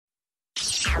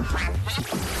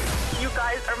You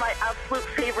guys are my absolute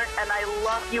favorite, and I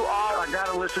love you all. I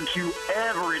gotta listen to you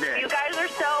every day. You guys are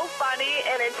so funny,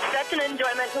 and it's such an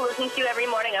enjoyment to listen to you every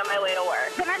morning on my way to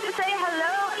work. Can I just say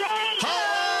hello, lady?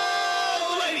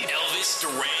 Hello, lady. Elvis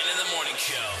Duran in the Morning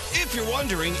Show. If you're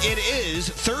wondering, it is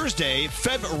Thursday,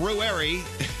 February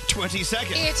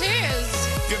 22nd. It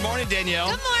is. Good morning, Danielle.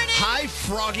 Good morning. Hi,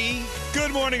 Froggy. Good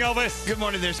morning, Elvis. Good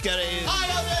morning, there, Scotty. Hi,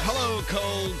 Elvis. Hello,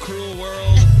 cold, cruel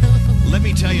world. Let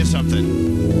me tell you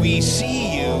something. We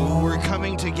see you. We're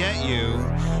coming to get you.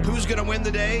 Who's going to win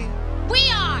the day? We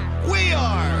are. We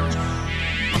are.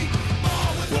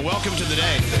 Well, welcome to the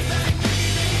day.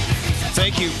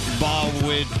 Thank you, Bob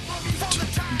with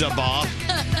Bob.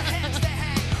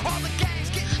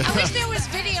 I wish there was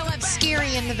video of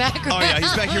Scary in the background. Oh, yeah,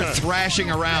 he's back here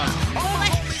thrashing around.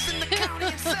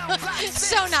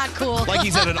 So not cool. Like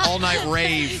he's at an all-night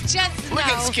rave. Just Look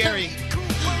at Scary.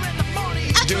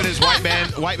 Doing his white man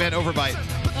overbite.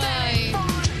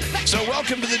 So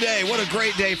welcome to the day. What a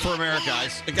great day for America. I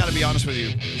got to be honest with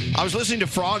you. I was listening to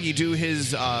Froggy do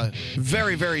his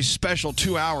very, very special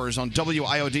 2 hours on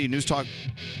WIOD News Talk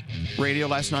Radio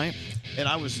last night. And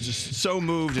I was just so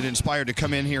moved and inspired to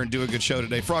come in here and do a good show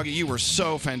today. Froggy, you were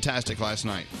so fantastic last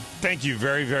night. Thank you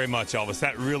very, very much, Elvis.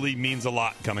 That really means a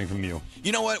lot coming from you.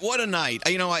 You know what? What a night.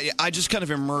 You know, I just kind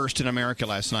of immersed in America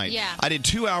last night. Yeah. I did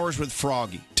 2 hours with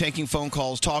Froggy, taking phone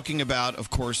calls, talking about, of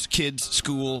course, kids,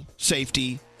 school,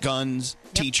 safety, guns,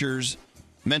 teachers,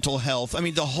 mental health. I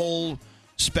mean, the whole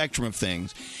spectrum of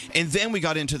things. And then we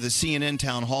got into the CNN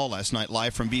town hall last night,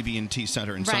 live from BB&T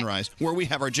Center in Sunrise, where we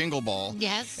have our Jingle Ball.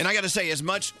 Yes. And I got to say, as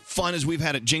much fun as we've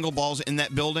had at Jingle Balls in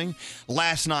that building,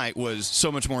 last night was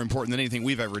so much more important than anything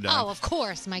we've ever done. Oh, of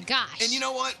course. My gosh. And you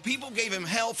know what? People gave him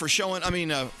hell for showing,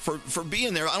 for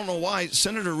being there. I don't know why.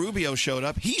 Senator Rubio showed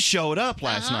up. He showed up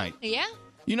last night. Yeah.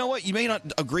 You know what? You may not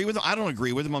agree with him. I don't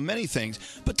agree with him on many things.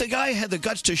 But the guy had the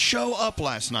guts to show up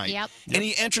last night. Yep. And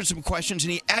he answered some questions,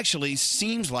 and he actually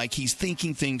seems like he's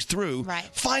thinking things through. Right.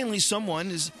 Finally, someone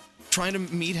is trying to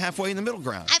meet halfway in the middle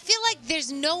ground. I feel like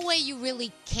there's no way you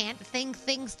really can't think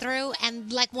things through.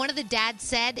 And like one of the dads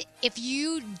said, if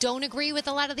you don't agree with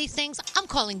a lot of these things, I'm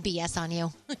calling BS on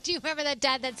you. Do you remember that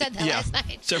dad that said that last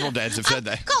night? Several dads have said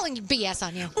that. I'm calling BS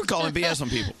on you. We're calling BS on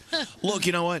people. Look,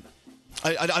 you know what?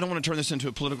 I don't want to turn this into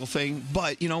a political thing,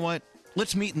 but you know what?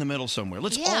 Let's meet in the middle somewhere.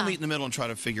 Let's all meet in the middle and try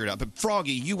to figure it out. But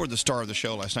Froggy, you were the star of the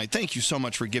show last night. Thank you so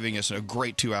much for giving us a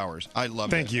great 2 hours. I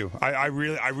loved it. Thank you. I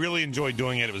really enjoyed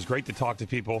doing it. It was great to talk to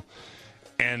people,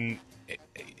 and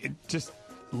it just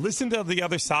listen to the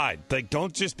other side. Like,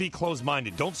 don't just be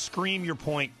closed-minded. Don't scream your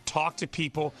point. Talk to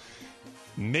people.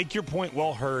 Make your point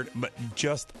well heard, but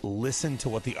just listen to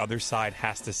what the other side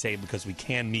has to say, because we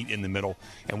can meet in the middle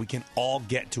and we can all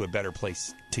get to a better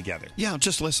place together. Yeah,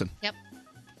 just listen. Yep.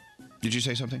 Did you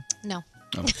say something? No.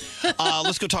 Oh.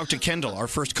 Let's go talk to Kendall, our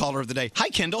first caller of the day. Hi,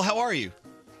 Kendall. How are you?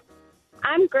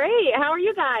 I'm great. How are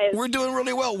you guys? We're doing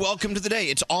really well. Welcome to the day.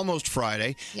 It's almost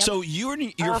Friday. Yep. So you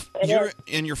and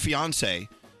your fiance,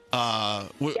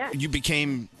 you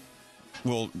became,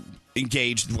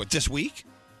 engaged, this week?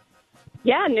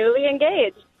 Yeah, newly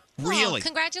engaged. Really? Oh,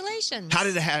 congratulations. How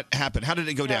did it happen? How did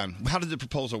it go down? How did the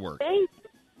proposal work? Thanks.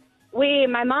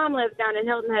 My mom lives down in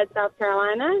Hilton Head, South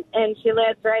Carolina, and she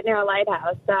lives right near a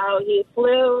lighthouse. So he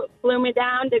flew me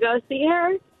down to go see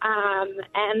her,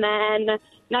 and then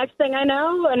next thing I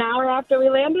know, an hour after we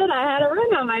landed, I had a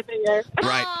ring on my finger.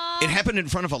 Right. It happened in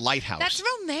front of a lighthouse. That's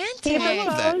romantic. I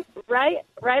love that.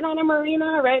 Right on a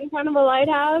marina, right in front of a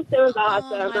lighthouse. It was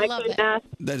awesome. I love it.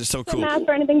 That is so cool. Couldn't ask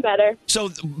for anything better. So,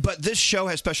 but this show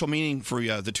has special meaning for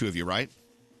the two of you, right?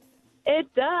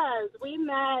 It does. We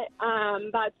met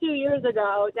about 2 years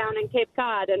ago down in Cape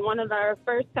Cod, and one of our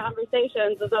first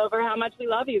conversations was over how much we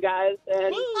love you guys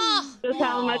and just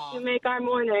how much you make our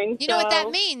morning. You know what that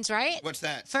means, right? What's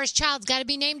that? First child's got to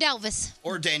be named Elvis.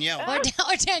 Or Danielle. Or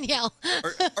Danielle.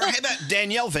 or how about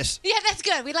Danielvis? Yeah, that's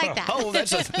good. We like that. Oh,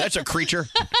 that's a creature.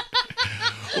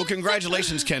 Well,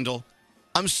 congratulations, Kendall.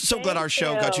 I'm so glad our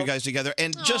show got you guys together.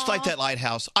 And just like that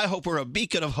lighthouse, I hope we're a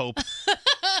beacon of hope.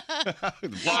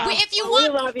 Wow. We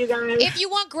love you guys. If you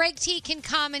want, Greg T can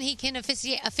come and he can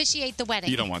officiate the wedding.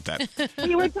 You don't want that.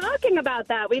 We were talking about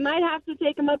that. We might have to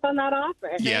take him up on that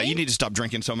offer. Yeah, you need to stop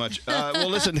drinking so much. Well,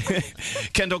 listen,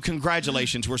 Kendall,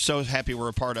 congratulations. We're so happy we're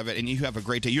a part of it, and you have a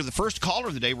great day. You're the first caller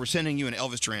of the day. We're sending you an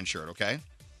Elvis Duran shirt, okay?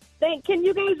 Can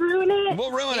you guys ruin it?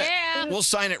 We'll ruin it. We'll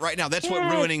sign it right now. That's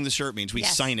what ruining the shirt means. We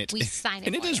Yes, sign it. we sign it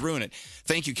And it for is you. ruin it.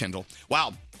 Thank you, Kendall.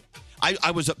 Wow.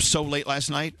 I was up so late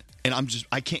last night, and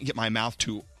I can't get my mouth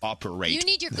to operate. You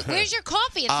need where's your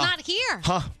coffee? It's not here.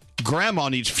 Huh? Grandma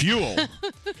needs fuel.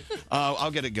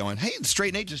 I'll get it going. Hey,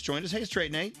 Straight Nate just joined us. Hey,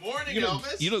 Straight Nate. Morning,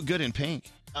 Elvis. You look good in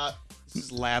pink. This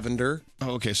is lavender.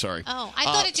 Oh, okay, sorry. Oh, I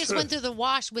thought it just went through the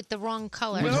wash with the wrong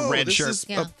color. With a red this shirt. is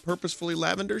a purposefully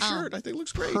lavender shirt. I think it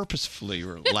looks great. Purposefully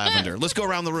lavender. Let's go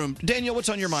around the room. Daniel, what's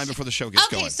on your mind before the show gets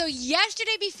going? Okay, so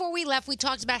yesterday before we left, we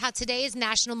talked about how today is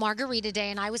National Margarita Day,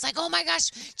 and I was like, oh my gosh,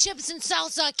 chips and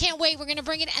salsa, can't wait, we're going to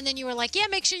bring it. And then you were like, yeah,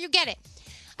 make sure you get it.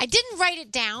 I didn't write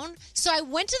it down, so I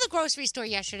went to the grocery store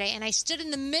yesterday, and I stood in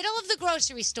the middle of the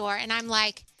grocery store, and I'm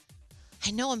like, I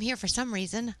know I'm here for some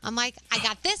reason. I'm like, I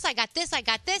got this, I got this, I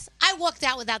got this. I walked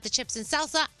out without the chips and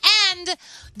salsa, and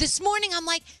this morning I'm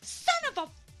like, son of a...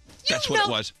 That's what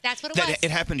it was. That's what it was. It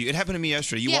happened to you. It happened to me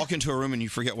yesterday. You walk into a room and you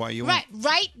forget why you went. Right.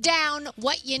 Write down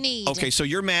what you need. Okay, so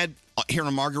you're mad here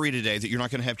on Margarita Day that you're not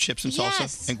going to have chips and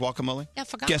salsa and guacamole? I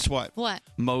forgot. Guess what? What?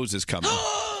 Moe's is coming.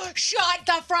 Shut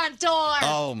the front door.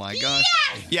 Oh, my gosh.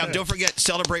 Yes! Yeah, don't forget,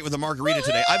 celebrate with a margarita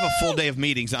today. I have a full day of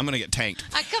meetings. I'm going to get tanked.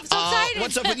 I'm so excited.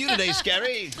 What's up with you today,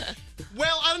 Scary?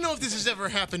 Well, I don't know if this has ever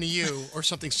happened to you or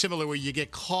something similar where you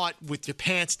get caught with your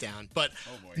pants down. But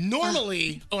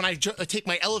normally, when I take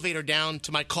my elevator down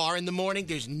to my car in the morning,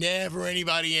 there's never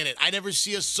anybody in it. I never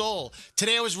see a soul.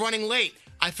 Today I was running late.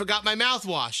 I forgot my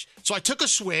mouthwash. So I took a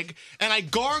swig and I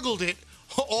gargled it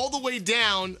all the way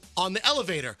down on the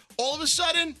elevator. All of a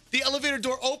sudden, the elevator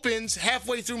door opens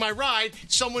halfway through my ride.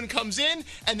 Someone comes in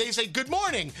and they say, good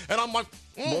morning. And I'm like,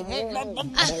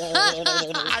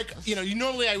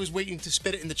 normally I was waiting to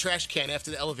spit it in the trash can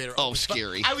after the elevator opened. Oh,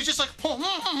 scary. I was just like, oh,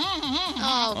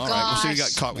 all right, well, so you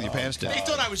got caught with your pants down. They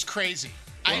thought I was crazy.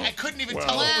 I couldn't even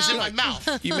tell what was in my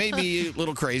mouth. You may be a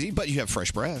little crazy, but you have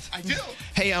fresh breath. I do.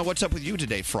 Hey, what's up with you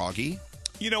today, Froggy?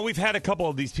 You know, we've had a couple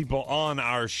of these people on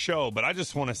our show, but I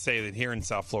just want to say that here in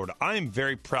South Florida, I am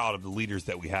very proud of the leaders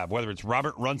that we have, whether it's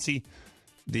Robert Runcie,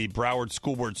 the Broward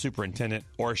School Board Superintendent,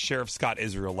 or Sheriff Scott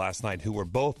Israel last night, who were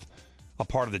both a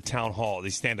part of the town hall,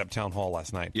 the stand-up town hall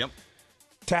last night. Yep.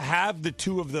 To have the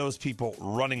two of those people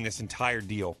running this entire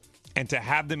deal and to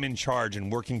have them in charge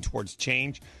and working towards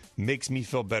change makes me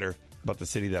feel better about the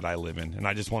city that I live in. And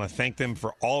I just want to thank them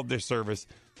for all of their service,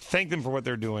 thank them for what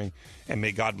they're doing, and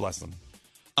may God bless them.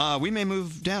 We may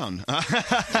move down. Are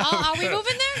we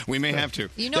moving there? We may have to.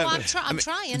 You know, I'm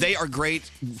trying. They are great,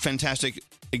 fantastic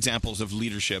examples of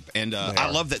leadership, and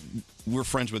I love that we're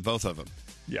friends with both of them.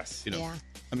 Yes. You know,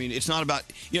 I mean, it's not about,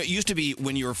 it used to be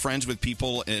when you were friends with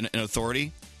people in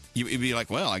authority, you'd be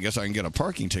like, well, I guess I can get a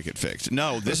parking ticket fixed.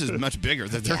 No, this is much bigger.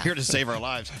 They're here to save our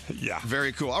lives. Yeah.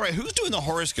 Very cool. All right, who's doing the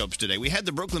horoscopes today? We had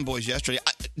the Brooklyn Boys yesterday.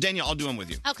 Daniel, I'll do them with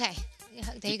you. Okay.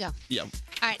 There you go. Yeah. All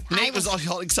right. Nate was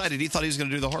all excited. He thought he was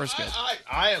going to do the horoscope.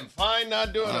 I am fine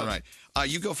not doing it. All right.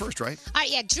 You go first, right? All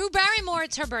right, yeah. Drew Barrymore,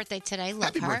 it's her birthday today. Love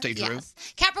Happy her. birthday, Drew. Yes.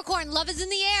 Capricorn, love is in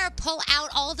the air. Pull out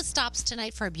all the stops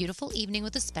tonight for a beautiful evening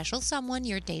with a special someone.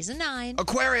 Your day's a 9.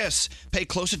 Aquarius, pay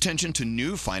close attention to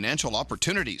new financial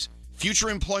opportunities. Future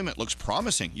employment looks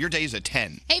promising. Your day's a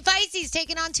 10. Hey, Pisces,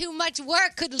 taking on too much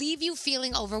work could leave you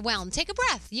feeling overwhelmed. Take a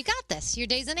breath. You got this. Your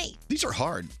day's an 8. These are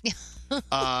hard.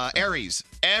 Aries,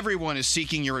 everyone is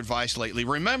seeking your advice lately.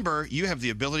 Remember, you have the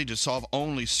ability to solve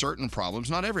only certain problems,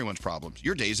 not everyone's problems.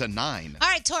 Your day's a 9. All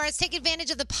right, Taurus, take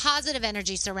advantage of the positive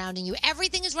energy surrounding you.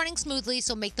 Everything is running smoothly,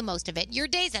 so make the most of it. Your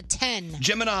day's a 10.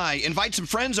 Gemini, invite some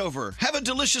friends over. Have a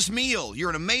delicious meal. You're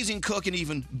an amazing cook and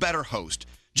even better host.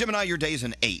 Gemini, your day's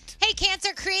an 8. Hey,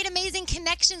 Cancer, create amazing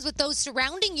connections with those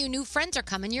surrounding you. New friends are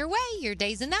coming your way. Your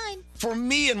day's a 9. For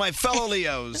me and my fellow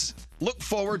Leos, look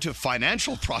forward to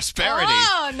financial prosperity.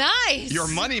 Oh, nice. Your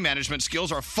money management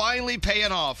skills are finally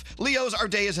paying off. Leos, our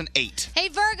day is an 8. Hey,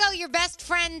 Virgo, your best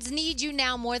friends need you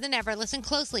now more than ever. Listen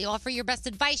closely. Offer your best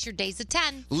advice. Your day's a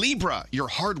 10. Libra, your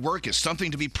hard work is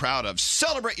something to be proud of.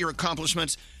 Celebrate your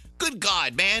accomplishments. Good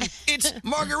God, man. It's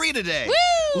Margarita Day.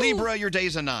 Woo! Libra, your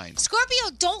day's a 9. Scorpio,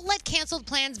 don't let canceled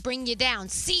plans bring you down.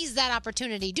 Seize that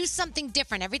opportunity. Do something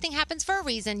different. Everything happens for a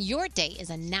reason. Your day is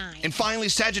a 9. And finally,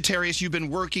 Sagittarius, you've been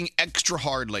working extra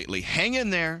hard lately. Hang in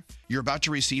there. You're about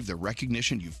to receive the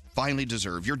recognition you finally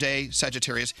deserve. Your day,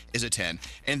 Sagittarius, is a 10.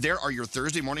 And there are your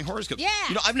Thursday morning horoscopes. Yeah.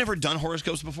 You know, I've never done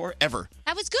horoscopes before, ever.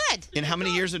 That was good. In how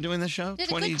many years of doing this show?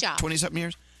 Did a good job. 20-something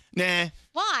years? Nah.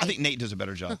 Why? I think Nate does a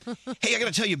better job. Hey, I got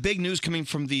to tell you, big news coming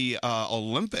from the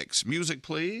Olympics. Music,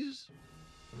 please.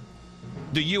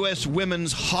 The U.S.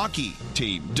 women's hockey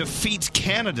team defeats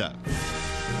Canada.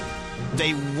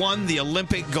 They won the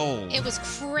Olympic gold. It was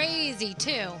crazy,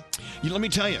 too. Let me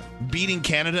tell you, beating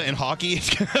Canada in hockey is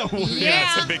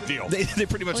it's a big deal. They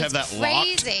pretty much have that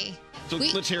locked. Crazy. So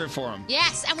let's hear it for them.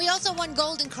 Yes, and we also won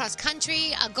gold in cross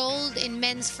country, a gold in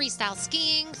men's freestyle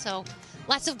skiing. So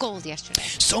lots of gold yesterday.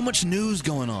 So much news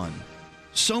going on.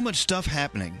 So much stuff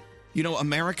happening. You know,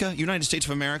 America, United States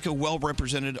of America, well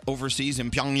represented overseas in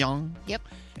Pyongyang. Yep.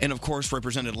 And, of course,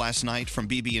 represented last night from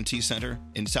BB&T Center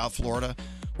in South Florida.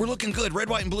 We're looking good. Red,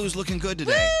 white, and blue is looking good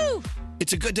today. Woo!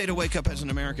 It's a good day to wake up as an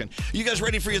American. You guys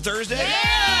ready for your Thursday?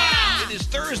 Yeah! It is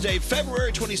Thursday,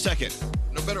 February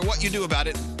 22nd. No matter what you do about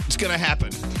it, it's going to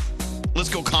happen. Let's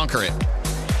go conquer it.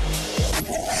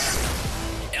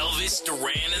 Elvis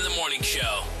Duran in the Morning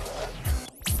Show.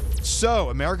 So,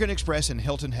 American Express and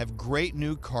Hilton have great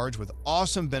new cards with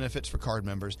awesome benefits for card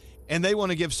members, and they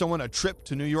want to give someone a trip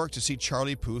to New York to see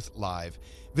Charlie Puth live.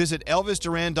 Visit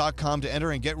ElvisDuran.com to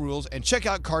enter and get rules, and check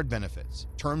out card benefits.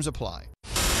 Terms apply.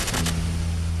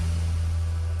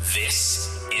 This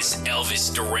is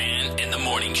Elvis Duran in the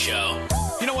Morning Show.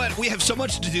 You know what? We have so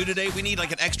much to do today. We need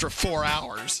like an extra 4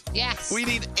 hours. Yes. We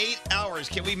need 8 hours.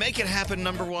 Can we make it happen,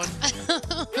 number one?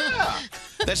 Yeah.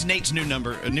 That's Nate's new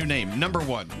name, number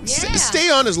one. Yeah. Stay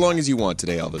on as long as you want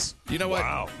today, Elvis. You know what?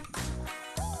 Wow.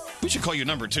 We should call you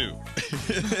number two.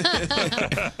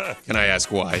 Can I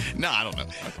ask why? No, I don't know.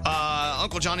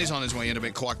 Uncle Johnny's on his way in to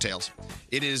make cocktails.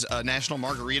 It is National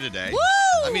Margarita Day. Woo!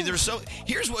 I mean,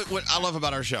 here's what I love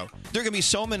about our show. There are going to be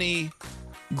so many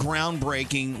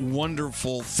groundbreaking,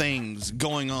 wonderful things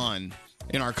going on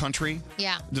in our country.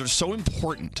 Yeah. That are so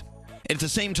important. And at the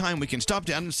same time, we can stop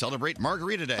down and celebrate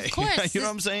Margarita Day. Of course. You know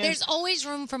what I'm saying? There's always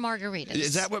room for margaritas.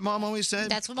 Is that what Mom always said?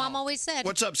 That's what Mom always said.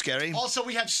 What's up, Scary? Also,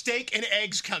 we have steak and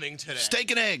eggs coming today.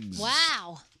 Steak and eggs.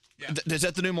 Wow. Yeah. Is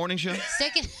that the new morning show?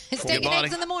 Steak and eggs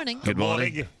morning. in the morning. Good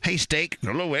morning. Hey, Steak.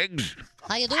 Hello, eggs.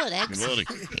 How you doing, eggs? Good morning.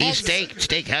 Hey,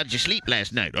 Steak, how'd you sleep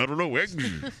last night? I don't know, eggs.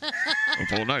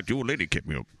 Up all night, the old lady kept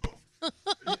me up.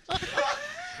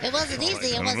 It wasn't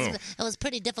easy. I don't know. It was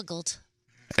pretty difficult.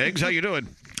 Eggs, how you doing?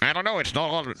 I don't know. It's not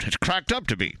all it's cracked up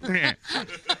to be.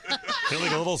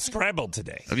 Feeling a little scrambled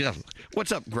today.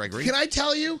 What's up, Gregory? Can I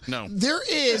tell you? No. There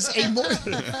is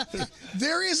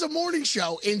a morning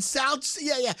show in South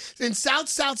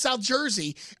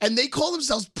Jersey, and they call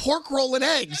themselves Pork Roll and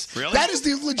Eggs. Really? That is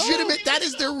the legitimate. That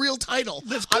is their real title.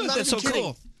 That's good. I'm not That's even so kidding.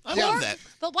 cool. I love that.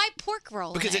 But why pork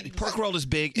roll? Because and eggs? pork roll is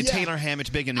big, and Yeah. Taylor ham, it's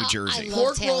big in New Jersey. I love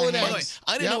Pork Taylor roll and ham. By the way, eggs.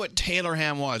 I didn't Yep. know what Taylor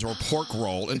ham was or pork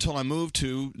roll until I moved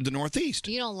to the Northeast.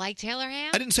 You don't like Taylor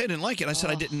ham? I didn't say I didn't like it. I said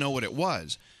I didn't know what it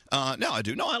was. No, I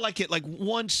do. No, I like it like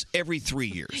once every 3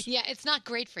 years. Yeah, it's not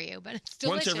great for you, but it's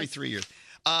delicious. Once every 3 years.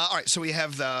 All right, so we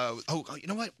have the. You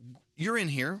know what? You're in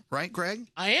here, right, Greg?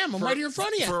 I am. I'm right here in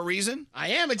front of you. For a reason? I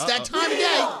am. It's that time of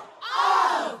day.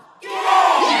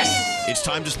 Yes. It's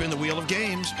time to spin the wheel of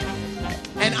games.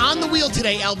 And on the wheel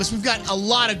today, Elvis, we've got a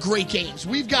lot of great games.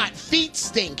 We've got Feet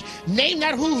Stink, Name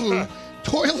That Hoo-Hoo,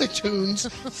 Toilet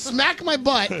Tunes, Smack My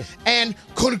Butt, and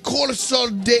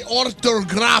Concorso de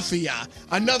Ortografia.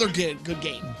 Another good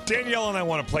game. Danielle and I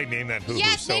want to play Name That Hoo-Hoo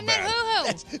Yes, so name bad.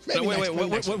 that hoo-hoo. No,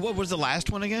 wait. What was the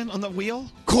last one again on the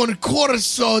wheel?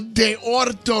 Concorso de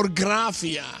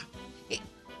Ortografia.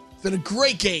 It's been a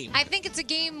great game. I think it's a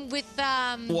game with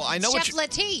Well, I know what Chef you-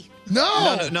 Letty.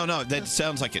 No. That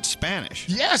sounds like it's Spanish.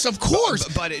 Yes, of course.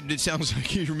 But it sounds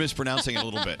like you're mispronouncing it a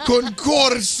little bit.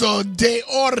 Concorso de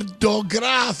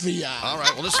Ortografia. All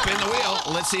right, well, let's spin the wheel.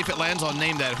 Let's see if it lands on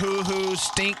Name That Hoo-Hoo,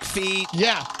 Stink Feet.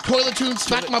 Yeah, Toilet Tune,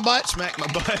 Smack My Butt, Smack My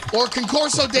Butt. or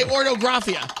Concorso de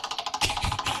Ortografia.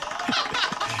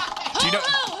 Do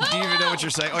you even know what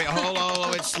you're saying? Oh, yeah, hold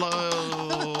on, it's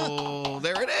slow.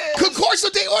 There it is.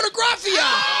 Concorso de Ortografia.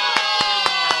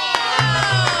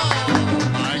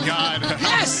 My God.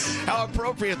 Yes. How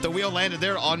appropriate the wheel landed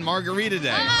there on Margarita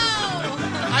Day.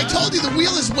 I told you the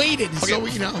wheel is weighted, so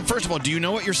you know. First of all, do you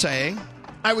know what you're saying?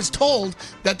 I was told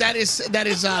that is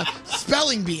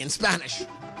spelling bee in Spanish.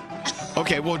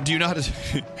 Okay, well, do you know how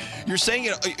to... You're saying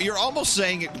it... You're almost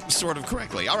saying it sort of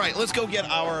correctly. All right, let's go get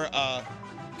our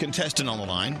contestant on the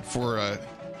line for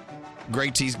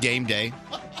Greg T's Game Day.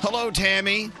 Hello,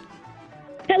 Tammy.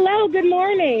 Hello, good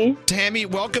morning. Tammy,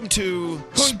 welcome to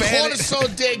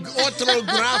Concorso de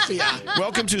Ortografia.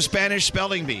 Welcome to Spanish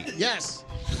Spelling Bee. Yes.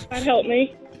 God help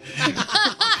me.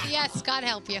 Yes, God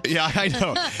help you. Yeah, I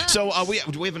know. So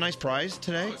do we have a nice prize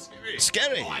today?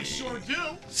 Scary. I sure do.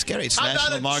 Scary. It's How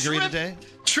about National a Margarita Day.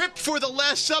 Trip for the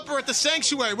Last Supper at the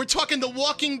Sanctuary. We're talking The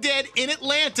Walking Dead in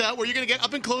Atlanta, where you're going to get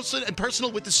up and close and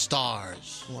personal with the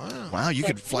stars. Wow, you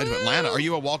could fly to Atlanta. Are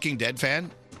you a Walking Dead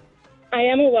fan? I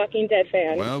am a Walking Dead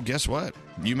fan. Well, guess what?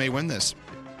 You may win this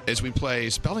as we play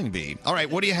Spelling Bee. All right,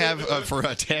 what do you have for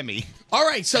Tammy? All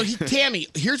right, so Tammy,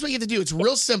 here's what you have to do. It's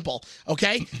real simple,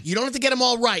 okay? You don't have to get them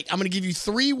all right. I'm going to give you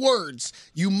 3 words.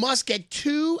 You must get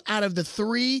 2 out of the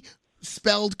 3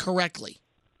 spelled correctly.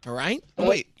 All right?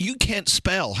 Wait, you can't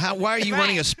spell. Why are you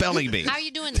running a spelling bee? How are you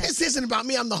doing this? This isn't about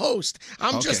me. I'm the host.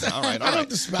 I'm Okay, just. all right, I all don't right. have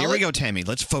to spell Here it. we go, Tammy.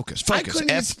 Let's focus. I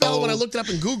couldn't even spell it when I looked it up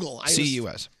in Google.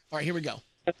 F-O-C-U-S. All right, here we go.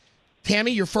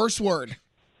 Tammy, your first word.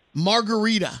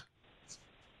 Margarita.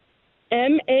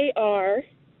 Margarita.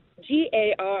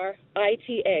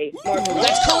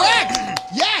 That's correct.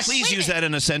 Yes. Please use that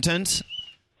in a sentence.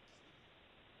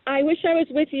 I wish I was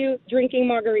with you drinking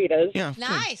margaritas. Yeah.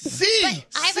 Nice. See. But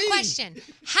I have a question.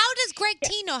 How does Greg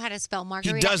T know how to spell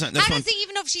margarita? He doesn't. That's How one- does he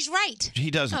even know if she's right?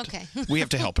 He doesn't. Okay. We have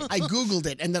to help him. I Googled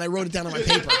it and then I wrote it down on my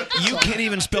paper. You can't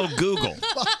even spell Google.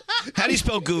 How do you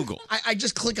spell Google? I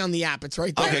just click on the app. It's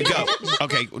right there. Okay, go.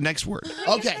 Okay, next word.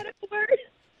 Okay. All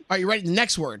right, you ready? The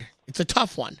next word. It's a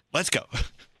tough one. Let's go.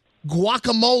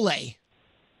 Guacamole.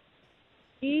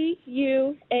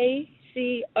 Guacomo.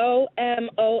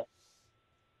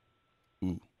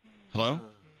 Hello?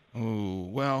 Oh,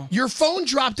 well. Your phone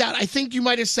dropped out. I think you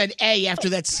might have said A after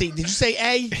that C. Did you say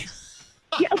A?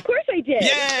 Yeah, of course I did.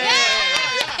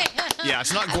 Yeah,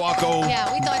 it's not guaco.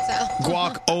 Yeah, we thought so.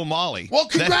 Guac O'Malley. Well,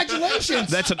 congratulations.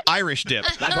 That's an Irish dip.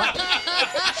 She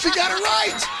got it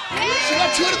right. She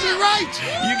got 2 out of 3 right.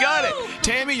 You got it.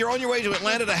 Tammy, you're on your way to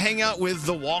Atlanta to hang out with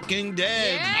The Walking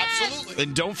Dead. Absolutely.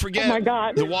 And don't forget, Oh, my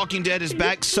God. The Walking Dead is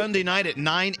back Sunday night at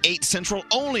 9, 8 Central,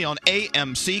 only on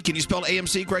AMC. Can you spell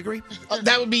AMC, Gregory?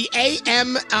 That would be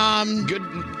A-M... Good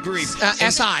grief.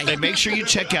 S-I. And make sure you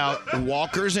check out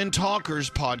Walkers and Talkers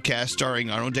podcast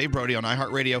starring our own Dave Brody on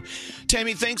iHeartRadio.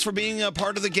 Tammy, thanks for being a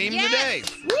part of the game today.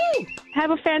 Woo!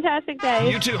 Have a fantastic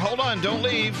day. You too. Hold on. Don't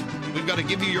leave. We've got to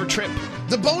give you your trip.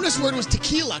 The bonus word was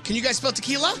tequila. Can you guys spell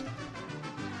tequila?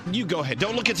 You go ahead.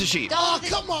 Don't look at the sheet. Oh,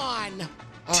 come on. All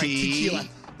right, tequila.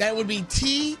 That would be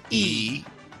T-E.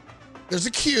 There's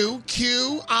a Q.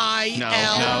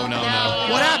 Q-I-L. No.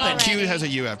 What happened? Q has a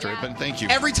U after it, but thank you.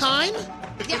 Every time?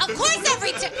 Yeah, of course,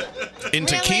 every time. In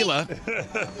tequila.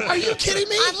 Are you kidding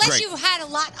me? Unless Great. you've had a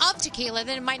lot of tequila,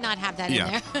 then it might not have that in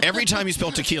Yeah. there. Every time you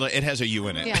spell tequila, it has a U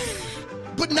in it. Yeah.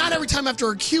 But not every time after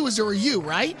a Q is there a U,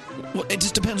 right? Well, it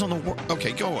just depends on the word.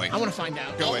 Okay, go away. I want to find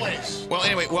out. Go away. Well,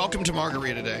 anyway, welcome to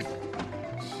Margarita Day.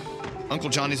 Uncle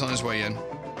Johnny's on his way in.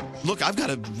 Look, I've got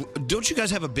a. Don't you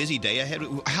guys have a busy day ahead?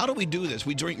 How do we do this?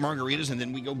 We drink margaritas and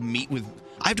then we go meet with.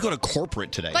 I have to go to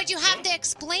corporate today. But you have to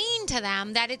explain to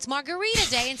them that it's Margarita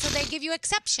Day, and so they give you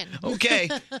exception. Okay.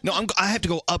 No, I have to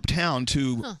go uptown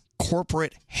to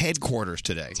corporate headquarters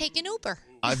today. Take an Uber.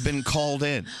 I've been called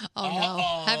in. Oh, no.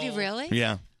 Have you really?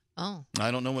 Yeah. Oh. I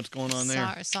don't know what's going on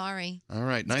there. Sorry. All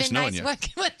right. It's Nice been knowing nice you.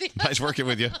 working with you. Nice working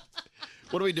with you.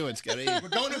 What are we doing, Scotty? We're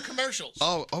going to commercials.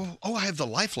 Oh, I have the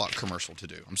LifeLock commercial to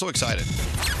do. I'm so excited.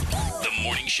 The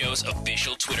morning show's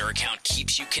official Twitter account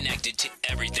keeps you connected to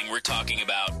everything we're talking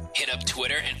about. Hit up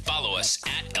Twitter and follow us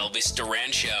at Elvis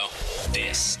Duran Show.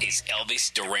 This is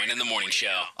Elvis Duran in the Morning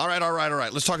Show. All right.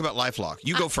 Let's talk about LifeLock.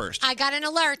 You go first. I got an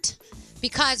alert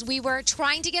because we were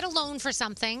trying to get a loan for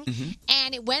something,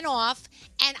 and it went off,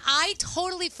 and I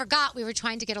totally forgot we were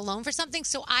trying to get a loan for something,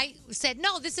 so I said,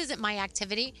 no, this isn't my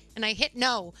activity, and I hit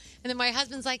no. And then my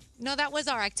husband's like, no, that was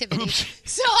our activity.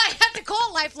 So I had to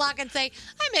call LifeLock and say,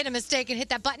 I made a mistake and hit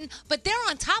that button, but they're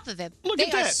on top of it. Look they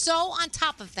at are that. so on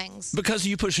top of things. Because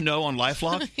you push no on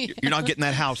LifeLock, you're not getting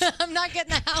that house. I'm not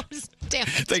getting the house. Damn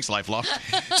it. Thanks, LifeLock.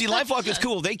 See, LifeLock is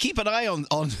cool. They keep an eye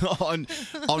on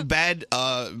bad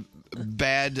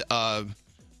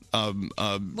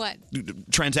What?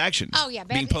 transactions Oh, yeah.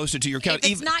 being posted to your account.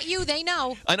 If it's not you, they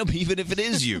know. I know, but even if it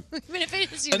is you. Even if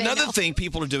it is you, they Another know. thing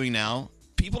people are doing now,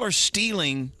 people are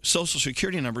stealing Social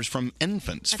Security numbers from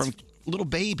infants, from little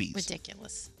babies.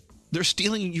 Ridiculous. They're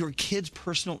stealing your kids'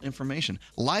 personal information.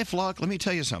 LifeLock, let me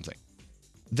tell you something.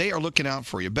 They are looking out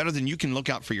for you better than you can look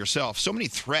out for yourself. So many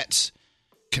threats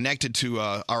connected to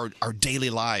our daily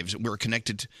lives. We're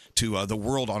connected to the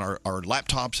world on our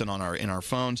laptops and in our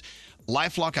phones.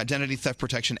 LifeLock Identity Theft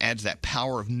Protection adds that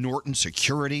power of Norton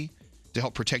security to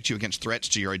help protect you against threats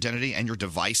to your identity and your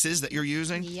devices that you're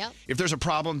using. Yep. If there's a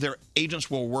problem, their agents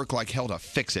will work like hell to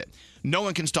fix it. No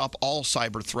one can stop all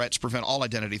cyber threats, prevent all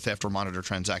identity theft, or monitor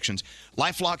transactions.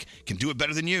 LifeLock can do it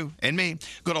better than you and me.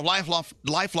 Go to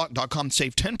lifelock.com and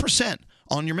save 10%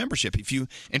 on your membership if you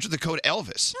enter the code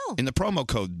Elvis in the promo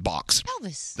code box.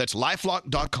 Elvis. That's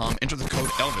lifelock.com. Enter the code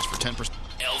Elvis for 10%.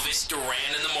 Elvis Duran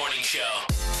in the Morning Show.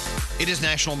 It is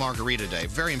National Margarita Day.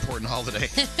 Very important holiday.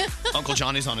 Uncle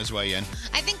Johnny's on his way in.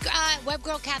 I think web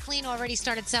girl Kathleen already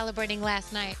started celebrating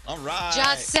last night. All right.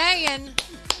 Just saying.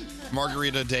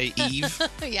 Margarita Day Eve.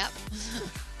 Yep.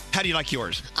 How do you like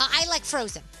yours? I like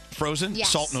frozen. Frozen? Yes.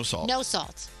 Salt, no salt? No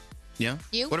salt. Yeah?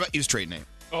 You? What about you, straight name?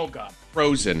 Oh, God.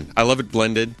 Frozen. I love it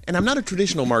blended. And I'm not a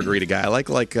traditional margarita guy. I like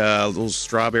a little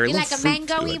strawberry. You like a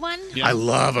mango-y one? Yeah. I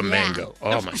love a mango.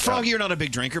 Oh, my God. Froggy, you're not a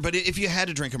big drinker, but if you had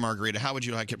to drink a margarita, how would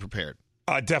you like it prepared?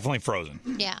 Definitely frozen.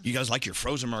 Yeah. You guys like your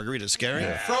frozen margarita? Scary?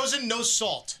 Yeah. Frozen, no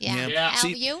salt. Yeah.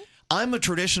 See, you? I'm a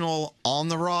traditional on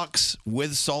the rocks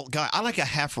with salt guy. I like a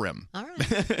half rim. All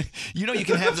right. You know you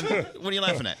can have them. What are you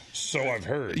laughing at? So I've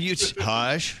heard.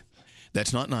 Hush.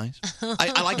 That's not nice.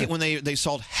 I like it when they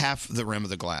salt half the rim of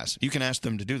the glass. You can ask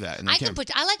them to do that. And they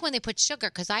I like when they put sugar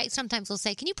because I sometimes will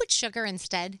say, "Can you put sugar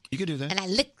instead?" You could do that. And I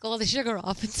lick all the sugar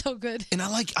off. It's so good. And I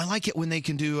like it when they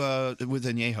can do with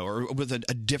añejo or with a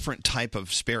different type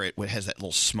of spirit that has that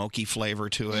little smoky flavor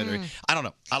to it. Or, I don't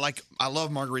know. I love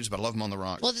margaritas, but I love them on the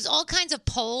rocks. Well, there's all kinds of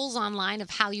polls online of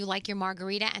how you like your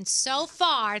margarita, and so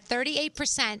far,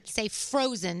 38% say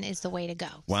frozen is the way to go.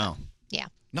 Wow. Yeah.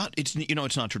 It's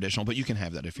not traditional, but you can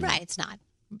have that if you want. Right, it's not.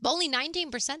 Only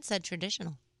 19% said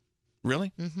traditional.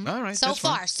 Really? Mm-hmm. All right. So that's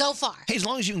far, fine. so far. Hey, as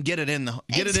long as you can get it in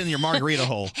your margarita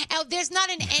hole. Oh, there's not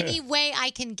in any way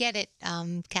I can get it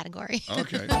category.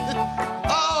 Okay.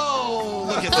 Oh,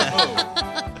 look at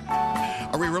that.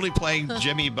 Are we really playing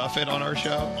Jimmy Buffett on our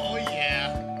show? Oh,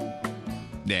 yeah.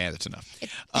 Nah, that's enough.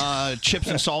 Chips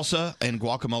and salsa and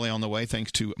guacamole on the way,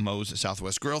 thanks to Moe's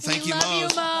Southwest Grill. Thank you,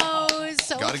 Moe's. Love you, Moe's.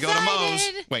 So Gotta excited. go to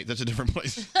Moe's. Wait, that's a different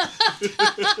place.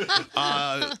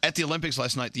 At the Olympics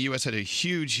last night, the U.S. had a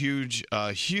huge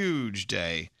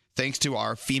day thanks to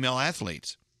our female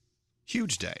athletes.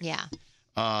 Huge day. Yeah.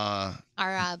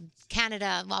 Our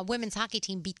Canada women's hockey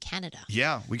team beat Canada.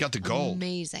 Yeah, we got the gold.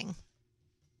 Amazing.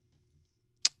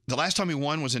 The last time we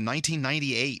won was in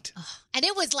 1998. And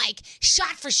it was like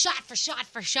shot for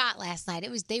shot last night.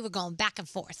 They were going back and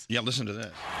forth. Yeah, listen to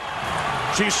this.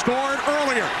 She scored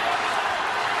earlier.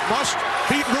 Must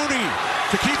beat Rooney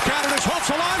to keep Canada's hopes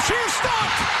alive. She is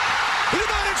stopped. The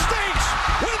United States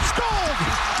wins gold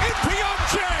in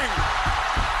Pyeongchang.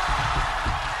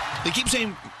 They keep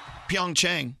saying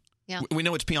Pyeongchang. Yeah. We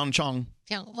know it's Pyeongchang.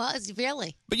 Yeah, well, it's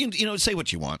really. But you know, say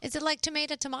what you want. Is it like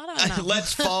tomato? Or no?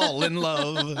 Let's fall in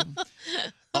love.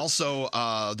 Also,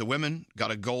 the women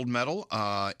got a gold medal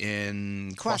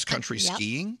in cross-country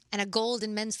skiing. And a gold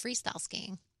in men's freestyle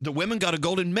skiing. The women got a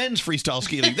gold in men's freestyle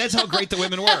skiing. That's how great the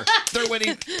women were. They're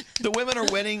winning. The women are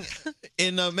winning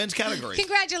in men's categories.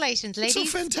 Congratulations, ladies.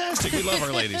 It's so fantastic. We love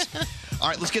our ladies. All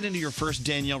right, let's get into your first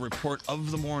Danielle report of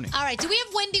the morning. All right, do we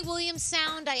have Wendy Williams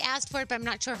sound? I asked for it, but I'm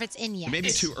not sure if it's in yet. Maybe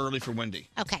too early for Wendy.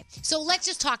 Okay, so let's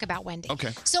just talk about Wendy.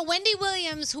 Okay. So Wendy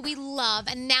Williams, who we love,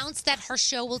 announced that her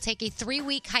show will take a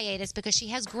 3-week hiatus because she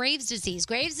has Graves' disease.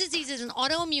 Graves' disease is an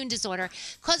autoimmune disorder,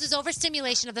 causes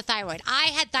overstimulation of the thyroid.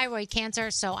 I had thyroid cancer,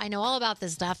 so I know all about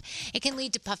this stuff. It can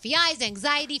lead to puffy eyes,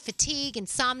 anxiety, fatigue,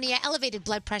 insomnia, elevated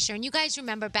blood pressure. And you guys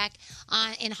remember back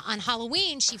on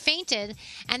Halloween, she fainted,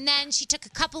 and then she took a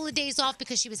couple of days off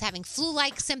because she was having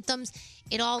flu-like symptoms.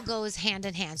 It all goes hand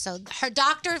in hand. So her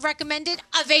doctor recommended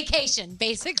a vacation,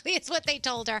 basically, is what they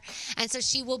told her. And so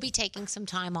she will be taking some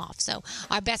time off. So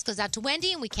our best goes out to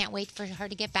Wendy, and we can't wait for her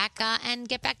to get back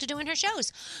to doing her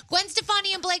shows. Gwen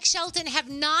Stefani and Blake Shelton have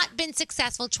not been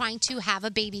successful trying to have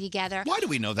a baby together. Why do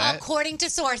we know that? According to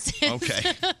sources.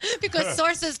 Okay. Because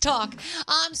sources talk.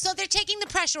 So they're taking the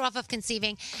pressure off of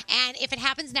conceiving. And if it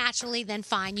happens naturally, then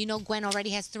fine. You know Gwen already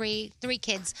has three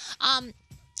kids.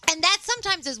 And that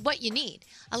sometimes is what you need.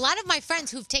 A lot of my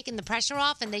friends who've taken the pressure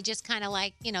off and they just kind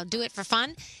of do it for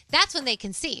fun, that's when they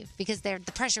conceive because the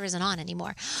pressure isn't on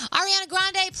anymore. Ariana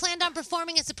Grande planned on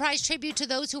performing a surprise tribute to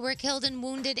those who were killed and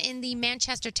wounded in the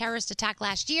Manchester terrorist attack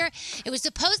last year. It was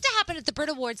supposed to happen at the Brit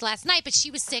Awards last night, but she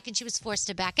was sick and she was forced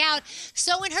to back out.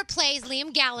 So in her plays,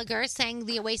 Liam Gallagher sang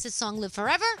the Oasis song Live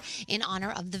Forever in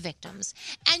honor of the victims.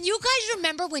 And you guys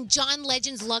remember when John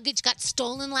Legend's luggage got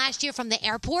stolen last year from the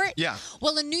airport? Yeah.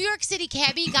 Well, a New York City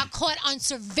cabbie got caught on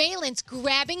surveillance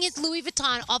grabbing his Louis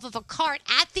Vuitton off of a cart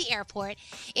at the airport.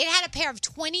 It had a pair of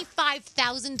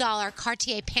 $25,000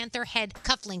 Cartier Panther head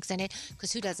cufflinks in it,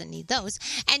 because who doesn't need those?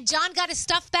 And John got his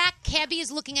stuff back. Cabbie is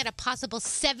looking at a possible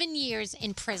 7 years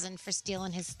in prison for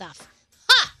stealing his stuff.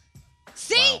 Ha!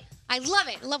 See? Wow. I love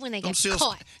it. I love when they get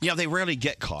caught. Yeah, they rarely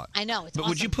get caught. I know. It's But awesome.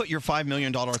 would you put your $5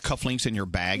 million cufflinks in your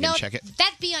bag and check it?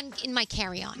 That'd be in my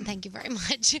carry-on. Thank you very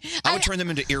much. I would turn them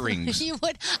into earrings. You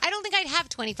would? I don't think I'd have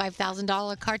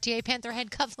 $25,000 Cartier Panther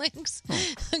head cufflinks.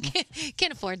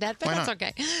 Can't afford that, but Why that's not?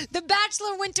 okay. The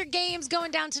Bachelor Winter Games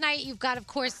going down tonight. You've got, of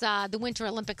course, the Winter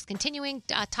Olympics continuing.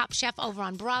 Top Chef over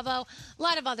on Bravo. A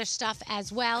lot of other stuff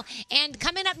as well. And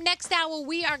coming up next hour,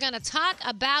 we are going to talk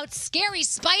about Scary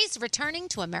Spice returning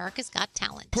to America's Got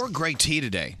Talent. Poor Greg T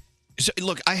today. So,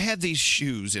 look, I had these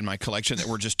shoes in my collection that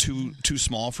were just too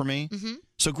small for me. Mm-hmm.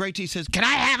 So Greg T says, "Can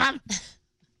I have them?"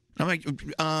 I'm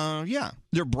like, yeah.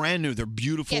 They're brand new. They're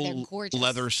beautiful Yeah, they're gorgeous.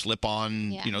 leather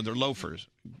slip-on, Yeah. they're loafers.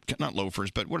 Not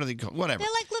loafers, but what are they called? Whatever.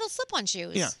 They're like little slip-on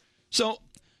shoes. Yeah. So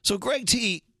Greg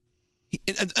T,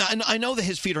 I know that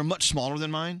his feet are much smaller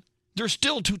than mine. They're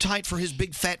still too tight for his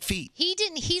big fat feet.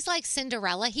 He's like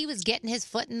Cinderella. He was getting his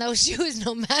foot in those shoes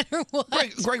no matter what.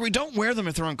 Gregory, don't wear them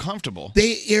if they're uncomfortable.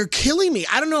 They're killing me.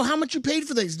 I don't know how much you paid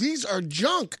for these. These are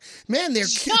junk. Man, they're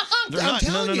junk. They're not.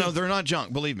 No, they're not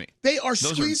junk. Believe me. They are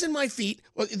Those squeezing my feet.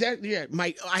 Well,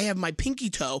 I have my pinky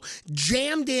toe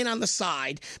jammed in on the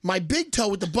side. My big toe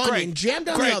with the bunion jammed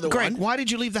on the other one. Why did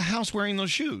you leave the house wearing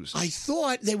those shoes? I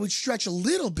thought they would stretch a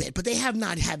little bit, but they have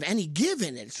not have any give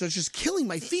in it. So it's just killing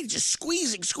my feet. Just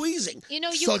squeezing. You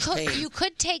know, Such pain. you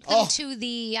could take them to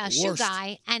the shoe worst.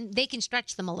 guy, and they can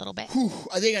stretch them a little bit. Whew,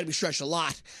 they got to be stretched a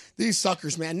lot. These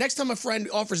suckers, man. Next time a friend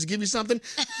offers to give you something,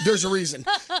 there's a reason.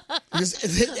 Because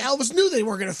Elvis knew they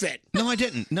weren't going to fit. No, I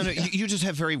didn't. No, you just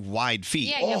have very wide feet.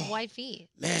 Yeah, you have wide feet.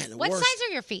 Man, the What worst. size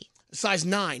are your feet? Size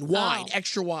 9, wide,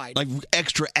 extra wide. Like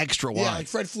extra wide. Yeah, like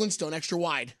Fred Flintstone, extra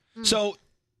wide. So,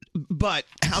 but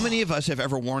how many of us have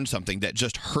ever worn something that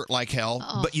just hurt like hell,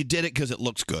 Oh. but you did it because it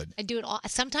looks good? I do it all.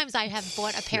 Sometimes I have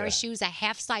bought a pair of shoes a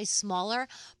half size smaller,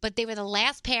 but they were the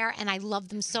last pair, and I loved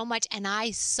them so much, and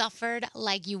I suffered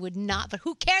like you would not. But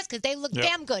who cares? Because they look Yep.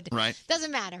 damn good. Right.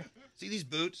 Doesn't matter. See these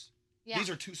boots? Yeah. These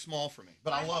are too small for me,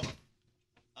 but I love them.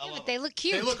 Yeah, but they look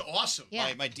cute. They look awesome.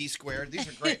 Yeah. My D squared. These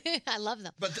are great. I love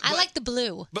them. But- I like the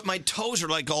blue. But my toes are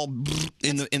like all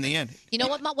in the end. You know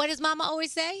what does Mama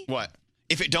always say? What?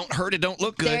 If it don't hurt, it don't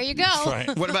look good. There you go.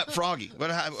 Right. What about Froggy?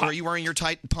 Are you wearing your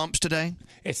tight pumps today?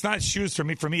 It's not shoes for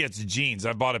me. For me, it's jeans.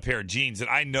 I bought a pair of jeans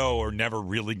that I know are never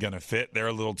really going to fit. They're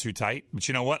a little too tight. But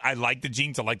you know what? I like the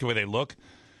jeans. I like the way they look.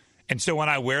 And so when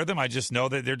I wear them, I just know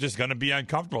that they're just going to be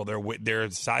uncomfortable. They're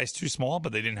size too small,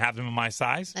 but they didn't have them in my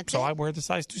size. So I wear the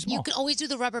size too small. You can always do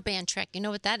the rubber band trick. You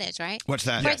know what that is, right? What's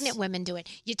that? Pregnant women do it.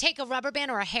 You take a rubber band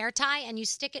or a hair tie and you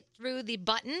stick it through the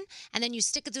button, and then you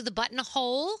stick it through the button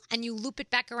hole, and you loop it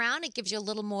back around. It gives you a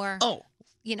little more. Oh.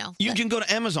 You know. You can go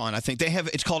to Amazon. I think they have.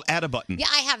 It's called Add a Button. Yeah,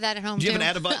 I have that at home. Do you have too. an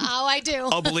Add a Button? Oh, I do.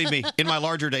 Oh, believe me, in my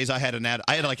larger days, I had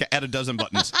like Add a Dozen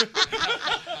Buttons.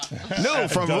 No,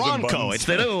 from dozen Ronco. buttons. It's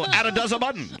the new Add a Dozen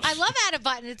Buttons. I love Add a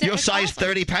Button. It's, Your it's size awesome.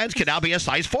 30 pants can now be a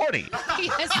size 40.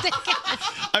 Yes, they can.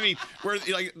 I mean, where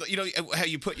like how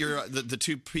you put your the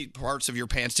two parts of your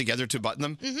pants together to button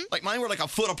them. Mm-hmm. Like mine were like a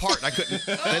foot apart. I couldn't.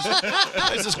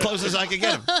 That's as close as I could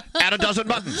get them. Add a dozen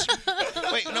buttons.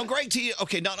 Wait, no, Greg T.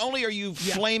 Okay, not only are you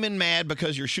flaming mad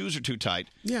because your shoes are too tight,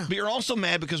 but you're also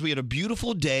mad because we had a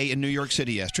beautiful day in New York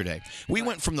City yesterday. We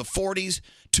went from the 40s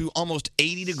to almost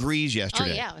 80 degrees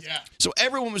yesterday. Oh, yeah. It was- So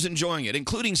everyone was enjoying it,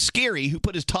 including Scary, who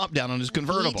put his top down on his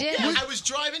convertible. I was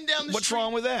driving down the What's street.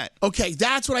 wrong with that? Okay,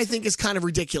 that's what I think is kind of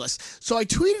ridiculous. So I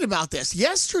tweeted about this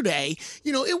yesterday.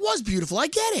 You know, it was beautiful. I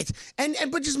get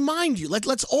it. But just mind you,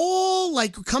 let's all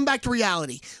like come back to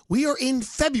reality. We are in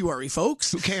February,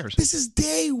 folks. Who cares? This is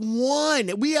day one.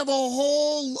 We have a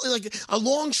whole a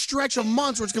long stretch of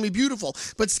months where it's gonna be beautiful.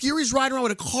 But Scary's riding around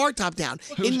with a car top down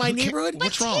in my neighborhood.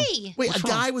 What's wrong? Wait, What's a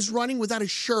wrong? guy was running without a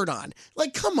shirt on.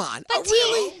 Like, come on. But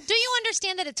Really? do you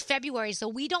understand that it's February, so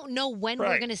we don't know when we're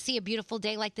Right. going to see a beautiful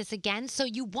day like this again? So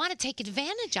you want to take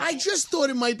advantage of I it. just thought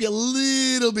it might be a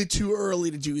little bit too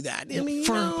early to do that. I mean,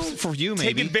 For you,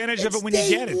 maybe. Take advantage of it when It's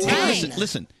you get it. day Take one. it.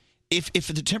 Listen. If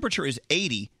the temperature is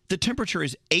 80, the temperature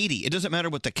is 80. It doesn't matter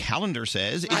what the calendar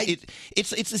says.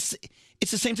 It's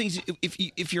the same thing.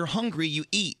 If you're hungry, you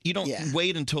eat. You don't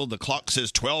wait until the clock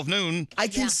says 12 noon. I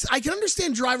can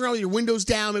understand driving around with your windows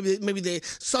down, maybe the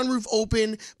sunroof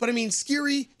open, but I mean,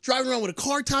 Scary driving around with a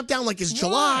car top down like it's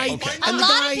July. Okay. A And the lot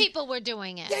guy, of people were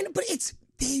doing it. Yeah, but it's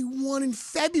day one in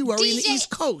February in the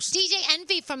East Coast. DJ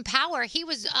Envy from Power, he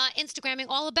was Instagramming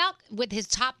all about with his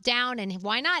top down, and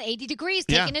why not 80 degrees,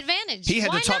 taking advantage. He had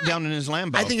Why the top not? down in his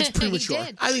Lambo. I think it's He premature.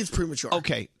 did. I think it's premature.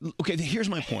 Okay, here's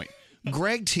my point.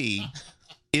 Greg T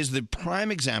is the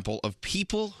prime example of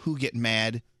people who get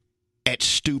mad at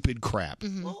stupid crap.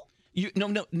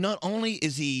 Not only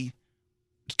is he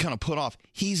kind of put off,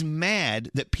 he's mad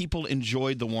that people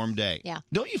enjoyed the warm day. Yeah.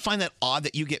 Don't you find that odd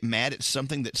that you get mad at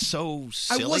something that's so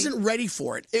silly? I wasn't ready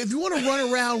for it. If you want to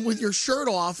run around with your shirt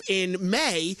off in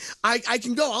May, I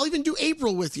can go. I'll even do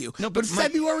April with you. No, but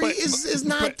February is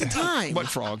not the time. What,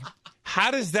 Frog?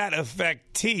 How does that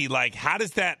affect T? Like, how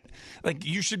does that, like,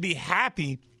 you should be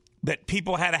happy that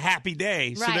people had a happy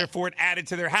day, so Right. therefore it added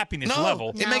to their happiness No,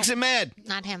 level. it makes him mad.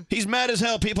 Not him. He's mad as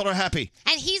hell. People are happy.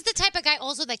 And he's the type of guy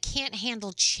also that can't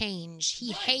handle change.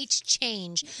 He hates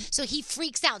change. So he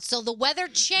freaks out. So the weather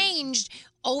changed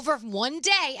over one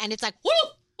day, and it's like, woo!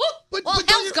 Well,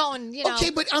 hell's going, Okay,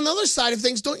 but on the other side of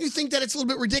things, don't you think that it's a little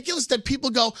bit ridiculous that people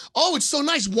go, oh, it's so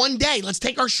nice, one day, let's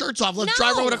take our shirts off, let's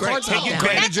drive around with our cards Greg, out. take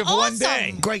advantage of one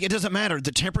day. Greg, it doesn't matter.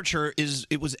 The temperature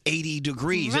was 80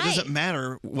 degrees. Right. It doesn't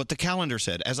matter what the calendar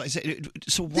said. As I said,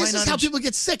 so why This not? is how people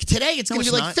get sick. Today, it's going to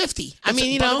be like 50. I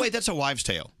mean, by the way, that's a wives'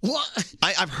 tale. What?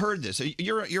 I've heard this.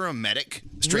 You're a medic,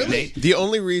 straight Nate. The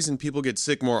only reason people get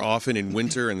sick more often in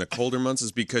winter and the colder months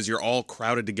is because you're all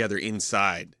crowded together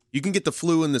inside. You can get the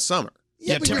flu in the summer.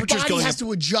 Yeah, but your body has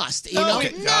to adjust, you know?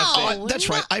 That's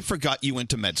right. I forgot you went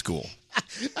to med school.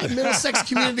 Middlesex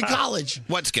Community College.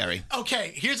 What's scary?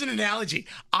 Okay, here's an analogy.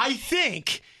 I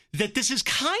think that this is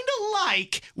kind of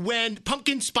like when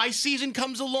pumpkin spice season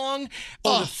comes along,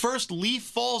 or the first leaf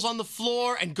falls on the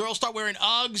floor and girls start wearing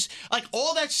Uggs. Like,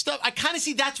 all that stuff. I kind of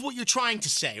see that's what you're trying to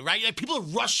say, right? Like, people are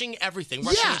rushing everything,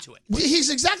 rushing into it. He's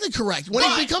exactly correct. When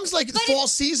it becomes like the fall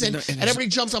season and everybody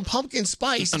jumps on pumpkin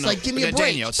spice, it's like, give me a break.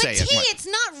 Danielle, But say T, it. it's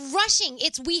not rushing.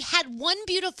 It's we had one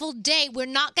beautiful day. We're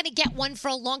not going to get one for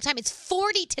a long time. It's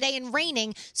 40 today and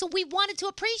raining, so we wanted to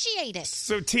appreciate it.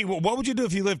 So, T, what would you do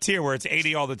if you lived here where it's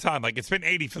 80 all the time? Like, it's been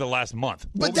 80 for the last month.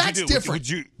 But What would that's you do? different.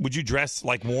 Would you dress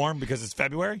like warm because it's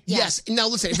February? Yes. Now,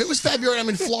 listen, if it was February and I'm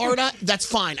in Florida, that's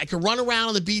fine. I can run around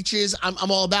on the beaches. I'm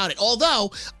all about it.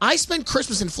 Although, I spent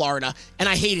Christmas in Florida, and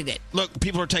I hated it. Look,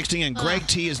 people are texting in. Greg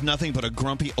T is nothing but a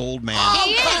grumpy old man.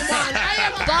 Oh, come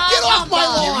on. Get off my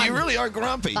lawn. You really are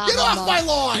grumpy. Get off my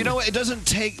lawn. You know what? It doesn't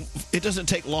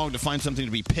take long to find something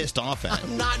to be pissed off at.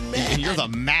 I'm not mad. You're the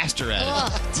master at it.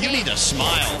 Ugh, You need to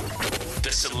smile.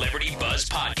 The Celebrity Buzz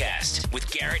Podcast with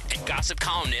Garrett and gossip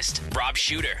columnist Rob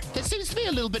Shooter. There seems to be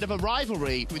a little bit of a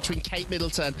rivalry between Kate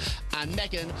Middleton and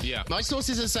Meghan. Yeah. My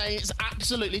sources are saying it's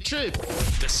absolutely true.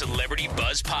 The Celebrity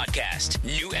Buzz Podcast.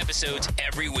 New episodes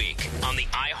every week on the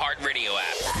iHeartRadio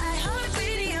app.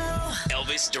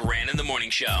 Elvis Duran in the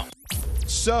Morning Show.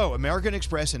 So, American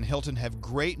Express and Hilton have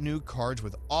great new cards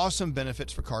with awesome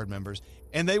benefits for card members,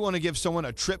 and they want to give someone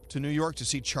a trip to New York to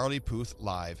see Charlie Puth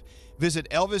live. Visit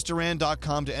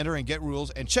ElvisDuran.com to enter and get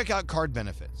rules, and check out card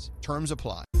benefits. Terms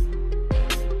apply.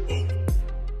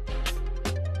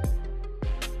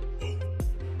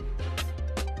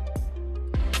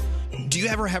 Do you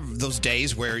ever have those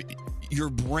days where your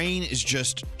brain is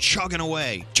just chugging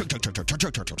away,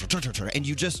 and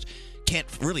you just can't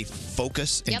really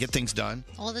focus and Yep. get things done?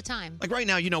 All the time. Like right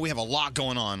now, we have a lot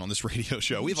going on this radio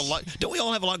show. We have a lot. Don't we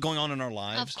all have a lot going on in our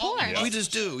lives? Of course. We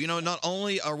just do. Not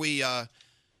only are we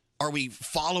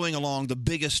following along the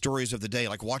biggest stories of the day,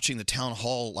 like watching the town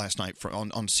hall last night on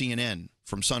CNN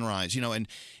from Sunrise, and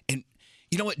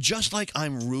you know what? Just like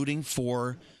I'm rooting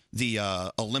for the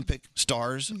Olympic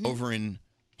stars over in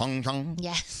Hong Kong.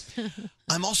 Yes.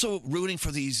 I'm also rooting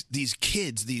for these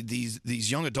kids,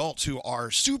 these young adults who are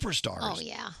superstars. Oh,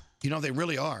 yeah. They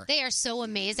really are. They are so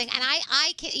amazing. And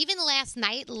I can, even last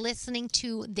night, listening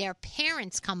to their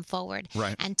parents come forward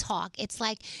Right. and talk, it's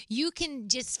like you can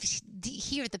just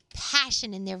hear the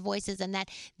passion in their voices, and that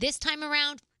this time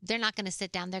around, they're not going to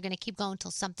sit down. They're going to keep going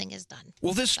until something is done.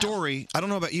 Well, this story, I don't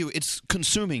know about you, it's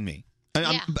consuming me.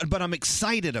 But I'm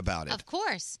excited about it. Of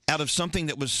course. Out of something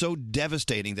that was so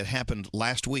devastating that happened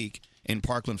last week in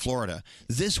Parkland, Florida,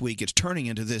 this week it's turning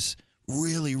into this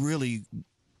really, really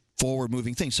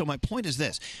forward-moving thing. So my point is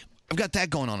this. I've got that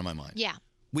going on in my mind. Yeah.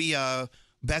 We,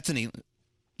 Bethany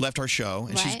left our show,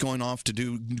 and she's Right. going off to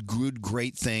do good,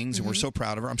 great things, and we're so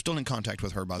proud of her. I'm still in contact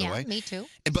with her, by the way. Me too.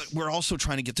 But we're also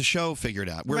trying to get the show figured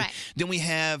out. Right. Then we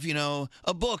have,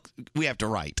 a book we have to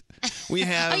write. We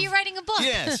have. Oh, you're writing a book?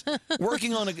 Yes.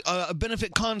 Working on a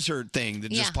benefit concert thing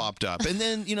that just Yeah. popped up. And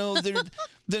then,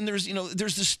 there's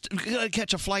this, you gotta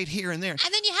catch a flight here and there. And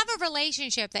then you have a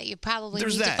relationship that you probably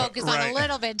There's need that, to focus on right. a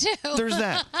little bit, too. There's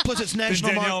that. Plus, it's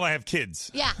National Danielle and I have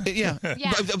kids. Yeah. Yeah.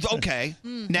 Yeah. Okay.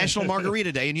 National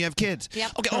Margarita Day, and you have kids.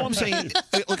 Yep. Okay. All I'm saying,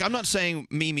 look, I'm not saying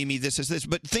me, this is this,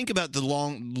 but think about the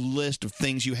long list of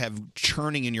things you have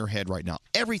churning in your head right now.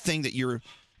 Everything that you're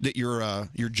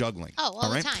juggling. Oh, all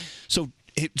the right? time. So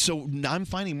I'm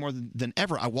finding more than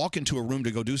ever. I walk into a room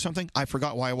to go do something. I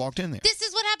forgot why I walked in there. This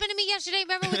is what happened to me yesterday,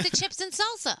 remember, with the chips and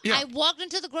salsa. Yeah. I walked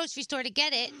into the grocery store to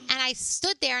get it, and I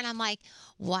stood there, and I'm like,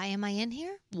 why am I in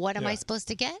here? What am I supposed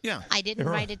to get? Yeah. I didn't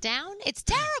You're write right. it down. It's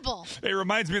terrible. It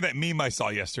reminds me of that meme I saw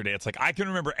yesterday. It's like I can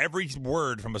remember every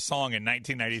word from a song in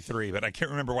 1993, but I can't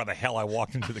remember why the hell I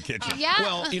walked into the kitchen. Yeah.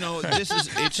 Well,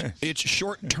 it's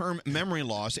short-term memory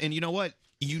loss, and you know what?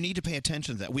 You need to pay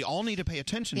attention to that. We all need to pay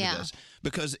attention to this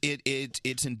because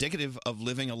it's indicative of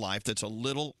living a life that's a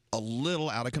little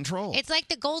out of control. It's like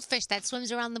the goldfish that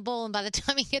swims around the bowl, and by the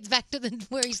time he gets back to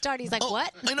where he started, he's like,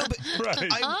 what? I know, but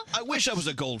I wish I was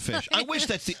a goldfish. I wish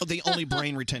that's the only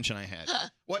brain retention I had.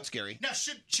 What's scary? Now,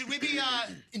 should we be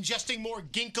ingesting more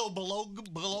ginkgo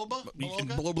biloba?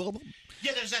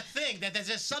 Yeah, there's that thing. There's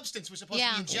a substance we're supposed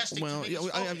to be ingesting. Well, to make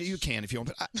us focus. you can if you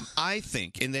want, but I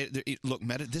think, and look,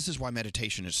 this is why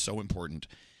meditation is so important.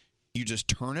 You just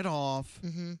turn it off.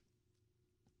 Mm-hmm.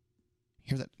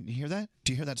 Hear that? You hear that?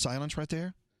 Do you hear that silence right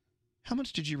there? How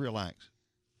much did you relax?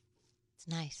 It's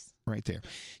nice. Right there.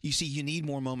 You see, you need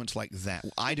more moments like that.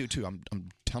 I do too. I'm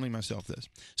telling myself this.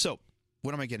 So,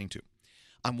 what am I getting to?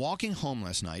 I'm walking home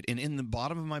last night, and in the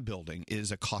bottom of my building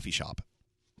is a coffee shop.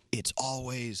 It's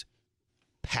always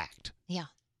packed. Yeah.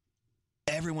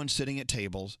 Everyone's sitting at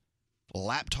tables,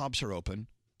 laptops are open,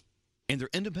 and they're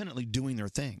independently doing their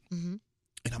thing. Mm-hmm.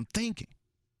 And I'm thinking,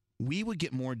 we would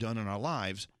get more done in our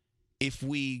lives if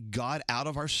we got out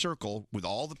of our circle with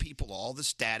all the people, all the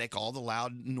static, all the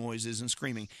loud noises and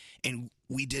screaming, and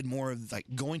we did more of like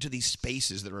going to these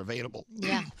spaces that are available.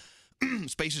 Yeah.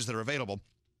 Spaces that are available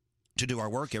to do our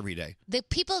work every day. The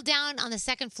people down on the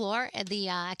second floor, the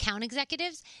account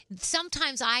executives,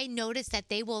 sometimes I notice that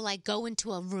they will like go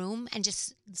into a room and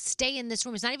just stay in this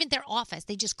room. It's not even their office.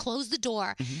 They just close the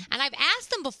door. Mm-hmm. And I've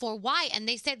asked them before why, and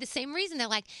they said the same reason. They're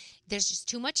like, there's just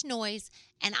too much noise,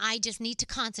 and I just need to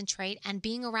concentrate. And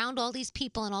being around all these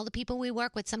people and all the people we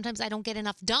work with, sometimes I don't get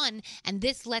enough done, and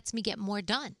this lets me get more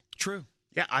done. True.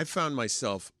 Yeah, I found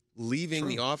myself leaving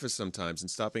the office sometimes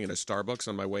and stopping at a Starbucks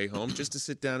on my way home just to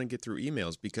sit down and get through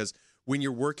emails, because when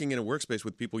you're working in a workspace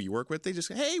with people you work with, they just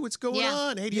say, hey, what's going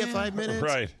on? Hey, do you have 5 minutes?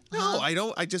 Right. No, I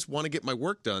don't. I just want to get my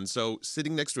work done. So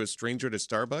sitting next to a stranger at a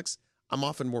Starbucks, I'm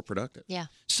often more productive. Yeah.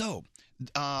 So,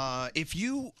 I'm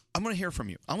going to hear from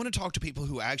you. I want to talk to people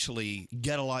who actually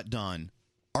get a lot done.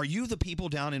 Are you the people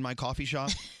down in my coffee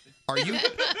shop?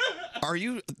 Are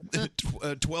you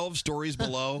 12 stories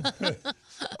below?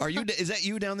 Is that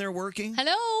you down there working?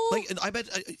 Hello. Like, I bet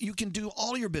you can do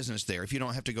all your business there if you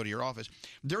don't have to go to your office.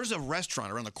 There's a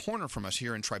restaurant around the corner from us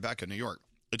here in Tribeca, New York.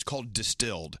 It's called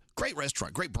Distilled. Great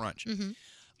restaurant, great brunch.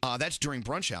 Mm-hmm. That's during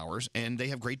brunch hours, and they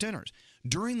have great dinners.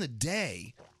 During the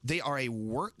day, they are a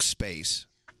workspace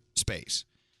space.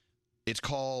 It's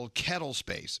called Kettle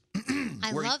Space.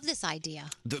 I love this idea.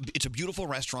 It's a beautiful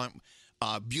restaurant.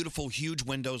 Beautiful, huge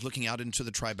windows looking out into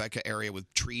the Tribeca area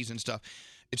with trees and stuff.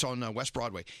 It's on West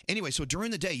Broadway. Anyway, so during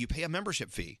the day, you pay a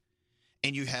membership fee,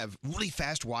 and you have really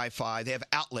fast Wi-Fi. They have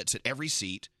outlets at every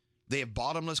seat. They have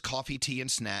bottomless coffee, tea,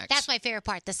 and snacks. That's my favorite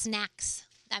part, the snacks.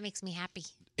 That makes me happy.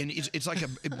 And it's like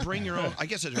a bring your own. I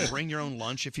guess it's a bring your own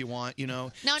lunch if you want.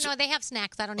 No, they have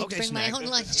snacks. I don't need to bring my own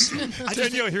lunch.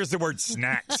 Danielle hears the word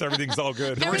snacks. Everything's all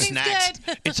good. The word Everything's snacks.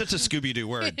 good. It's such a Scooby-Doo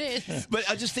word. It is. But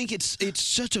I just think it's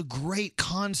such a great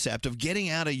concept of getting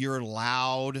out of your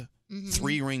loud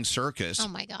three-ring circus. Oh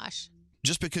my gosh.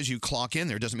 Just because you clock in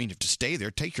there doesn't mean you have to stay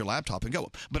there. Take your laptop and go.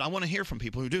 But I want to hear from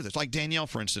people who do this, like Danielle,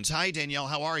 for instance. Hi, Danielle.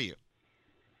 How are you?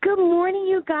 Good morning,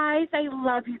 you guys. I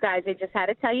love you guys. I just had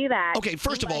to tell you that. Okay,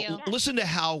 first of all, listen to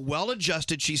how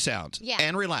well-adjusted she sounds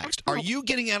and relaxed. Are you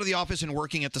getting out of the office and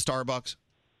working at the Starbucks?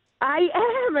 I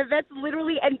am. That's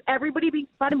literally, and everybody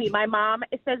makes fun of me. My mom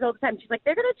says all the time, she's like,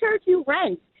 they're going to charge you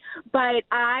rent. But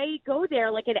I go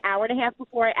there like an hour and a half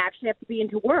before I actually have to be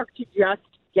into work to just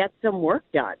get some work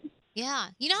done. Yeah.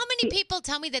 You know how many people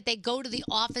tell me that they go to the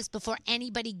office before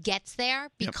anybody gets there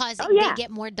because Oh, yeah. they get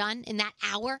more done in that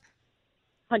hour?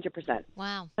 100%.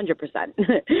 Wow.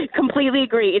 100%. Completely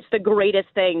agree. It's the greatest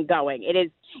thing going.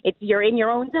 You're in your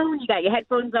own zone. You got your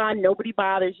headphones on. Nobody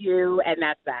bothers you, and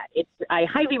that's that. I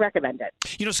highly recommend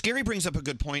it. Scary brings up a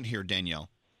good point here, Danielle.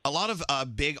 A lot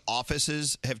of big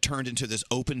offices have turned into this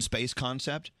open space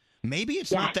concept. Maybe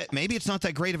it's not that. Maybe it's not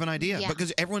that great of an idea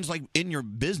because everyone's like in your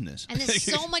business. And there's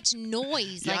so much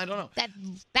noise. Yeah, I don't know. That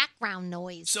background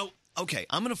noise. So, okay,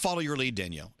 I'm going to follow your lead,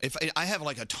 Danielle. If I have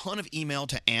like a ton of email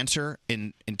to answer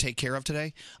and take care of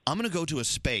today, I'm going to go to a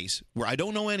space where I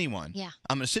don't know anyone. Yeah.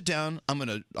 I'm going to sit down. I'm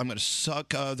going to suck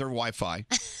their Wi-Fi.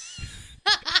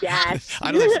 Yes.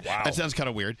 I don't. That sounds kind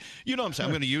of weird. You know what I'm saying?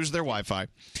 I'm going to use their Wi-Fi.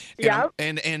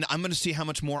 And I'm going to see how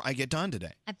much more I get done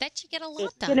today. I bet you get a lot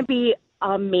It's done. going to be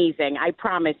amazing. I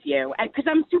promise you. Because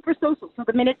I'm super social. So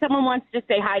the minute someone wants to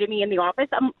say hi to me in the office,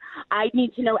 I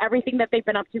need to know everything that they've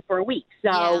been up to for a week.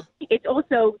 So it's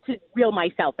also to reel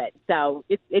myself in. So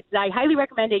I highly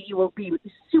recommend it. You will be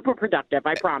super productive.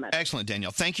 I promise. Excellent,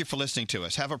 Danielle. Thank you for listening to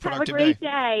us. Have a Have a productive great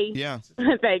day. Yeah.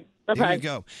 Thanks. Bye-bye. There you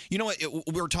go. You know what?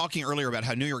 We were talking earlier about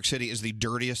how New York City is the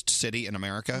dirtiest city in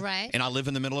America. Right. And I live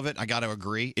in the middle of it. I got to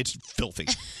agree. It's filthy.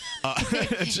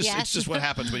 It's just what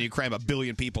happens when you cram 1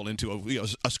 billion people into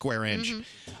a square inch.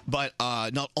 But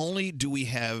not only do we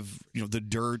have the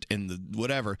dirt and the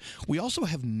whatever, we also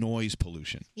have noise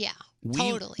pollution. Yeah,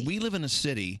 Totally. We live in a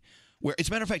city Where, as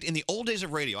a matter of fact, in the old days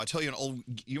of radio, I'll tell you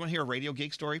you want to hear a radio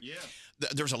geek story? Yeah.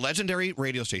 There's a legendary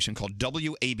radio station called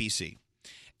WABC.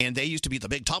 And they used to be the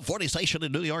big top 40 station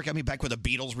in New York. I mean, back when the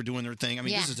Beatles were doing their thing. I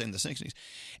mean, this is in the 60s.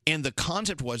 And the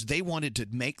concept was they wanted to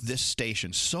make this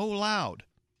station so loud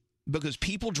because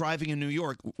people driving in New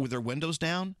York with their windows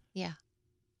down. Yeah.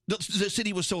 The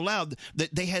city was so loud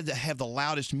that they had to have the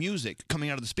loudest music coming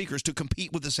out of the speakers to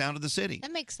compete with the sound of the city.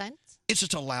 That makes sense. It's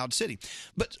just a loud city.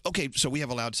 But, okay, so we have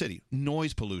a loud city.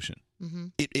 Noise pollution. Mm-hmm.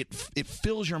 It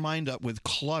fills your mind up with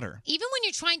clutter. Even when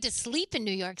you're trying to sleep in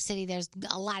New York City, there's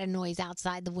a lot of noise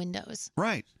outside the windows.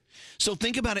 Right. So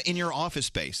think about it in your office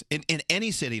space, in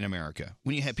any city in America.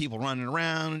 When you have people running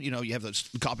around, you have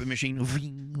the copy machine.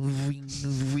 Ring, ring,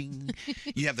 ring.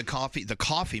 You have the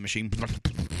coffee machine.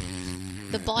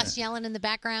 The boss yelling in the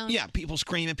background. Yeah, people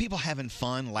screaming, people having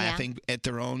fun, laughing at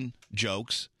their own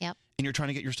jokes. Yep. And you're trying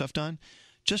to get your stuff done.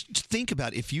 Just think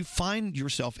about if you find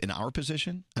yourself in our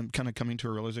position. I'm kind of coming to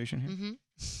a realization here.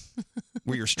 Mm-hmm.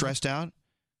 Where you're stressed out.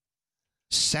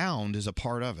 Sound is a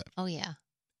part of it. Oh, yeah.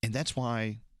 And that's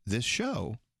why this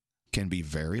show can be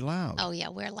very loud. Oh, yeah,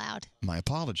 we're loud. My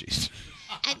apologies.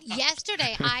 And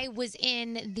yesterday, I was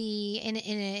in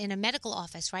a medical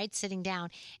office, right, sitting down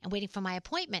and waiting for my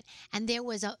appointment, and there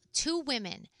was two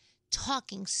women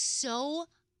talking so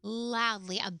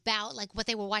loudly about like what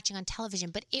they were watching on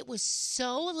television, but it was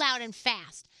so loud and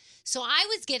fast. So I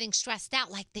was getting stressed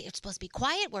out, like it's supposed to be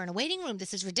quiet. We're in a waiting room.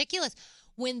 This is ridiculous.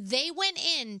 When they went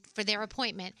in for their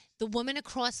appointment, the woman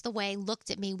across the way looked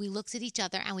at me. We looked at each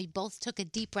other, and we both took a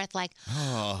deep breath like,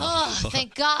 oh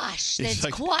thank gosh, it's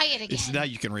like, quiet again. Now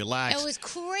you can relax. It was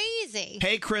crazy.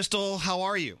 Hey, Crystal, how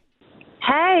are you?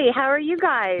 Hey, how are you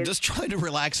guys? Just trying to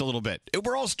relax a little bit.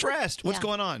 We're all stressed. What's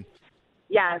going on?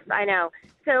 Yes, I know.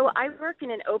 So I work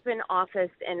in an open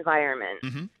office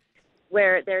environment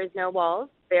where there's no walls.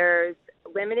 There's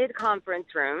limited conference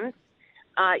rooms.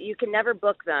 You can never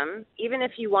book them. Even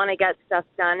if you want to get stuff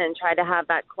done and try to have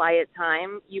that quiet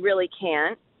time, you really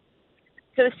can't.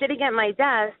 So sitting at my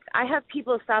desk, I have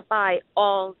people stop by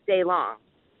all day long.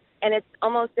 And it's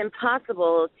almost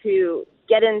impossible to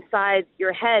get inside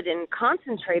your head and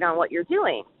concentrate on what you're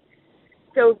doing.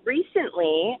 So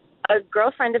recently, a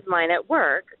girlfriend of mine at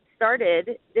work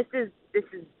started, this is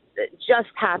just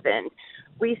happened.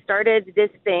 We started this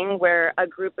thing where a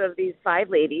group of these 5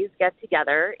 ladies get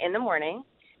together in the morning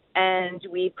and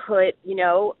we put,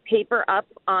 paper up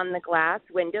on the glass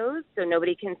windows so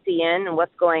nobody can see in and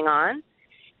what's going on.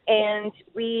 And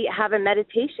we have a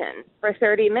meditation for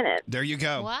 30 minutes. There you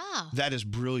go. Wow. That is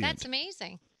brilliant. That's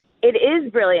amazing. It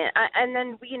is brilliant. And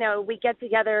then, we get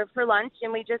together for lunch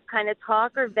and we just kind of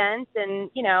talk or vent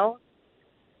and,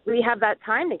 we have that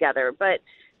time together. But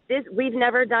we've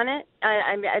never done it.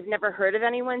 I've never heard of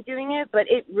anyone doing it, but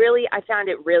I found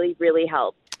it really, really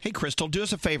helped. Hey, Crystal, do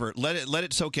us a favor. Let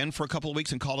it soak in for a couple of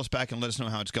weeks and call us back and let us know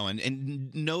how it's going.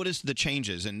 And notice the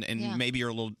changes. And maybe you're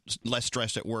a little less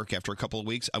stressed at work after a couple of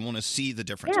weeks. I want to see the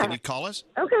difference. Yeah. Can you call us?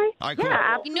 Okay. All right, cool.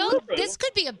 Yeah, absolutely. This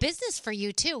could be a business for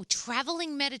you, too.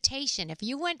 Traveling meditation. If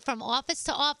you went from office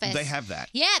to office. They have that.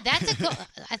 Yeah, that's a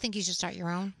I think you should start your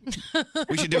own.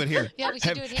 We should do it here. Yeah, we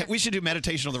should do it here. We should do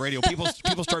meditation on the radio. People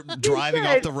start driving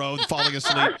off the road, falling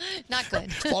asleep. Not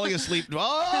good. Falling asleep.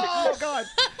 Oh, God.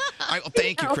 All right, well,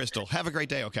 thank you, Crystal. Have a great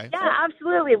day, okay? Yeah,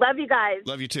 absolutely. Love you guys.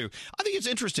 Love you, too. I think it's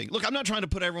interesting. Look, I'm not trying to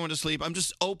put everyone to sleep. I'm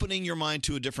just opening your mind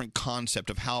to a different concept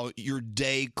of how your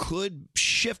day could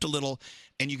shift a little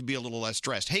and you could be a little less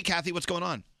stressed. Hey, Kathy, what's going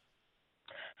on?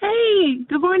 Hey,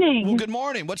 good morning. Well, good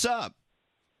morning. What's up?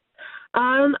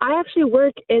 I actually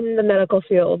work in the medical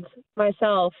field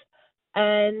myself.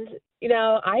 And,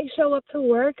 I show up to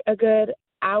work a good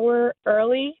hour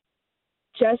early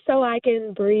just so I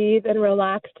can breathe and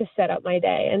relax to set up my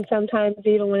day. And sometimes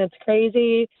even when it's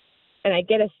crazy and I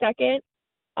get a second,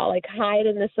 I'll hide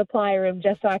in the supply room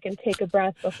just so I can take a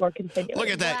breath before continuing. Look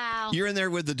at that. Wow. You're in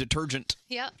there with the detergent.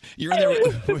 Yep. You're in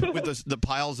there with the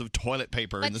piles of toilet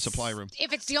paper in the supply room.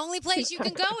 If it's the only place you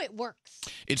can go, it works.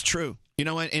 It's true. You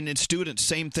know what? And in students,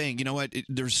 same thing. You know what?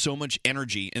 There's so much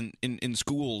energy in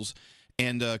schools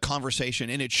and conversation,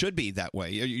 and it should be that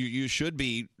way. You should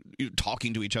be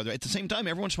talking to each other. At the same time,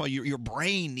 every once in a while, your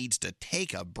brain needs to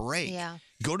take a break. Yeah.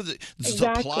 Go to the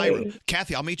supply room.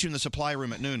 Kathy, I'll meet you in the supply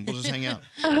room at noon. We'll just hang out.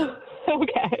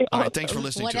 Okay. All right, thanks for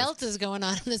listening What to us. else is going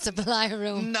on in the supply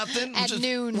room? Nothing. At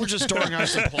noon. We're just storing our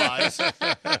supplies.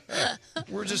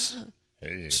 We're just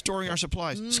storing our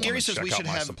supplies. Scary says we should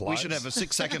have a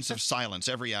 6 seconds of silence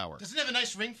every hour. Doesn't it have a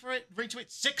nice ring to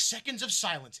it? 6 seconds of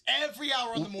silence every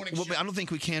hour on the morning show. I don't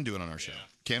think we can do it on our show.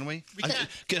 Can we?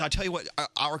 Can I tell you what?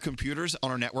 Our computers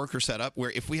on our network are set up where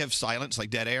if we have silence,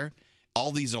 like dead air,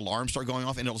 all these alarms start going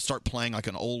off, and it'll start playing like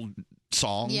an old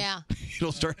song. Yeah.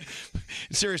 It'll start.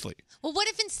 Seriously. Well, what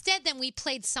if instead then we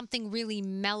played something really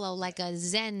mellow, like a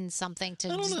Zen something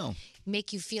to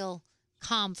make you feel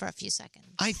calm for a few seconds?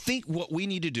 I think what we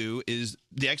need to do is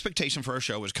the expectation for our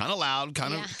show is kind of loud,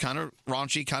 kind of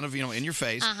raunchy, kind of in your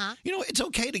face. Uh-huh. It's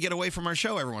okay to get away from our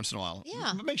show every once in a while.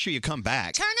 Yeah. But make sure you come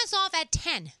back. Turn us off at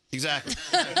 10. Exactly.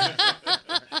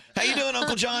 How you doing,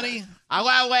 Uncle Johnny?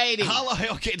 Hello, lady.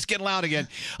 Hello. Okay, it's getting loud again.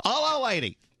 Hello,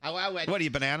 lady. Hello, lady. What are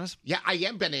you, bananas? Yeah, I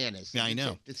am bananas. Yeah, I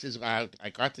know. This is I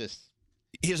got this.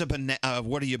 Here's a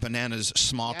what are you bananas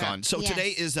smock on? So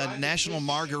today is a National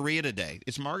Margarita Day.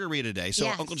 It's Margarita Day. So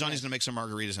Uncle Johnny's going to make some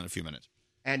margaritas in a few minutes.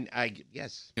 And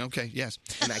yes. Okay, yes.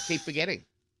 And I keep forgetting.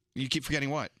 You keep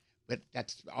forgetting what? But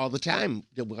that's all the time.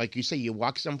 Like you say, you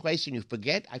walk someplace and you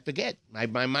forget. I forget. My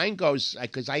mind goes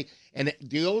because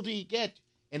the older you get,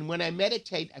 and when I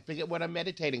meditate, I forget what I'm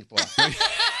meditating for.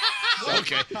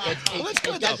 Okay. That's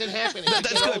good. It doesn't happen.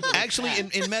 That's good. Actually,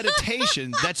 in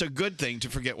meditation, that's a good thing to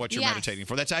forget what you're Yes. meditating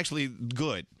for. That's actually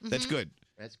good. That's good.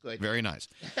 That's good. Very nice.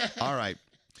 All right.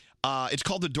 It's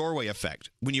called the doorway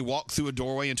effect. When you walk through a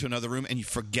doorway into another room and you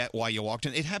forget why you walked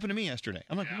in. It happened to me yesterday.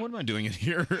 I'm like, what am I doing in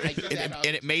here?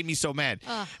 And it made me so mad.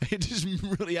 It just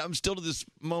really, I'm still to this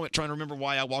moment trying to remember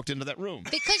why I walked into that room.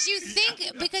 Because you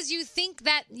think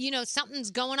that,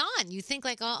 something's going on. You think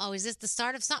like, oh, is this the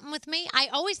start of something with me? I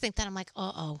always think that. I'm like,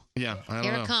 Yeah, I don't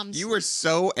here know. it comes. You were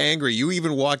so angry. You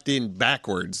even walked in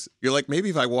backwards. You're like, maybe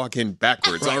if I walk in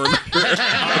backwards, I'll remember.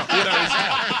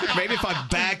 Maybe if I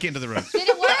back into the room. Did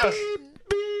it work?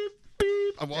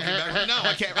 I'm walking back. No,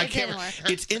 I can't. I can't.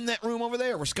 It's in that room over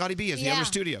there where Scotty B is, the other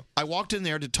studio. I walked in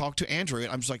there to talk to Andrew,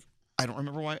 and I was like, I don't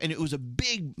remember why. And it was a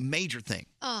big, major thing.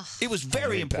 Oh. It was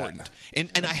very important. And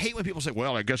I hate when people say,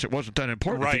 well, I guess it wasn't that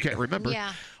important if you can't remember.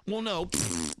 Yeah. Well, no.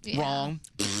 Wrong.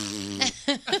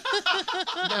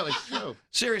 No, it's true.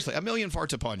 Seriously, a million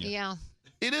farts upon you. Yeah.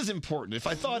 It is important. If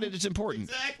I thought it's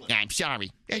important. Exactly. I'm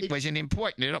sorry. It wasn't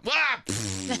important.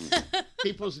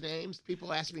 People's names.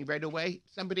 People ask me right away.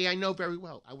 Somebody I know very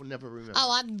well. I will never remember.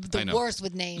 Oh, I'm I the know. worst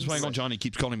with names. That's why Uncle Johnny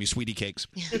keeps calling me Sweetie Cakes.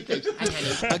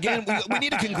 Again, we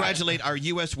need to congratulate our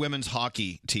U.S. women's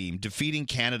hockey team defeating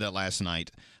Canada last night.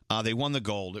 They won the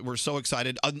gold. We're so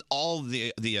excited. All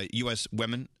the U.S.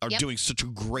 women are doing such a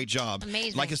great job.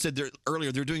 Amazing. Like I said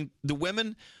earlier, they're doing the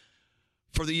women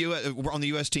for the U.S. on the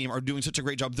U.S. team are doing such a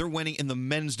great job. They're winning in the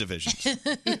men's divisions.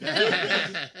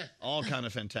 All kind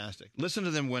of fantastic. Listen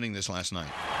to them winning this last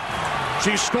night.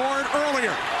 She scored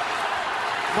earlier.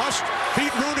 Must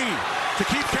beat Rooney to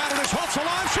keep Canada's hopes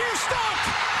alive. She is stopped.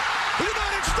 The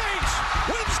United States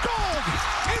wins gold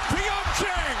in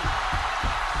Pyeongchang.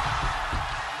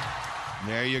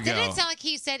 There you go. Didn't it sound like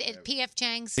he said at P.F.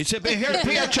 Chang's? It's here at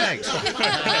P.F. Chang's.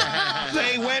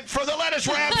 They went for the lettuce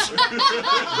wraps. They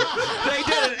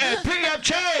did it at P.F.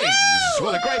 Chang's.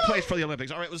 What a great place for the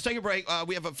Olympics. All right, let's take a break.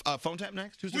 We have a phone tap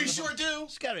next. Who's doing We the phone? sure do.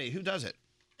 Scary, who does it?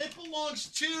 It belongs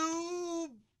to.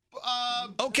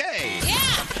 Okay.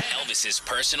 Elvis's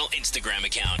personal Instagram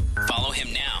account. Follow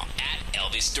him now at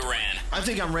Elvis Duran. I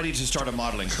think I'm ready to start a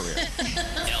modeling career.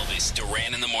 Elvis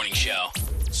Duran in the Morning Show.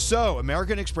 So,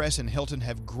 American Express and Hilton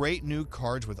have great new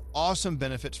cards with awesome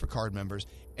benefits for card members,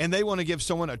 and they want to give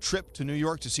someone a trip to New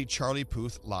York to see Charlie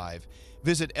Puth live.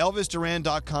 Visit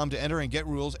ElvisDuran.com to enter and get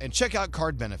rules, and check out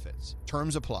card benefits.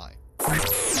 Terms apply.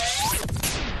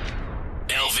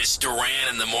 Elvis Duran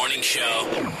in the Morning Show.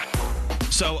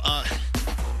 So,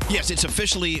 yes, it's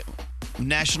officially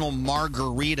National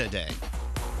Margarita Day.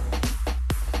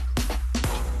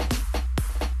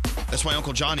 That's why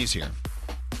Uncle Johnny's here.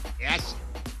 Yes.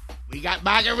 We got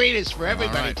margaritas for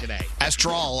everybody All right. today. After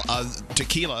all,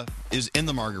 tequila is in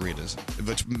the margaritas,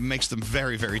 which makes them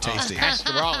very, very tasty.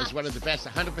 After all, is one of the best,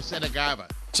 100% agave.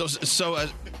 So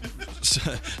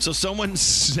someone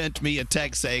sent me a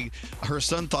text saying her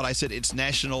son thought I said it's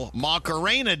National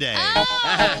Macarena Day. You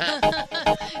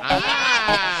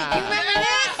remember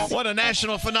this? What a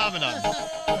national phenomenon.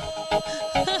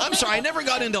 I'm sorry, I never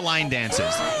got into line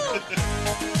dances.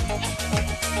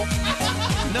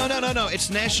 No. It's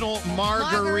National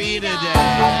Margarita Day.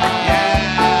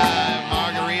 Yeah,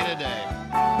 Margarita Day.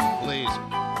 Please.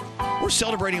 We're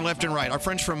celebrating left and right. Our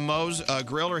friends from Moe's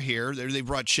Grill are here. They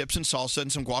brought chips and salsa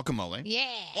and some guacamole. Yeah.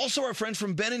 Also, our friends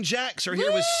from Ben and Jack's are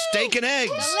here with steak and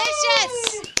eggs.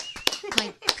 Delicious.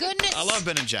 My goodness. I love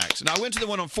Ben and Jack's. Now, I went to the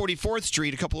one on 44th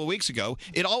Street a couple of weeks ago.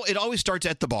 It always starts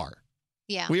at the bar.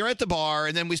 Yeah. We are at the bar,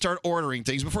 and then we start ordering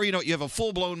things. Before you know it, you have a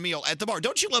full-blown meal at the bar.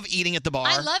 Don't you love eating at the bar?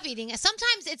 I love eating.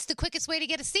 Sometimes it's the quickest way to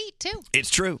get a seat, too. It's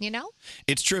true. You know?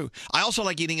 It's true. I also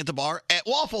like eating at the bar at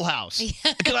Waffle House.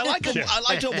 Because I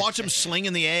like to watch them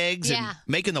slinging the eggs and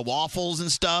making the waffles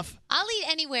and stuff. I'll eat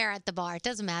anywhere at the bar. It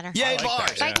doesn't matter. Yay,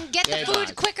 bars. If I can get the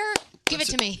food quicker, give it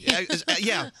to me.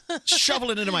 Yeah.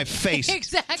 Shovel it into my face.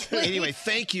 Exactly. Anyway,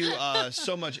 thank you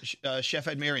so much, Chef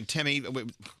Edmure and Timmy. We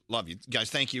love you guys.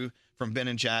 Thank you from Ben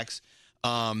and Jack's.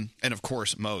 And of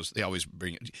course, Moe's. They always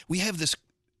bring it. We have this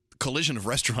collision of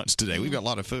restaurants today. We've got a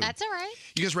lot of food. That's all right.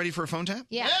 You guys ready for a phone tap?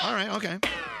 Yeah. All right, okay.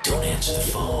 Don't answer the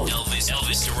phone.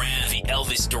 Elvis Duran, the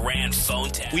Elvis Duran phone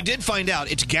tap. We did find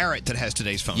out it's Garrett that has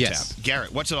today's phone Yes. tap.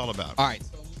 Garrett, what's it all about? All right.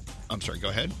 I'm sorry, go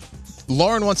ahead.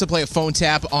 Lauren wants to play a phone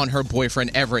tap on her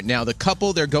boyfriend, Everett. Now, the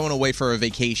couple, they're going away for a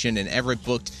vacation, and Everett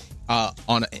booked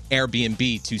on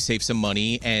Airbnb to save some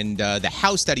money. And the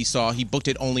house that he saw, he booked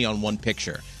it only on one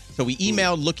picture. So we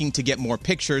emailed looking to get more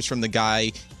pictures from the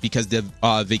guy because the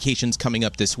vacation's coming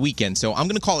up this weekend. So I'm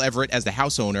going to call Everett as the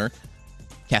house owner.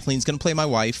 Kathleen's going to play my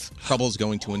wife. Trouble's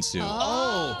going to ensue.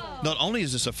 Oh. Not only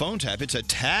is this a phone tap, it's a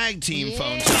tag team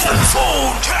phone tap.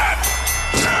 Phone tap.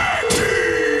 Tag team.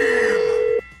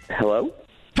 Hello?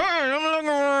 Hey, I'm looking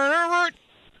for an Everett.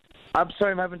 I'm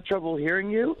sorry, I'm having trouble hearing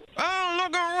you. I'm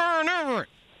looking for an Everett.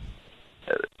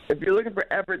 If you're looking for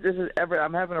Everett, this is Everett.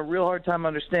 I'm having a real hard time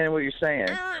understanding what you're saying.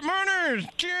 Everett, my name is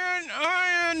Ken.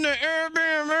 I am the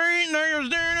Airbnb. Now you're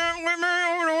staying up with me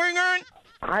over the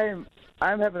weekend?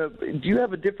 I'm having a. Do you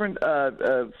have a different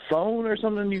phone or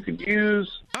something you could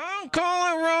use? I'm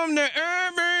calling from the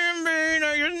Airbnb.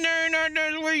 Now you're staying up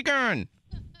this weekend.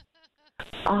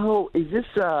 Oh, is this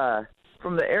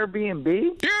from the Airbnb?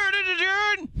 Yeah, this is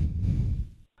good.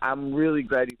 I'm really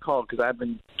glad you called because I've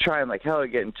been trying like hell to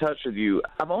get in touch with you.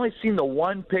 I've only seen the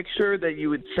one picture that you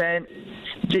would send.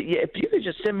 If you could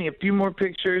just send me a few more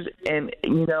pictures, and I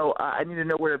need to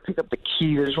know where to pick up the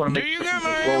keys. I just want to make sure.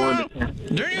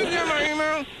 Do you get my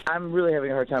email? I'm really having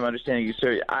a hard time understanding you,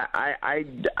 sir. I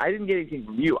didn't get anything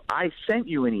from you. I sent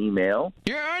you an email.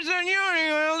 Yeah, I sent you an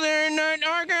email saying that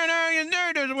I can't have you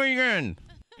there this weekend.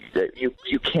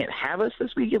 You can't have us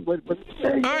this weekend? What did you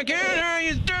say? I can't have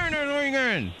you there this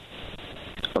weekend.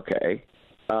 Okay,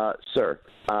 sir.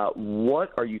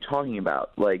 What are you talking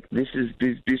about? Like this has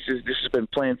been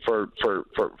planned for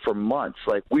months.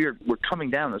 Like we're coming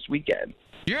down this weekend.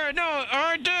 Yeah, no,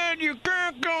 I did. You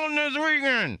can't go this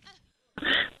weekend.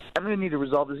 I'm going to need to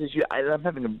resolve this issue. I'm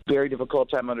having a very difficult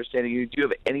time understanding you. Do you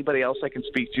have anybody else I can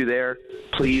speak to there,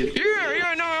 please?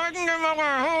 Yeah, no, I can get my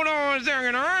wire. Hold on a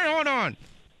second, all right? Hold on.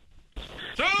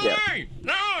 Sorry!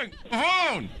 No,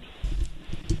 phone!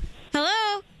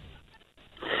 Hello?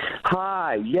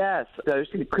 Hi, yes. I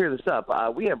just need to clear this up.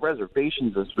 We have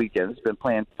reservations this weekend. It's been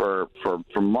planned for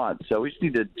months. So we just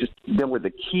need to just know where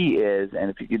the key is, and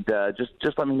if you could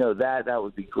just let me know that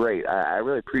would be great. I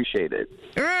really appreciate it.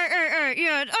 Right.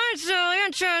 Yeah, I'm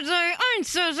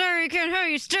so sorry I can't have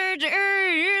you stay at the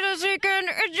area this weekend.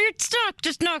 It's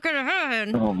just not going to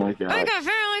happen. Oh, my God. I got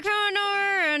family coming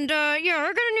over, and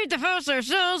we're going to need the house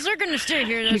ourselves. They're going to stay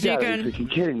here this weekend. You gotta be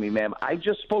freaking kidding me, ma'am. I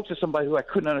just spoke to somebody who I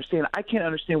couldn't understand. I can't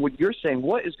understand what you're saying.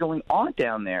 What is going on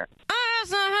down there?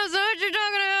 That's not what you're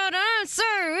talking about. I'm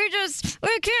sorry.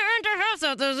 We can't rent our house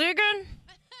out this weekend.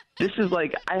 This is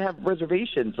like, I have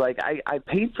reservations. Like, I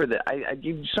paid for that. I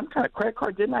gave you some kind of credit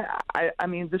card, didn't I? I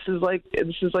mean, this is like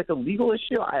a legal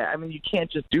issue. I mean, you can't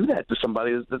just do that to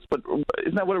somebody.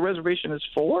 Isn't that what a reservation is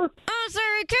for? I'm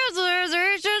sorry, cancel the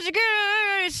reservations. You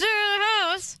can't stay in the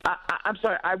house. I'm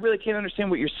sorry. I really can't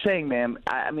understand what you're saying, ma'am.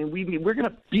 I mean, we're going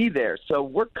to be there, so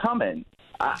we're coming.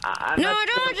 No, I don't want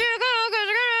you to go because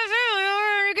you're going to have family over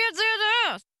and you can't stay at the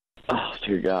house. Oh,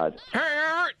 dear God. Hey,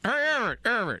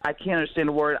 Everett. I can't understand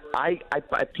a word. I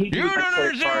paid you. You don't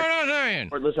understand what I'm saying.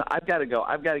 Or listen, I've got to go.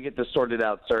 I've got to get this sorted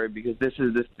out, sir, because this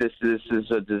is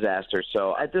a disaster.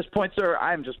 So at this point, sir,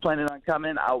 I'm just planning on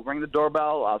coming. I'll ring the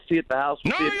doorbell. I'll see you at the house.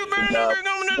 No, you better not be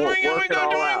coming this weekend. We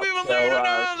got too many people staying at the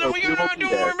house, and we got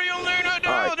too more people staying at the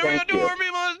house, and we got too more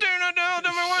people staying at the house,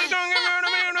 and my wife's going to get mad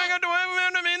at me, and I got to have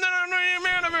mad at me, and then I'm going to get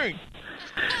mad at me.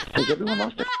 Has everyone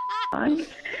lost their mind?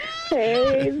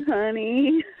 Hey,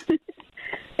 honey.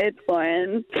 It's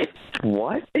Lauren.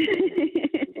 What?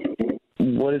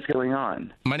 What is going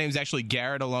on? My name's actually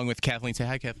Garrett, along with Kathleen. Say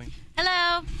hi, Kathleen.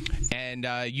 Hello. And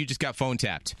you just got phone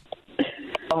tapped.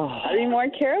 Oh. Be more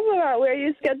careful about where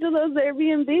you schedule those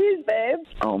Airbnbs, babe.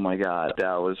 Oh, my God.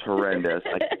 That was horrendous.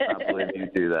 I cannot believe you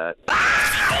do that.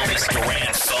 Elvis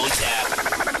Duran phone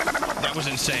tap. That was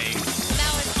insane.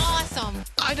 That was awesome.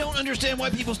 I don't understand why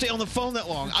people stay on the phone that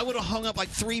long. I would have hung up like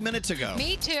 3 minutes ago.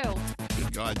 Me too.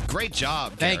 God. Great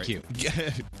job. Thank Gary.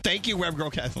 Thank you, Web Girl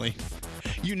Kathleen.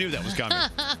 You knew that was coming.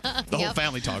 The whole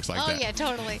family talks like that. Oh, yeah,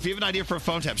 totally. If you have an idea for a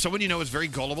phone tap, someone you know is very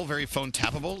gullible, very phone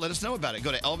tappable, let us know about it.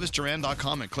 Go to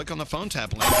ElvisDuran.com and click on the phone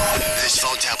tap link. This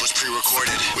phone tap was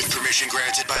pre-recorded with permission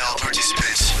granted by all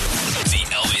participants. The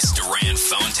Elvis Duran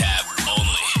phone tap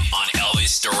only on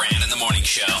Elvis Duran in the Morning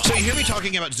Show. So you hear me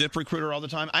talking about ZipRecruiter all the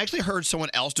time? I actually heard someone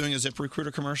else doing a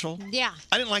ZipRecruiter commercial. Yeah.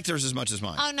 I didn't like theirs as much as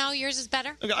mine. Oh, no, yours is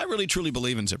better? Look, I really truly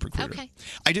believe in ZipRecruiter. Okay.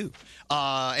 I do.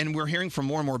 And we're hearing from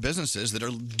more and more businesses that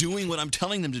are doing what I'm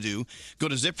telling them to do. Go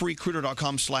to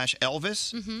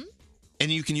ZipRecruiter.com/Elvis,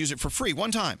 and you can use it for free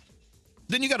one time.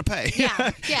 Then you got to pay.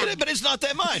 Yeah. But it's not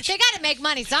that much. They got to make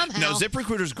money somehow. No,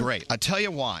 ZipRecruiter's great. I'll tell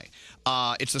you why.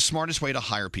 It's the smartest way to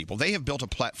hire people. They have built a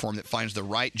platform that finds the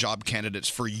right job candidates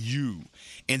for you,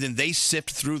 and then they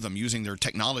sift through them using their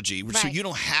technology, so you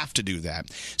don't have to do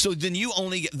that. So then you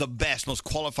only get the best, most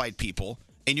qualified people,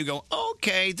 and you go,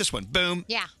 okay, this one, boom.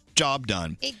 Yeah. Job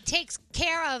done. It takes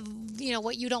care of,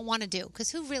 what you don't want to do.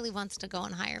 Because who really wants to go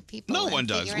and hire people? No and one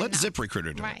does. figure it Let out?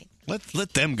 ZipRecruiter do Right. it.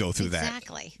 Let them go through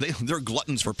Exactly. that. They're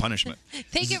gluttons for punishment.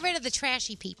 They get rid of the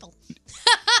trashy people.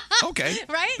 Okay.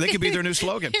 Right? That could be their new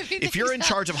slogan. If you If you're in think so.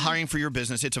 charge of hiring for your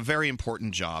business, it's a very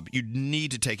important job. You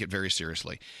need to take it very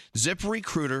seriously.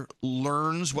 ZipRecruiter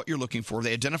learns what you're looking for.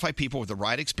 They identify people with the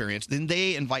right experience. Then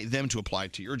they invite them to apply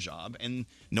to your job. And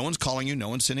no one's calling you. No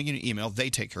one's sending you an email. They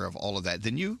take care of all of that.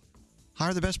 Then you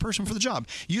hire the best person for the job.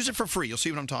 Use it for free. You'll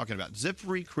see what I'm talking about.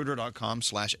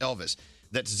 ZipRecruiter.com/Elvis.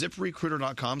 That's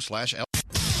ZipRecruiter.com/Elvis.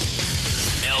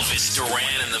 Elvis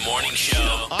Duran in the Morning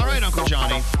Show. All right, Uncle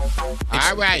Johnny.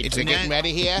 All right, we're getting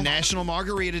ready here. National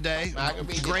Margarita Day.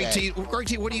 Greg T,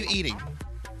 what are you eating?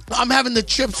 I'm having the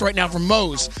chips right now from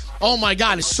Moe's. Oh my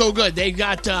God, it's so good. They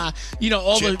got all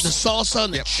the salsa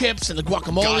and the chips and the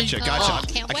guacamole. Gotcha. Oh,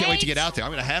 I can't wait to get out there.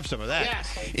 I'm going to have some of that.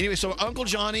 Yes. Anyway, so Uncle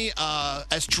Johnny,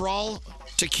 Astral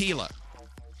tequila.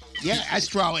 Yeah,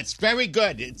 Astral. It's very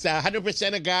good. It's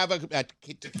 100% agave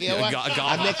tequila.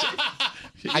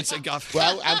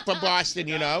 Well, I'm from Boston,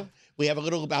 We have a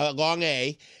little long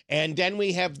A. And then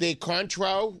we have the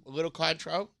Cointreau, a little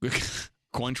Cointreau.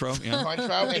 Cointreau, yeah.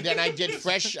 Cointreau. And then I did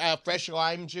fresh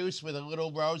lime juice with a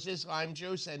little roses lime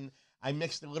juice. And I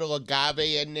mixed a little agave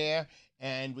in there.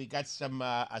 And we got some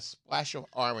a splash of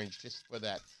orange just for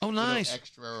that. Oh, nice.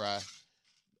 Extra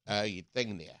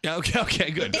thing there. Yeah,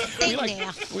 okay, good. We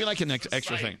like an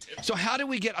extra thing. So how do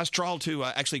we get Astral to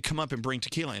actually come up and bring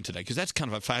tequila in today? Because that's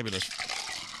kind of a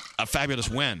fabulous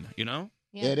win, Yeah.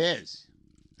 It is.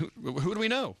 Who do we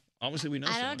know? Obviously, we know I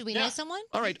don't someone. know. Do we know someone?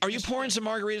 All right. Are you pouring some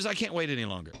margaritas? I can't wait any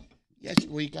longer. Yes,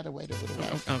 we got to wait a little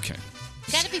while. Okay.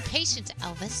 You got to be patient,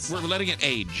 Elvis. We're letting it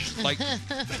age, like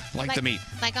the meat.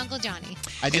 Like Uncle Johnny.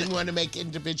 I didn't want to make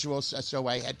individuals, so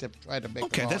I had to try to make.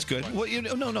 Okay, that's good. Well,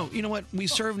 no. You know what? We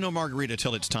serve no margarita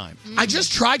till it's time. I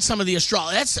just tried some of the Astral.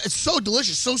 It's so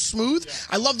delicious, so smooth.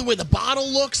 I love the way the bottle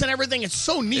looks and everything. It's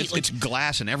so neat. It's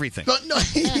glass and everything. But no,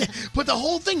 but the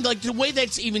whole thing, like the way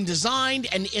that's even designed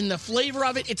and in the flavor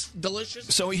of it, it's delicious.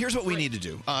 So here's what we need to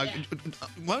do. Why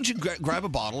don't you grab a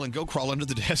bottle and go crawl under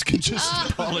the desk and just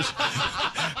polish.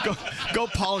 Go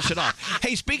polish it off.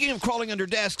 Hey, speaking of crawling under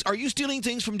desks, are you stealing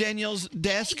things from Danielle's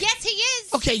desk? Yes, he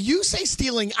is. Okay, you say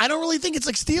stealing. I don't really think it's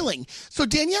like stealing. So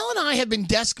Danielle and I have been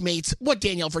desk mates,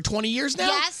 Danielle, for 20 years now?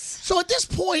 Yes. So at this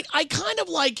point, I kind of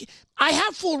I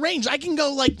have full range. I can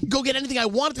go get anything I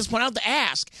want at this point. I don't have to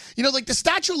ask. The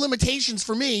statute of limitations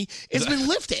for me has been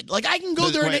lifted. I can go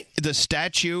there and... The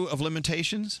statute of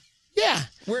limitations? Yeah.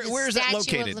 Where is that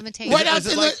located? Right out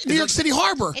in the New York City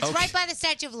Harbor. It's right by the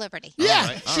Statue of Liberty.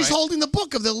 Yeah. She's holding the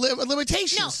book of the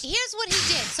limitations. No, here's what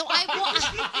he did. So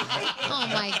oh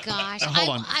my gosh. Hold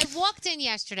on. I walked in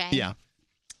yesterday. Yeah.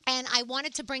 And I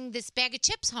wanted to bring this bag of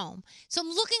chips home. So I'm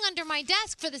looking under my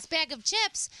desk for this bag of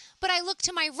chips, but I look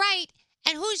to my right,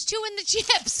 and who's chewing the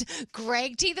chips?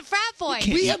 Greg T, the frat boy.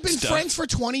 We have been friends for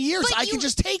 20 years. I can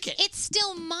just take it. It's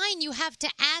still mine. You have to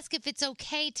ask if it's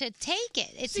okay to take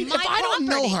it. It's my if I don't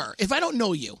know her, if I don't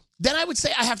know you, then I would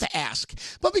say I have to ask.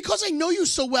 But because I know you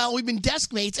so well, we've been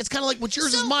desk mates, it's kind of like what's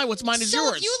yours is mine, what's mine is yours.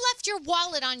 So if you left your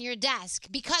wallet on your desk,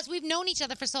 because we've known each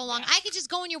other for so long, I could just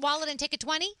go in your wallet and take a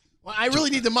 20? Well, I really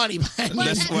need the money.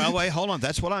 Well, wait, hold on.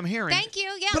 That's what I'm hearing. Thank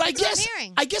you. Yeah, but that's what I'm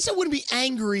hearing. I guess I wouldn't be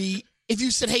angry if you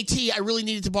said, "Hey T, I really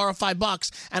needed to borrow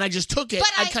 $5," and I just took it.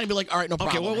 I'd kind of be like, "All right, no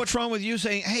problem." Okay, well, what's wrong with you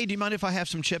saying, "Hey, do you mind if I have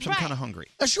some chips? I'm kind of hungry."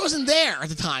 She wasn't there at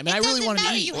the time, and I really wanted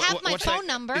to eat. You have my phone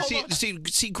number.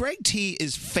 See, Greg T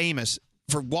is famous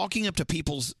for walking up to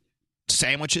people's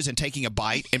sandwiches and taking a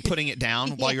bite and putting it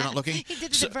down while you're not looking. He did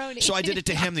it to Brody. So I did it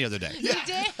to him the other day. You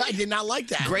did? I did not like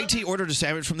that. Greg T ordered a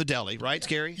sandwich from the deli, right,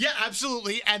 Scary? Yeah,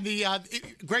 absolutely. And the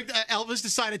Elvis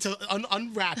decided to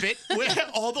unwrap it. With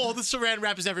all the saran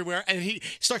wrap is everywhere, and he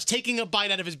starts taking a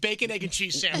bite out of his bacon, egg, and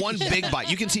cheese sandwich. One big bite.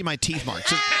 You can see my teeth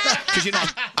marks because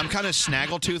I'm kind of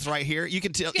snaggletooth right here. You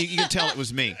can tell. You can tell it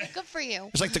was me. Good for you.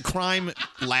 It's like the crime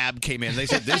lab came in. They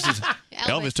said, "This is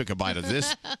Elvis took a bite of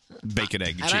this bacon,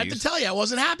 egg, and And cheese." I have to tell you, I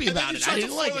wasn't happy about it. I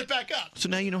didn't like it. Back up. So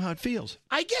now you know how it feels.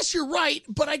 I guess you're right,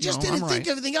 but I just No, didn't I'm think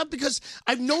right. everything up because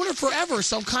I've known her forever.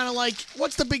 So I'm kind of like,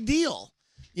 what's the big deal?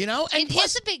 You know? And It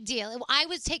is a big deal. I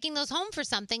was taking those home for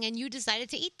something, and you decided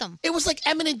to eat them. it was like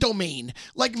eminent domain.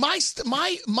 Like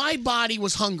my body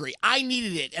was hungry. I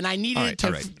needed it, and I needed it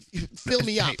to fill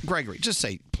me up. Hey, Gregory, just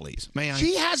say please. May I?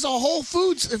 She has a Whole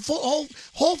Foods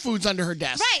under her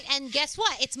desk. Right, and guess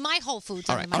what? It's my Whole Foods.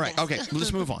 All under right, my all right, desk. okay.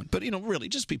 Let's move on. But really,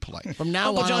 just be polite. From now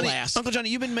Uncle on, Johnny, I'll ask. Uncle Johnny,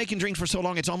 you've been making drinks for so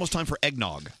long. It's almost time for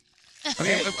eggnog.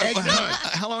 Okay, Eggnog.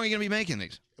 How long are you going to be making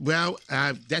these? Well,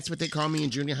 that's what they call me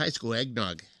in junior high school,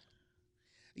 eggnog.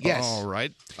 Yes. All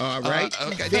right. All right.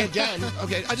 Okay. They're done.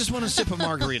 Okay. I just want a sip of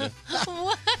margarita.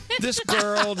 What? This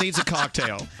girl needs a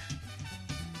cocktail.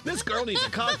 This girl needs a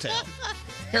cocktail.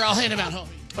 Here, I'll hand him out home.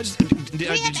 I just, Do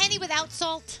we have any without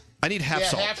salt? I need half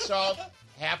salt. Half salt,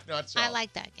 half not salt. I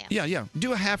like that, yeah. Yeah.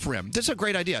 Do a half rim. That's a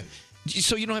great idea.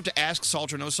 So you don't have to ask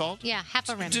salt or no salt. Yeah, half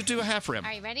a rim. Just do a half rim.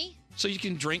 Are you ready? So you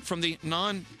can drink from the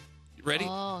non. Ready?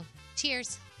 Oh,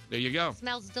 cheers. There you go.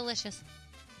 Smells delicious.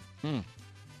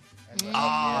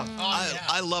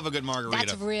 I love a good margarita.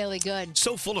 That's really good.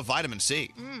 So full of vitamin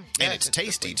C. And it's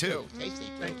tasty, too. Tasty,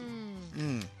 thank you.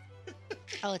 Mm.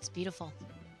 Oh, it's beautiful.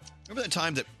 Remember the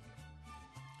time that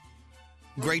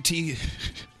Greg T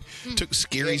took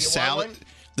Scary's you want salad? one?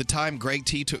 The time Greg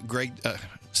T took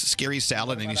Scary's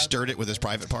salad and he stirred it with his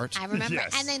private parts? I remember.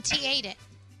 And then T ate it.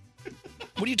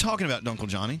 What are you talking about, Uncle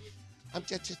Johnny? I'm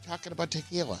just talking about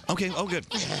tequila. Okay, good.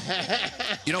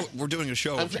 You know, we're doing a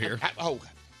show over here.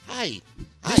 Hi.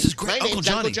 This is great. My Uncle name's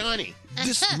Johnny. Uncle Johnny.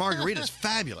 This margarita is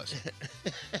fabulous.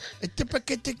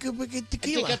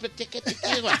 Tequila.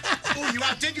 Tequila. Oh, you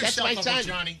outdid That's yourself, my Uncle son.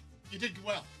 Johnny. You did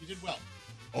well. You did well.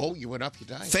 Oh, you went up, you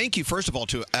died. Thank you, first of all,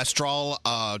 to Astral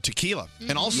Tequila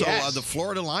and also Yes. the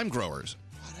Florida Lime Growers.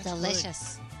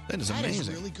 Delicious. That is That amazing. is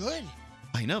really good.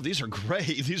 I know. These are great.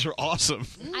 These are awesome.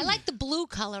 I like the blue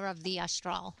color of the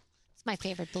straw. It's my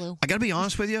favorite blue. I got to be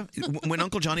honest with you. When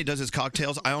Uncle Johnny does his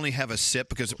cocktails, I only have a sip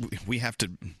because we have to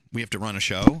run a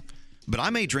show. But I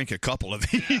may drink a couple of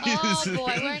these. Oh,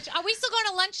 boy. Are we still going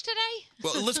to lunch today?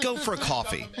 Well, let's go for a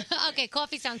coffee. Okay,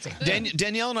 coffee sounds good.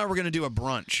 Danielle and I were going to do a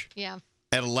brunch Yeah.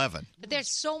 at 11. But there's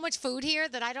so much food here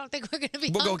that I don't think we're going to be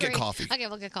We'll go hungry. get coffee. Okay,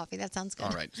 we'll get coffee. That sounds good.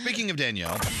 All right. Speaking of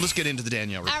Danielle, let's get into the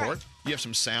Danielle All report. right. You have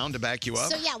some sound to back you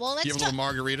up. So, yeah, well, let's You have a little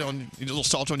margarita on, a little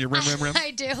salt on your rim.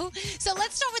 I do. So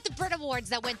let's start with the Brit Awards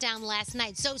that went down last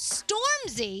night. So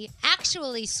Stormzy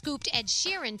actually scooped Ed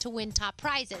Sheeran to win top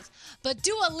prizes. But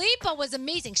Dua Lipa was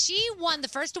amazing. She won the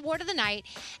first award of the night,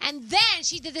 and then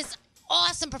she did this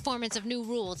awesome performance of New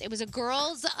Rules. It was a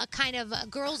girls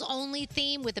only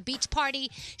theme with a beach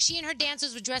party. She and her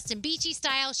dancers were dressed in beachy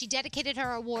style. She dedicated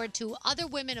her award to other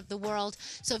women of the world.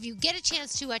 So if you get a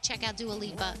chance to check out Dua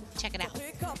Lipa, check it out.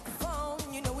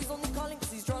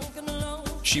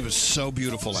 She was so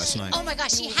beautiful last night. Oh my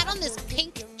gosh, she had on this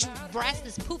pink dress,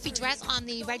 this poofy dress on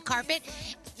the red carpet.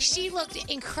 She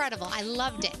looked incredible. I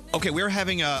loved it. Okay, we were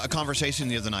having a conversation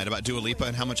the other night about Dua Lipa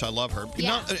and how much I love her.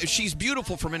 Yeah. She's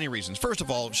beautiful for many reasons. First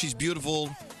of all, she's beautiful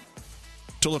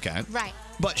to look at. Right.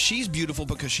 But she's beautiful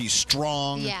because she's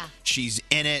strong. Yeah. She's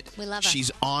in it. We love her.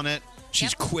 She's on it.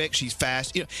 She's quick. She's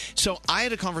fast. You know, so I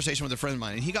had a conversation with a friend of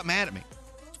mine, and he got mad at me.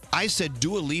 I said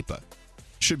Dua Lipa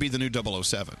should be the new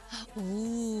 007.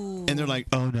 Ooh. And they're like,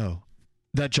 oh, no.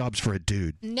 That job's for a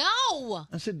dude. No.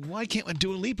 I said, why can't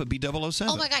Dua Lipa be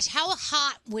 007? Oh my gosh, how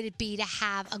hot would it be to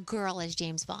have a girl as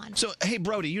James Bond? So, hey,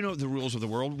 Brody, you know the rules of the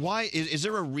world. Why is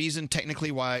there a reason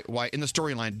technically why in the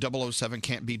storyline 007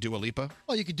 can't be Dua Lipa?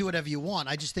 Well, you could do whatever you want.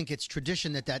 I just think it's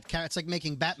tradition that it's like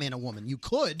making Batman a woman. You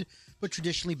could, but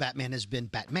traditionally Batman has been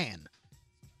Batman.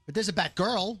 But there's a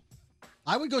Batgirl.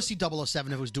 I would go see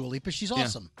 007 if it was Dua Lipa. She's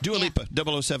awesome. Dua Lipa,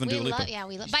 007 Dua Lipa.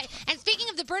 We love. And speaking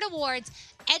of the Brit Awards,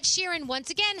 Ed Sheeran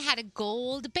once again had a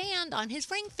gold band on his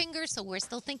ring finger, so we're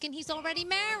still thinking he's already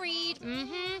married.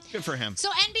 Mm-hmm. Good for him. So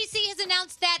NBC has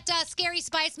announced that Scary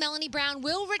Spice Melanie Brown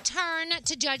will return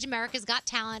to judge America's Got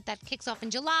Talent. That kicks off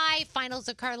in July. Finals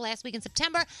occur last week in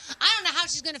September. I don't know how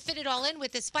she's going to fit it all in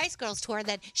with this Spice Girls tour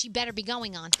that she better be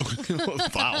going on.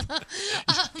 Wow.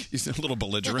 He's a little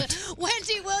belligerent.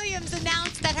 Wendy Williams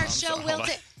announced that her show will...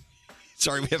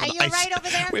 Sorry, we have Are an you ice. right over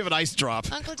there? We have an ice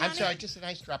drop. Uncle Johnny? I'm sorry, just an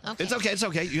ice drop. Okay. It's okay. It's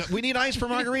okay. We need ice for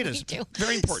margaritas.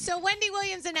 Very important. So Wendy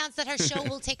Williams announced that her show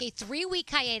will take a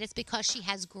 3-week hiatus because she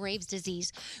has Graves'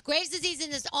 disease. Graves' disease is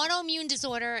this autoimmune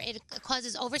disorder. It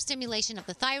causes overstimulation of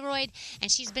the thyroid, and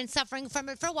she's been suffering from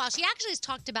it for a while. She actually has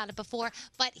talked about it before,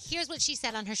 but here's what she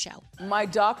said on her show. My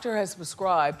doctor has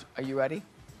prescribed, are you ready?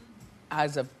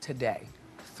 As of today,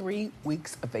 3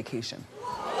 weeks of vacation.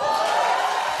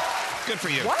 Good for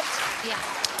you. What? Yeah.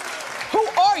 Who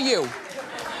are you?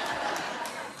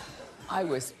 I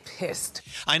was pissed.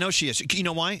 I know she is. You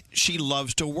know why? She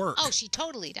loves to work. Oh, she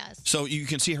totally does. So you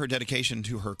can see her dedication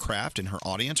to her craft and her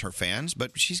audience, her fans,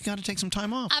 but she's got to take some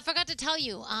time off. I forgot to tell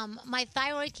you, my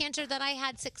thyroid cancer that I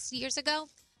had 6 years ago,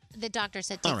 the doctor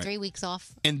said take All right. 3 weeks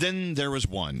off. And then there was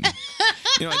one.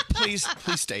 Please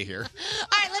stay here.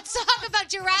 All right, let's talk about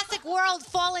Jurassic World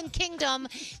Fallen Kingdom.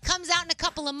 Comes out in a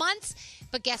couple of months.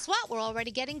 But guess what? We're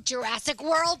already getting Jurassic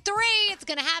World 3. It's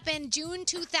going to happen June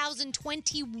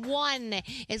 2021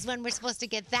 is when we're supposed to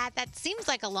get that. That seems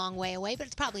like a long way away, but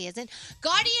it probably isn't.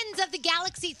 Guardians of the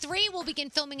Galaxy 3 will begin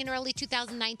filming in early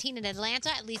 2019 in Atlanta.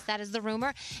 At least that is the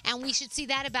rumor. And we should see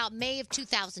that about May of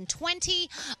 2020.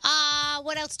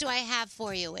 What else do I have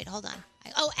for you? Wait, hold on.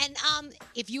 Oh, and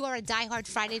if you are a diehard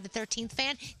Friday the 13th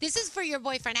fan, this is for your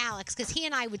boyfriend Alex, because he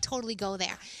and I would totally go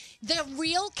there. The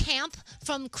real camp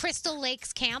from Crystal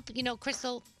Lake's camp, you know,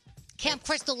 Camp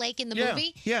Crystal Lake in the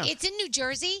movie. Yeah. It's in New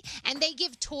Jersey, and they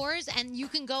give tours, and you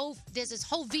can go. There's this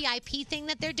whole VIP thing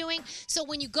that they're doing. So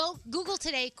when you go Google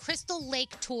today, Crystal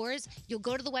Lake Tours, you'll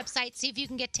go to the website, see if you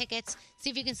can get tickets,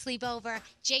 see if you can sleep over.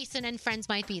 Jason and friends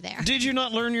might be there. Did you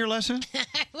not learn your lesson?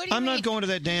 What do you I'm mean? not going to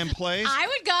that damn place. I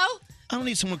would go. I don't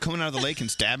need someone coming out of the lake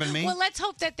and stabbing me. Well, let's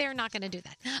hope that they're not going to do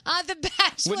that. The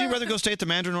Bachelor. Would you rather go stay at the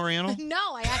Mandarin Oriental?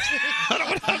 No, I actually.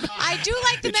 I do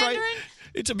like the It's Mandarin.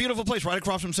 It's a beautiful place right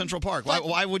across from Central Park.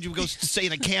 Why would you go stay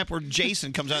in a camp where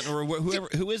Jason comes out or whoever?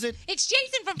 Who is it? It's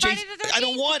Jason from Friday the 13th. I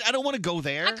don't want to go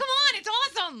there. Come on, it's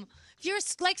awesome. If you're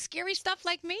like scary stuff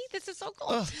like me, this is so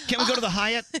cool. Can't we go to the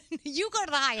Hyatt? You go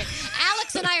to the Hyatt.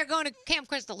 Alex and I are going to Camp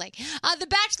Crystal Lake. The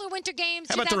Bachelor Winter Games,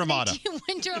 How about the Ramada? 2018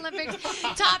 Winter Olympics,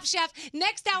 Top Chef.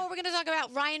 Next hour, we're going to talk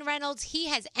about Ryan Reynolds. He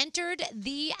has entered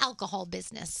the alcohol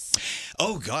business.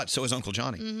 Oh God, so is Uncle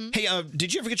Johnny. Mhm. Hey,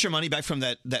 did you ever get your money back from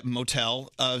that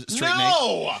motel? Straight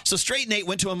No! Nate? So Straight Nate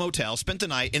went to a motel, spent the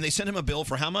night, and they sent him a bill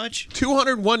for how much?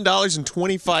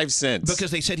 $201.25. Because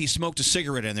they said he smoked a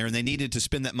cigarette in there, and they needed to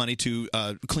spend that money to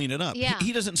clean it up. Yeah.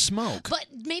 He doesn't smoke. But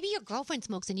maybe your girlfriend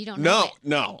smokes and you don't know it.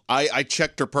 No. I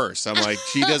checked her purse. I'm like,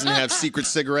 she doesn't have secret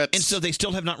cigarettes. And so they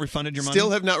still have not refunded your money?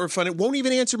 Still have not refunded. Won't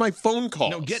even answer my phone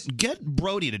calls. No, get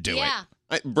Brody to do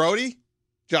it. Brody,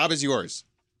 job is yours.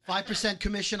 5%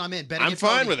 commission, I'm in. Better I'm get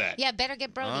fine Brody. with that. Yeah, better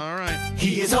get Brody. All right.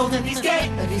 He is old and he's gay,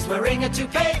 and he's wearing a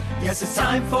toupee. Yes, it's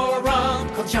time for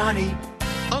Uncle Johnny.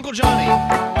 Uncle Johnny,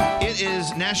 it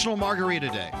is National Margarita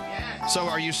Day. So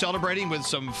are you celebrating with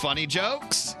some funny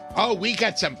jokes? Oh, we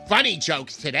got some funny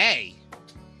jokes today.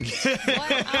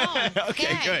 Okay,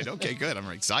 good. I'm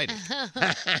excited.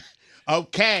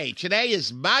 Okay, today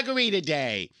is Margarita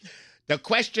Day. The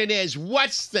question is,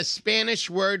 what's the Spanish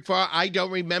word for I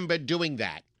don't remember doing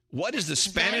that? What is the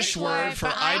Spanish word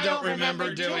for I don't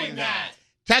remember doing that?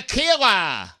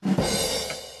 Tequila.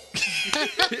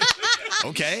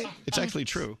 Okay, it's actually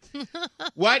true.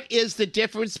 What is the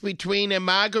difference between a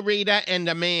margarita and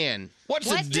a man? What's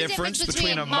the difference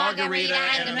between a margarita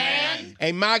and a man?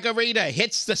 A margarita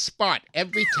hits the spot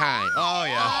every time. Oh,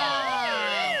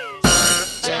 yeah.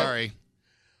 Sorry.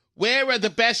 Where are the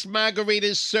best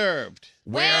margaritas served?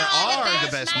 Where are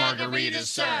the best margaritas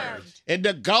served? In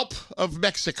the Gulf of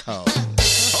Mexico.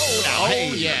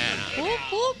 Oh, yeah.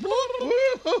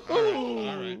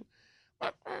 All right.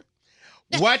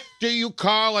 What do you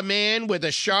call a man with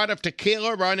a shot of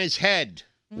tequila on his head?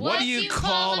 What do you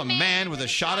call a man with a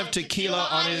shot of tequila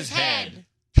on his head?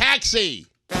 Taxi.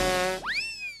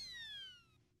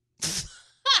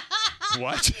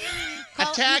 What? A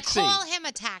taxi. You call him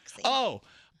a taxi. Oh,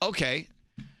 okay.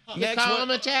 You call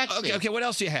him a taxi. Okay, what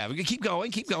else do you have? Keep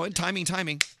going.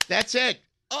 Timing. That's it.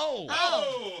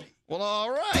 Oh. Well,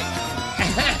 all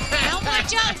right. No more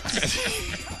jokes.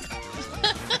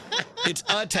 It's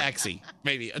a taxi.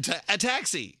 Maybe. A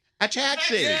taxi. A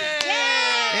taxi. Yay!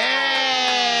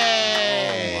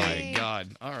 Yay! Oh, my God.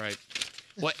 All right.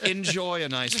 Well, enjoy a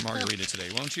nice margarita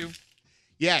today, won't you?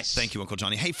 Yes. Thank you, Uncle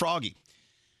Johnny. Hey, Froggy.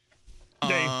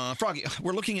 Froggy,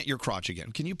 we're looking at your crotch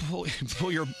again. Can you pull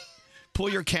your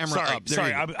camera up? There Sorry.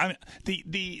 you go. I'm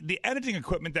the editing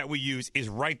equipment that we use is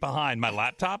right behind my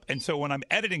laptop, and so when I'm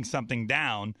editing something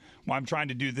down, while I'm trying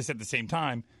to do this at the same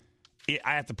time,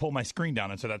 I have to pull my screen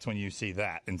down, and so that's when you see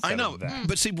that instead I know, of that.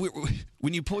 but see,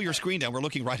 when you pull your screen down, we're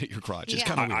looking right at your crotch. It's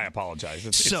kind of weird. I apologize.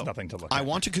 It's nothing to look at. I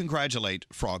want to congratulate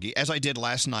Froggy, as I did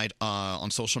last night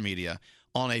on social media,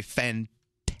 on a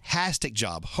fantastic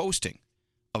job hosting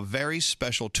a very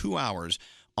special 2 hours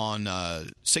on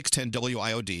 610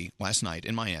 WIOD last night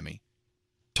in Miami,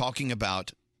 talking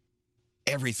about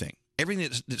everything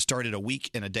that started a week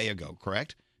and a day ago,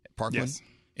 correct? Parkland, Yes.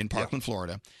 In Parkland,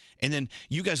 Florida. And then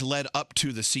you guys led up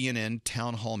to the CNN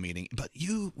town hall meeting, but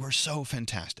you were so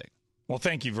fantastic. Well,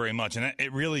 thank you very much, and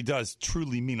it really does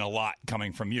truly mean a lot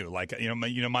coming from you. Like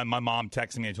my mom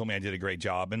texted me and told me I did a great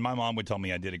job, and my mom would tell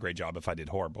me I did a great job if I did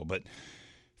horrible. But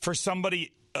for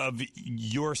somebody of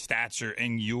your stature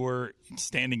and your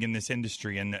standing in this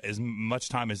industry, and as much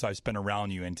time as I've spent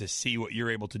around you, and to see what you're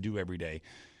able to do every day,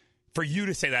 for you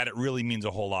to say that, it really means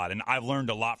a whole lot. And I've learned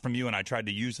a lot from you, and I tried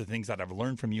to use the things that I've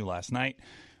learned from you last night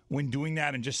when doing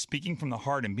that, and just speaking from the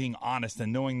heart and being honest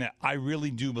and knowing that I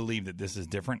really do believe that this is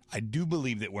different. I do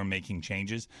believe that we're making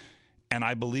changes, and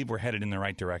I believe we're headed in the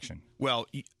right direction. Well,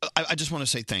 I just want to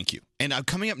say thank you. And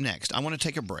coming up next, I want to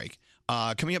take a break.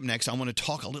 Coming up next, I want to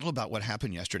talk a little about what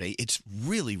happened yesterday. It's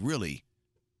really, really,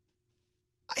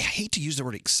 I hate to use the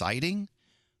word exciting,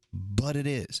 but it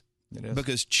is. It is.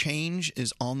 Because change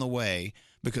is on the way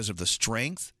because of the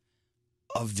strength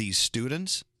of these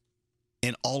students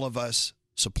and all of us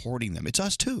supporting them. It's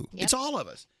us too. Yep. It's all of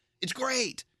us. It's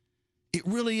great. It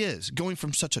really is. Going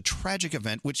from such a tragic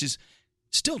event, which is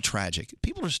still tragic.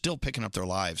 People are still picking up their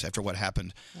lives after what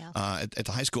happened at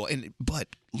the high school. But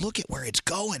look at where it's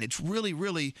going. It's really,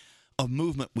 really a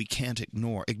movement we can't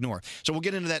ignore. So we'll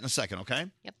get into that in a second, okay?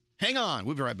 Yep. Hang on.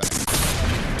 We'll be right back.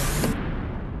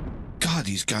 God,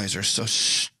 these guys are so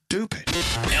stupid.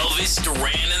 Elvis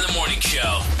Duran in the Morning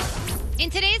Show. In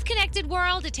today's connected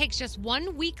world, it takes just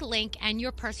one weak link and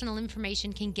your personal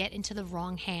information can get into the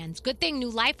wrong hands. Good thing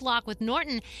new LifeLock with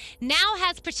Norton now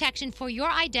has protection for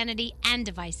your identity and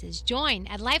devices. Join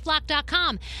at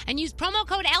LifeLock.com and use promo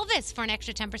code Elvis for an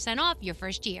extra 10% off your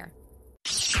first year.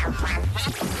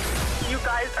 You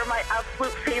guys are my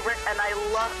absolute favorite, and I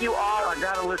love you all. I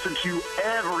gotta listen to you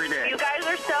every day. You guys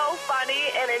are so funny,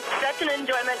 and it's such an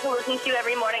enjoyment to listen to you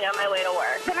every morning on my way to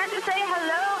work. Can I just say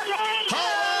hello, ladies?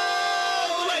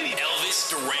 Hello, ladies. Elvis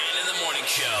Duran in the Morning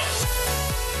Show.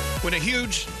 When a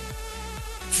huge,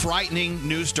 frightening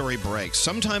news story breaks,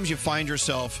 sometimes you find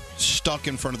yourself stuck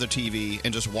in front of the TV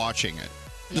and just watching it.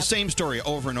 The same story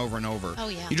over and over and over. Oh,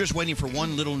 yeah. You're just waiting for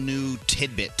one little new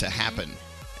tidbit to happen.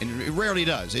 And it rarely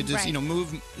does. It just,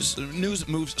 news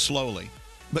moves slowly.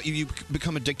 But you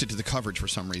become addicted to the coverage for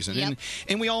some reason. Yep.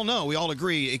 And we all know, we all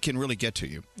agree, it can really get to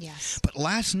you. Yes. But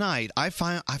last night, I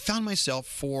found myself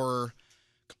for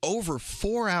over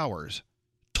 4 hours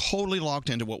totally locked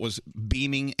into what was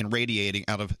beaming and radiating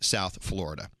out of South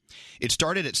Florida. It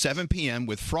started at 7 p.m.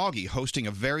 with Froggy hosting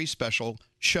a very special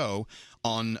show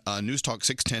on News Talk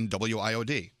 610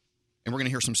 WIOD. And we're going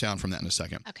to hear some sound from that in a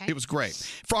second. Okay. It was great.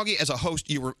 Froggy, as a host,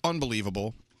 you were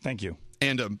unbelievable. Thank you.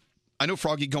 And I know,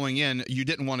 Froggy, going in,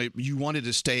 you wanted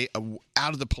to stay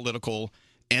out of the political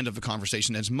end of the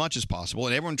conversation as much as possible,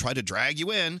 and everyone tried to drag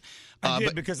you in. I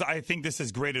did, because I think this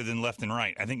is greater than left and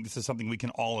right. I think this is something we can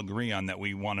all agree on, that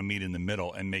we want to meet in the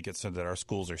middle and make it so that our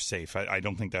schools are safe. I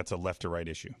don't think that's a left or right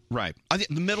issue. Right. I think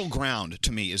the middle ground,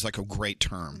 to me, is like a great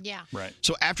term. Yeah. Right.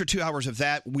 So after 2 hours of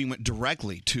that, we went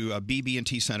directly to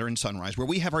BB&T Center in Sunrise, where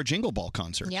we have our Jingle Ball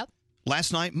concert. Yep.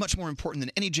 Last night, much more important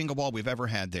than any Jingle Ball we've ever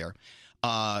had there,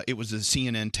 it was the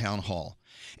CNN Town Hall.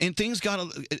 And things got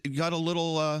a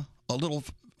little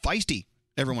feisty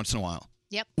every once in a while.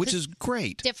 Yep. Which is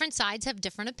great. Different sides have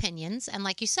different opinions, and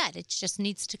like you said, it just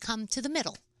needs to come to the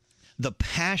middle. The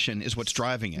passion is what's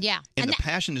driving it. Yeah. And the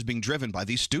passion is being driven by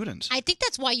these students. I think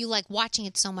that's why you like watching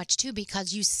it so much, too,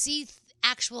 because you see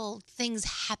actual things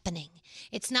happening.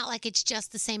 It's not like it's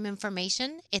just the same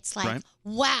information. It's like, Right.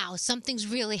 wow, something's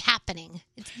really happening.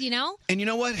 You know? And you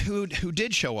know what? Who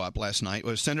did show up last night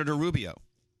was Senator Rubio.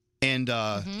 And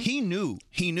he knew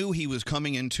he was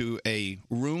coming into a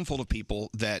room full of people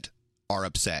that are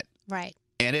upset. Right.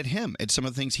 And at him, at some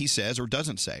of the things he says or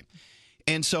doesn't say.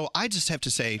 And so I just have to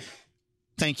say,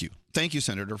 thank you. Thank you,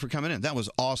 Senator, for coming in. That was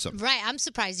awesome. Right. I'm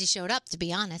surprised he showed up, to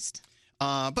be honest.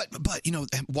 But you know,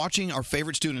 watching our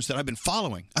favorite students that I've been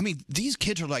following, I mean, these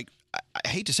kids are like, I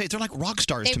hate to say it, they're like rock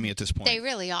stars to me at this point. They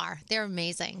really are. They're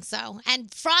amazing. So,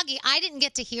 and Froggy, I didn't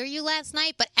get to hear you last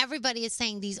night, but everybody is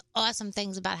saying these awesome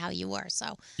things about how you were.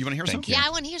 So, You want to hear some? yeah, I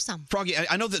want to hear some. Froggy,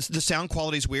 I know that the sound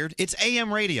quality is weird. It's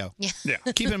AM radio. Yeah.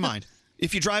 Keep in mind,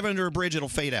 if you drive under a bridge, it'll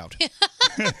fade out.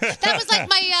 That was like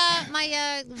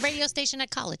my radio station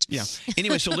at college. Yeah.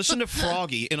 Anyway, so listen to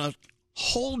Froggy in a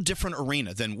whole different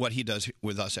arena than what he does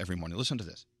with us every morning. Listen to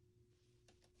this.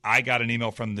 I got an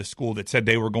email from the school that said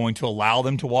they were going to allow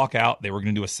them to walk out. They were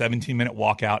going to do a 17-minute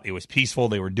walkout. It was peaceful.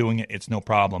 They were doing it. It's no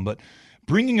problem. But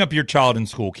bringing up your child in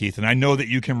school, Keith, and I know that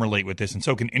you can relate with this, and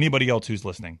so can anybody else who's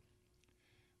listening.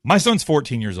 My son's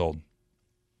 14 years old.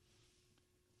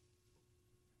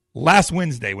 Last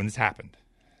Wednesday when this happened,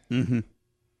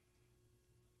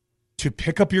 to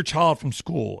pick up your child from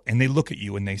school, and they look at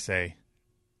you and they say,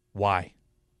 why?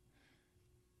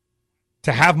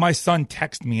 To have my son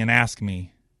text me and ask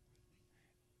me,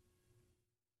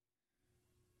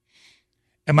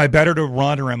 am I better to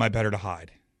run or am I better to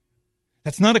hide?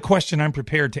 That's not a question I'm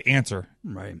prepared to answer.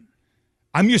 Right.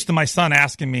 I'm used to my son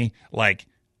asking me, like,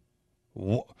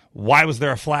 why was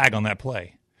there a flag on that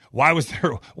play? Why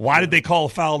did they call a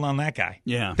foul on that guy?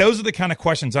 Yeah. Those are the kind of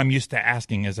questions I'm used to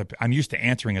answering as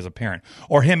a parent.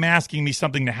 Or him asking me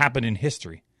something that happened in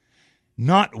history.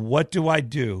 Not what do I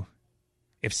do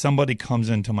if somebody comes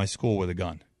into my school with a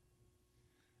gun?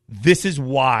 This is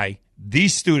why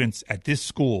these students at this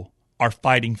school are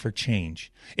fighting for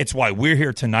change. It's why we're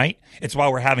here tonight. It's why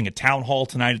we're having a town hall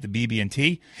tonight at the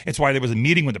BB&T. It's why there was a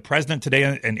meeting with the president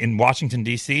today in Washington,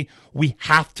 D.C. We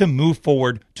have to move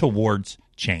forward towards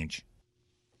change.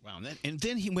 Wow. And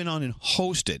then he went on and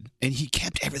hosted, and he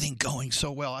kept everything going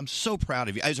so well. I'm so proud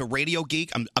of you. As a radio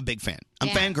geek, I'm a big fan. I'm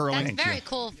fangirling. That's very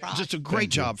cool, Frog. Just a great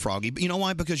job, Froggy. But you know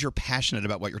why? Because you're passionate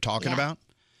about what you're talking about.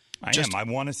 I am. I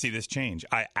want to see this change.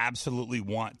 I absolutely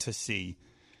want to see.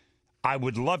 I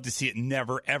would love to see it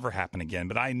never, ever happen again.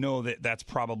 But I know that that's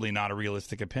probably not a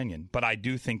realistic opinion. But I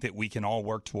do think that we can all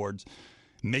work towards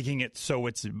making it so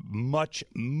it's much,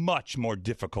 much more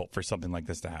difficult for something like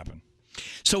this to happen.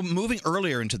 So moving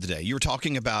earlier into the day, you were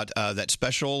talking about that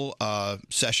special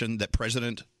session that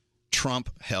President Trump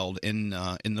held in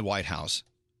the White House.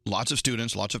 Lots of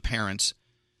students, lots of parents,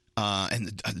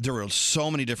 and there were so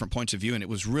many different points of view, and it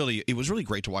was really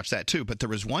great to watch that too. But there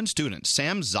was one student,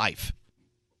 Sam Zeif,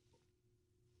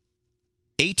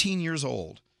 18 years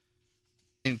old,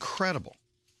 incredible.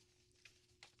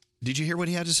 Did you hear what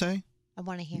he had to say? I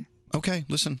want to hear. Okay,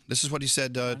 listen. This is what he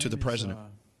said to the president.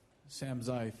 Sam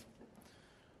Zeif.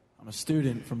 I'm a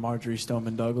student from Marjorie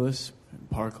Stoneman Douglas in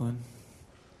Parkland.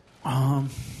 I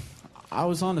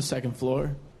was on the second floor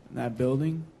in that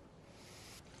building,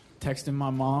 texting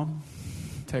my mom,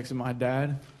 texting my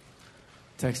dad,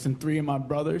 texting 3 of my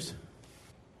brothers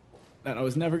that I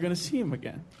was never going to see him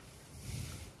again.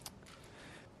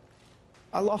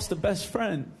 I lost a best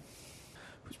friend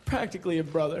who's practically a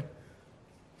brother.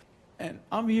 And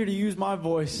I'm here to use my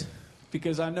voice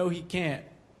because I know he can't.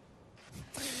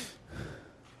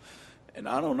 And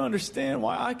I don't understand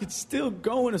why I could still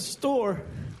go in a store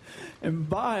and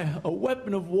buy a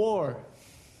weapon of war,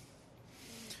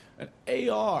 an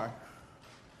AR.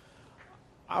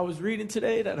 I was reading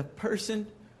today that a person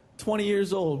 20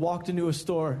 years old walked into a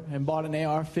store and bought an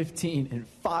AR-15 in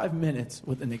 5 minutes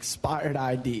with an expired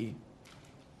ID.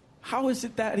 How is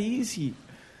it that easy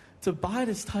to buy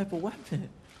this type of weapon?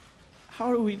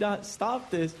 How do we not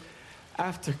stop this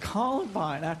after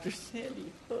Columbine, after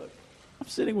Sandy Hook? I'm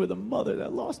sitting with a mother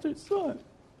that lost her son.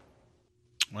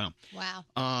 Wow.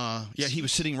 Wow. Yeah, he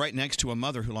was sitting right next to a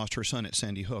mother who lost her son at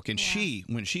Sandy Hook. And she,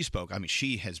 when she spoke, I mean,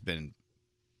 she has been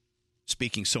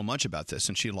speaking so much about this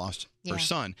since she lost her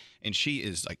son. And she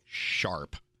is like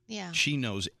sharp. Yeah. She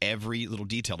knows every little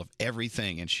detail of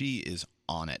everything, and she is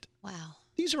on it. Wow.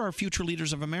 These are our future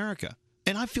leaders of America.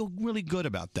 And I feel really good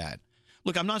about that.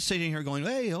 Look, I'm not sitting here going,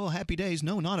 hey, oh, happy days.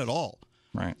 No, not at all.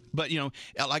 Right. But,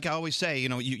 like I always say,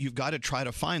 you've got to try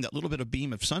to find that little bit of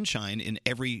beam of sunshine in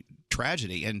every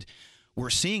tragedy. And we're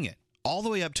seeing it all the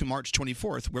way up to March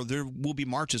 24th, where there will be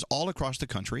marches all across the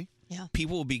country. Yeah.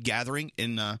 People will be gathering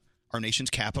in our nation's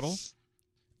capital.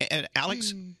 And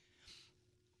Alex,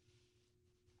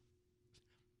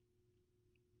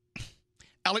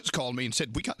 Alex called me and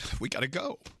said, we got to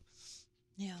go.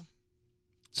 Yeah.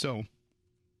 So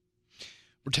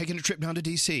we're taking a trip down to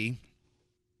D.C.,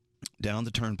 down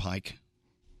the turnpike,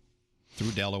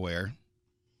 through Delaware,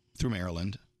 through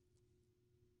Maryland,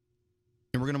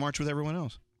 and we're going to march with everyone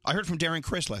else. I heard from Darren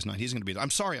Criss last night. He's going to be there.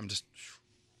 I'm sorry.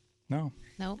 No.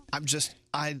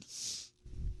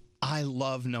 I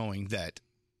love knowing that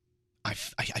I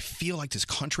feel like this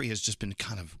country has just been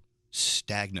kind of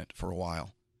stagnant for a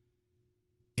while.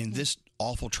 And this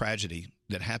awful tragedy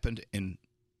that happened in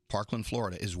Parkland,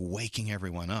 Florida, is waking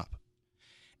everyone up.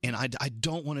 And I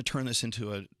don't want to turn this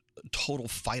into a total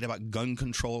fight about gun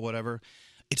control or whatever.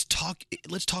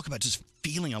 Let's talk about just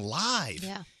feeling alive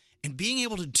and being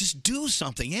able to just do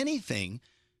something, anything,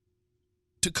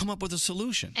 to come up with a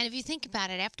solution. And if you think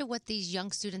about it, after what these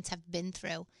young students have been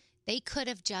through, they could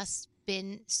have just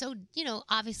been so,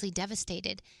 obviously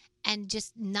devastated and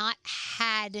just not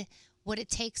had what it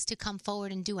takes to come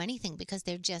forward and do anything because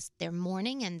they're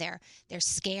mourning and they're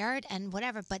scared and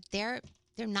whatever, but they're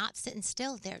not sitting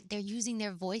still. They're using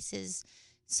their voices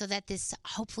so that this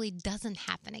hopefully doesn't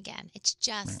happen again. It's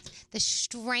just the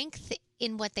strength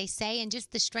in what they say and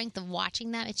just the strength of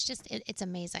watching them. It's just, it's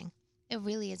amazing. It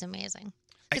really is amazing.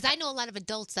 Because I know a lot of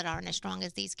adults that aren't as strong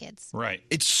as these kids. Right.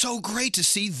 It's so great to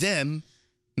see them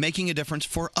making a difference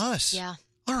for us. Yeah.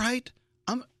 All right.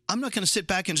 I'm not going to sit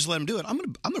back and just let them do it. I'm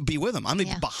going to be with them. I'm going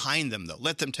to be behind them, though.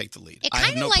 Let them take the lead. It I have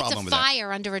kind of no lights problem a with that.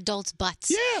 fire under adults' butts.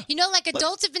 Yeah. Like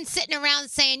adults have been sitting around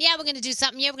saying, yeah, we're going to do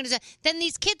something. Yeah, we're going to do that. Then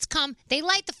these kids come, they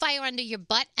light the fire under your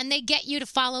butt, and they get you to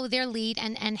follow their lead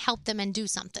and help them and do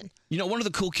something. One of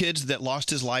the cool kids that lost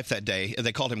his life that day,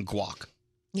 they called him Guac.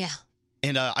 Yeah.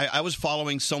 And I was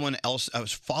following someone else. I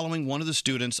was following one of the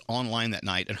students online that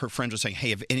night, and her friend was saying,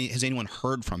 hey, has anyone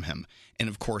heard from him? And,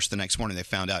 of course, the next morning they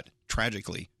found out,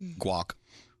 tragically,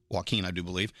 Joaquin, I do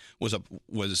believe, was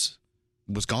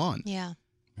gone. Yeah.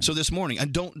 So this morning,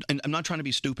 I'm not trying to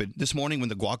be stupid. This morning when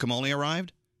the guacamole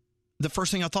arrived, the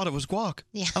first thing I thought of was guac.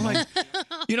 Yeah. I'm like,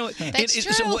 That's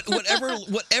true. so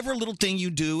whatever little thing you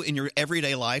do in your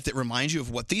everyday life that reminds you of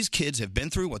what these kids have been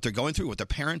through, what they're going through, what their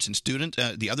parents and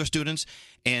the other students,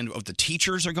 and what the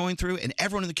teachers are going through, and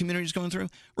everyone in the community is going through,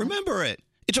 remember it.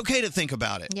 It's okay to think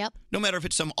about it. Yep. No matter if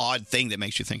it's some odd thing that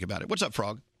makes you think about it. What's up,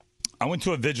 Frog? I went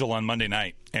to a vigil on Monday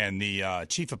night, and the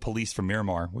chief of police from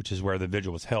Miramar, which is where the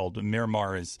vigil was held,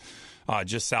 Miramar is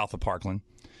just south of Parkland,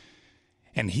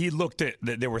 and he looked at,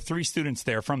 there were 3 students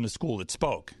there from the school that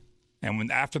spoke,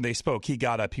 and after they spoke, he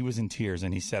got up, he was in tears,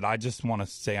 and he said, I just want to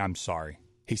say I'm sorry.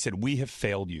 He said, we have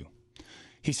failed you.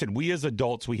 He said, we as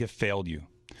adults, we have failed you.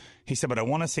 He said, but I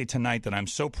want to say tonight that I'm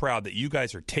so proud that you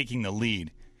guys are taking the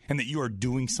lead and that you are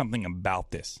doing something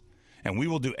about this. And we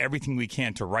will do everything we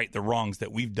can to right the wrongs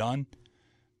that we've done.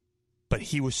 But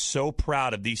he was so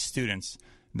proud of these students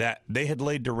that they had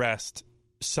laid to rest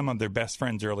some of their best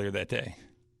friends earlier that day.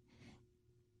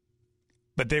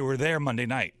 But they were there Monday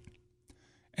night.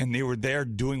 And they were there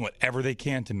doing whatever they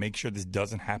can to make sure this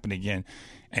doesn't happen again.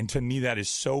 And to me, that is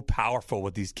so powerful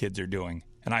what these kids are doing.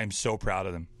 And I am so proud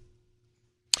of them.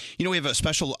 We have a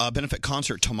special benefit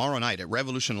concert tomorrow night at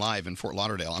Revolution Live in Fort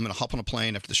Lauderdale. I'm going to hop on a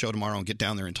plane after the show tomorrow and get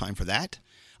down there in time for that.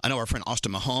 I know our friend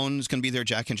Austin Mahone is going to be there,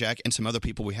 Jack and Jack, and some other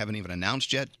people we haven't even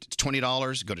announced yet. It's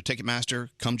 $20. Go to Ticketmaster.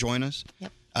 Come join us.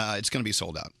 Yep. It's going to be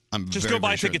sold out. Just go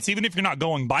buy tickets. Even if you're not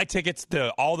going, buy tickets.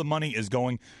 All the money is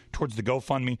going towards the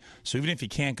GoFundMe. So even if you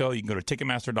can't go, you can go to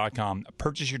Ticketmaster.com,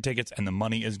 purchase your tickets, and the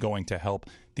money is going to help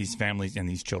these families and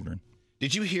these children.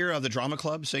 Did you hear the drama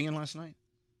club singing last night?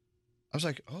 I was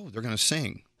like, oh, they're going to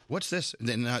sing. What's this? And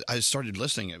then I started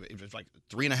listening. It was like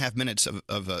 3.5 minutes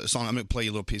of a song. I'm going to play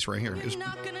you a little piece right here. It was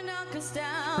pretty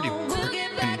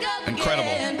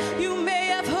incredible. You may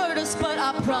have heard us, but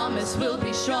I promise we'll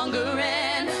be stronger.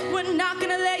 And we're not going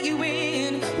to let you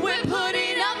in. We're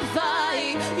putting up a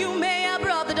fight. You may have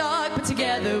brought the dark, but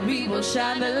together we will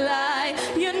shine the light.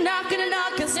 You're not going to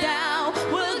knock us down.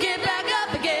 We'll get back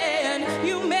up again.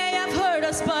 You may have heard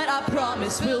us, but I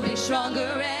promise we'll be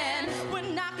stronger.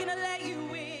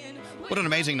 What an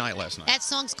amazing night last night. That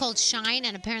song's called Shine,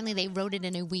 and apparently they wrote it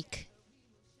in a week.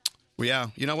 Well, yeah.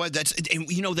 You know what?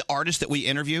 The artists that we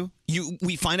interview,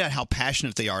 we find out how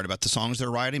passionate they are about the songs they're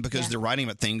writing because they're writing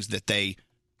about things that they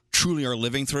truly are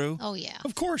living through. Oh, yeah.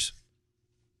 Of course.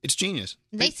 It's genius.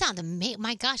 They sound amazing.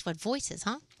 My gosh, what voices,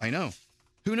 huh? I know.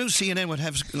 Who knew CNN would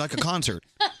have like a concert?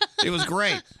 It was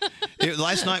great.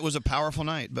 Last night was a powerful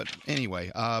night. But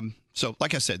anyway, so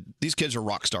like I said, these kids are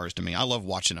rock stars to me. I love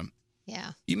watching them.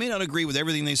 Yeah. You may not agree with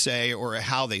everything they say or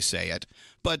how they say it,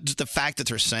 but just the fact that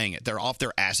they're saying it, they're off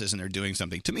their asses and they're doing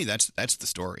something. To me, that's the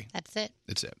story. That's it.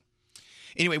 That's it.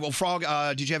 Anyway, well, Frog,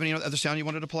 did you have any other sound you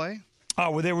wanted to play?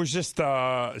 Oh, well, there was just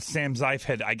Sam Zeif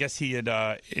had, I guess he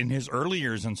had, in his early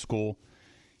years in school,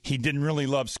 he didn't really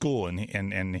love school,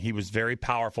 and he was very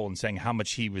powerful in saying how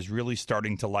much he was really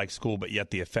starting to like school, but yet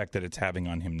the effect that it's having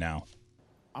on him now.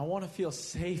 I want to feel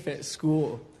safe at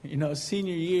school.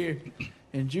 Senior year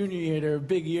and junior year, they were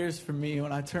big years for me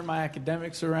when I turned my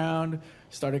academics around,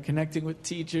 started connecting with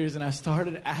teachers, and I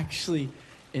started actually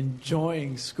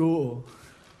enjoying school.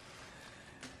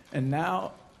 And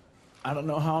now, I don't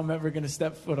know how I'm ever going to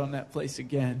step foot on that place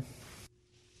again.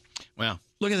 Wow.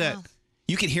 Look at that.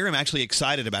 You could hear him actually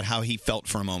excited about how he felt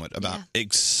for a moment about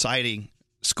exciting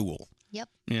school. Yep.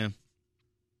 Yeah.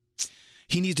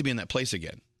 He needs to be in that place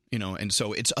again, and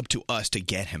so it's up to us to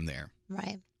get him there.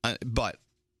 Right. But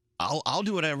I'll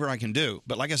do whatever I can do.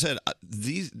 But like I said,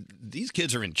 these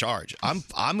kids are in charge. I'm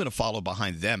going to follow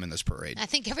behind them in this parade. I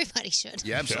think everybody should.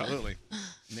 Yeah, absolutely.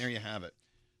 And there you have it.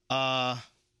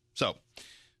 So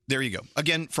there you go.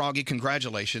 Again, Froggy,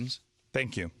 congratulations.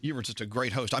 Thank you. You were just a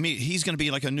great host. I mean, he's going to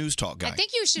be like a news talk guy. I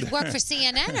think you should work for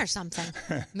CNN or something.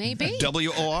 Maybe.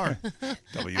 WOR.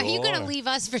 Are you going to leave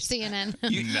us for CNN?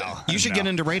 No. You should get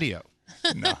into radio.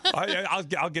 No.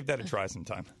 I'll give that a try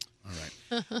sometime.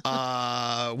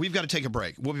 All right. We've got to take a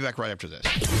break. We'll be back right after this.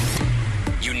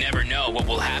 You never know what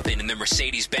will happen in the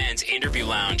Mercedes-Benz interview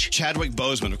lounge. Chadwick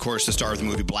Boseman, of course, the star of the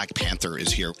movie Black Panther,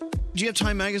 is here. Did you have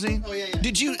Time Magazine? Oh, yeah.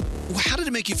 How did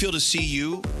it make you feel to see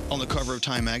you on the cover of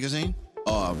Time Magazine?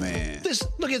 Oh, man.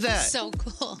 Look at that. So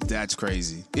cool. That's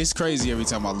crazy. It's crazy every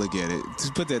time I look at it.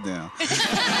 Just put that down.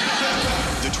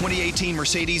 The 2018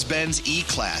 Mercedes-Benz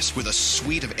E-Class with a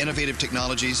suite of innovative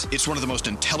technologies. It's one of the most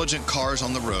intelligent cars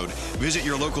on the road. Visit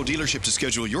your local dealership to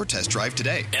schedule your test drive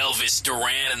today. Elvis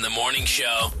Duran in the Morning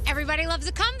Show. Everybody loves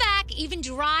a comeback. Even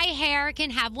dry hair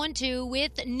can have one too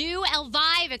with new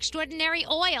Elvive Extraordinary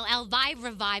Oil. Elvive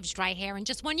revives dry hair in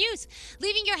just one use,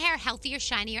 leaving your hair healthier,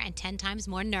 shinier, and 10 times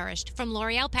more nourished. From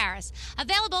L'Oreal Paris.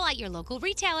 Available at your local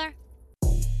retailer.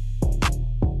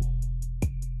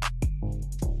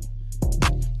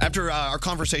 After our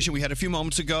conversation we had a few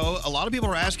moments ago, a lot of people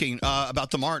are asking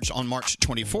about the march on March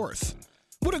 24th.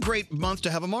 What a great month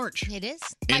to have a march. It is.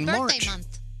 In My birthday March.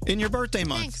 month. In your birthday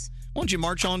month. Thanks. Why don't you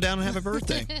march on down and have a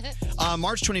birthday?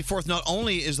 March 24th, not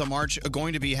only is the march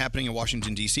going to be happening in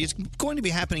Washington, D.C., it's going to be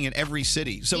happening in every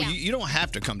city. So Yeah. you don't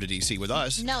have to come to D.C. with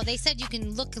us. No, they said you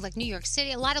can look like New York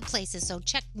City, a lot of places. So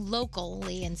check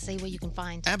locally and see what you can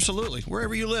find. Absolutely.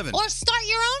 Wherever you live in. Or start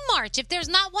your own march. If there's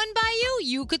not one by you,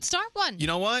 you could start one. You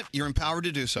know what? You're empowered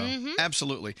to do so. Mhm.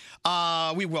 Absolutely.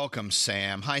 We welcome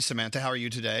Sam. Hi, Samantha. How are you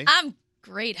today? I'm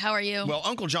great. How are you? Well,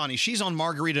 Uncle Johnny, she's on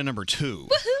margarita number 2.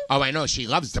 Oh, I know. She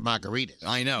loves the margaritas.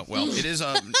 I know. Well, it is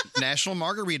a National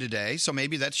Margarita Day, so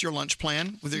maybe that's your lunch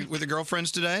plan with the girlfriends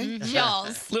today.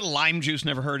 Y'alls. Little lime juice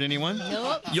never hurt anyone.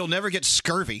 Nope. You'll never get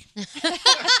scurvy.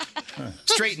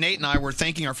 Straight Nate and I were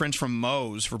thanking our friends from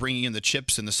Moe's for bringing in the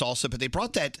chips and the salsa, but they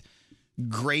brought that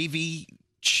gravy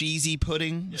cheesy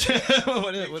pudding.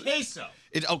 What is it? Queso.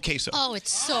 Queso. Oh,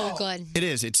 it's so good. It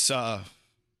is. It's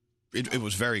it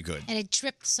was very good. And it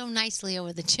dripped so nicely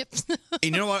over the chips. And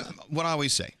you know what? What I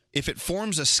always say, if it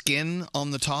forms a skin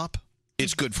on the top,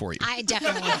 it's good for you. I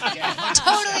definitely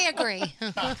totally agree.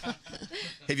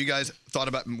 Have you guys thought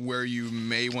about where you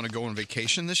may want to go on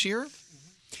vacation this year?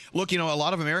 Look, a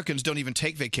lot of Americans don't even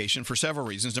take vacation for several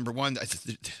reasons. Number one,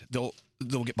 they'll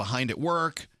get behind at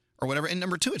work or whatever. And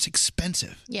number two, it's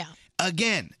expensive. Yeah.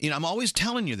 Again, I'm always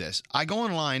telling you this. I go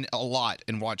online a lot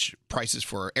and watch prices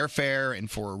for airfare and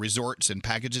for resorts and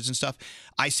packages and stuff.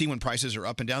 I see when prices are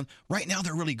up and down. Right now,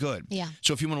 they're really good. Yeah.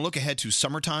 So if you want to look ahead to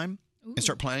summertime and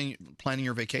start planning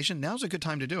your vacation, now's a good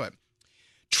time to do it.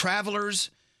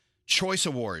 Travelers' Choice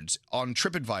Awards on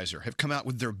TripAdvisor have come out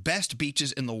with their best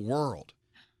beaches in the world.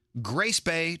 Grace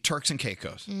Bay, Turks and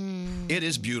Caicos. It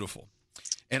is beautiful.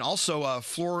 And also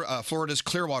Florida's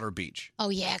Clearwater Beach. Oh,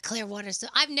 yeah, Clearwater. So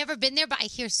I've never been there, but I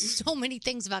hear so many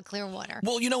things about Clearwater.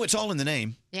 Well, it's all in the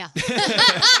name. Yeah.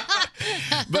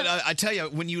 But I tell you,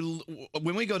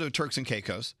 when we go to Turks and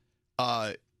Caicos,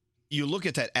 you look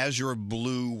at that azure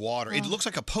blue water. It looks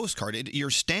like a postcard.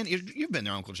 You've been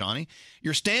there, Uncle Johnny.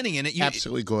 You're standing in it.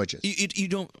 Absolutely gorgeous. You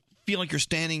don't feel like you're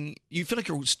standing. You feel like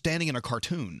you're standing in a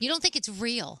cartoon. You don't think it's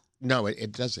real? No,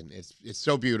 it doesn't. It's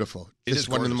so beautiful. It's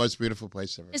one of the most beautiful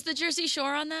places ever. Is the Jersey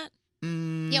Shore on that?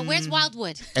 Yeah, where's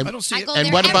Wildwood? And, I don't see it. go And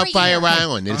there what about every Fire year.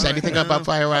 Island? Is anything about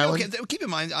Fire Island? Okay, keep in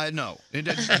mind, no.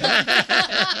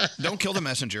 Don't kill the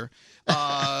messenger.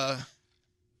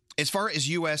 As far as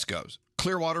U.S. goes,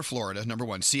 Clearwater, Florida, number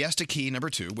 1. Siesta Key,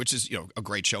 number 2, which is a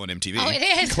great show on MTV. Oh, it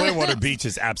is. Clearwater Beach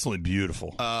is absolutely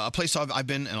beautiful. A place I've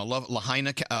been and I love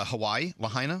Lahaina, Hawaii.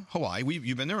 Lahaina, Hawaii.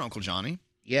 You've been there, Uncle Johnny.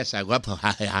 Yes, I love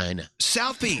Lahaina.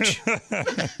 South Beach,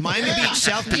 Miami Beach,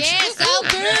 South Beach. Yeah, South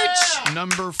Beach.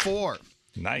 Number 4.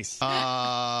 Nice.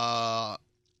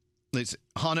 Let's see.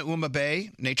 Hanauma Bay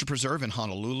Nature Preserve in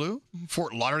Honolulu.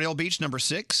 Fort Lauderdale Beach, number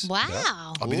 6.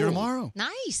 Wow. I'll be there tomorrow.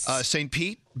 Nice. St.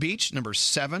 Pete Beach, number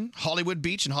 7. Hollywood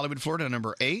Beach in Hollywood, Florida,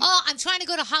 number 8. Oh, I'm trying to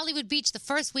go to Hollywood Beach the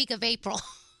first week of April.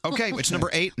 Okay, it's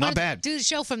number 8. Not bad. Do the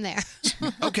show from there.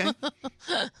 Okay.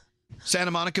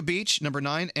 Santa Monica Beach, number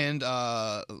 9, and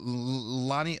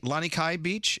Lanikai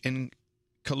Beach in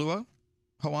Kailua,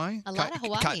 Hawaii. A lot of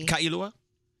Hawaii. Kailua.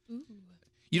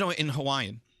 In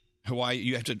Hawaii,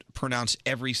 you have to pronounce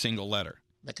every single letter.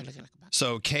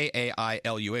 So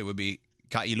Kailua would be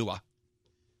Kailua.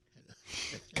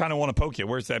 Kind of want to poke you.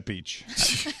 Where's that beach?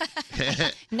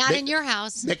 Not in your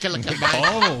house.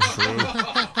 Oh, true.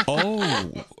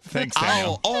 Oh, thanks,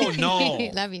 Daniel. Oh no.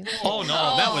 Love you. Oh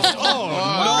no, that was.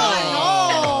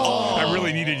 I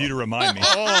really needed you to remind me.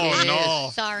 Oh no.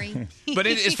 Sorry. But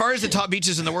as far as the top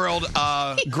beaches in the world,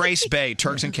 Grace Bay,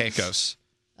 Turks and Caicos.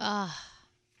 I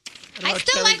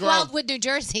still like Wildwood, New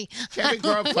Jersey. Cherry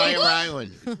Grove, Fire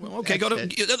Island. Well, okay, go to.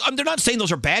 They're not saying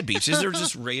those are bad beaches. They're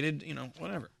just rated,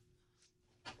 whatever.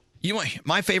 You want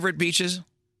my favorite beaches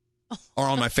are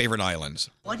on my favorite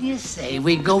islands. What do you say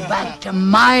we go back to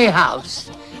my house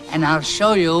and I'll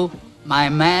show you my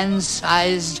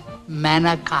man-sized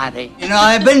manicotti. You know,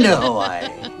 I've been to Hawaii.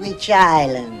 Which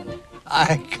island?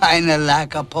 I kind of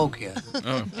like a poke you.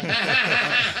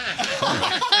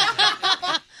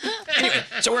 Anyway,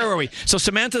 so where were we? So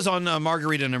Samantha's on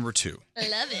margarita number 2. I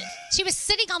love it. She was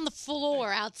sitting on the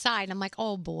floor outside. I'm like,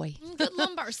 oh boy. Good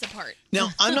lumbar support. Now,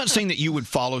 I'm not saying that you would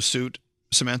follow suit,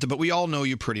 Samantha, but we all know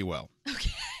you pretty well.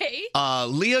 Okay.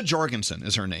 Leah Jorgensen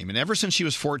is her name, and ever since she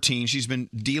was 14, she's been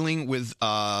dealing with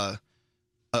a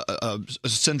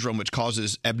syndrome which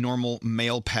causes abnormal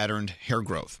male-patterned hair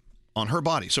growth on her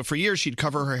body. So for years, she'd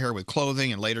cover her hair with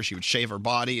clothing, and later she would shave her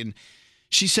body, and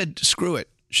she said, screw it.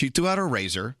 She threw out her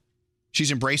razor. She's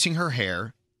embracing her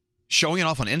hair, showing it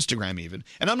off on Instagram even.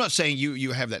 And I'm not saying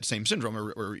you have that same syndrome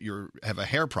or you have a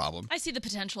hair problem. I see the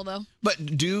potential, though. But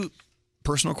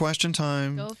personal question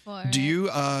time. Go for Do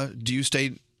you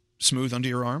stay smooth under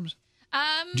your arms?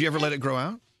 Do you ever let it grow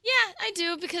out? Yeah, I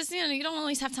do, because you don't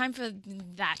always have time for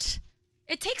that.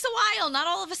 It takes a while. Not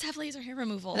all of us have laser hair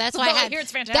removal. That's why I had. Here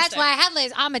it's fantastic. That's why I had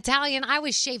laser. I'm Italian. I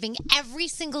was shaving every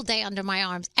single day under my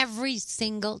arms, every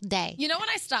single day. You know when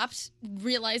I stopped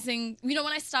realizing? You know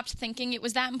when I stopped thinking it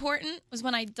was that important was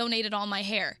when I donated all my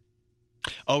hair.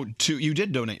 Oh, you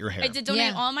did donate your hair. I did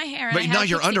donate all my hair. But and I not had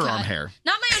your pixie underarm cut. hair.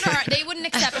 Not my underarm. They wouldn't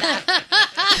accept that.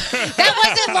 That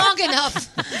wasn't long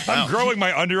enough. I'm growing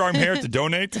my underarm hair to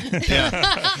donate.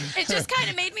 It just kind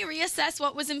of made me reassess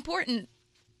what was important.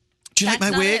 Do you like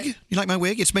my wig? it. You like my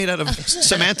wig? It's made out of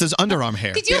Samantha's underarm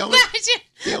hair. Could you imagine?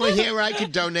 The only hair I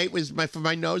could donate was for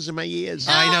my nose and my ears.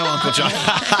 I know, Uncle John.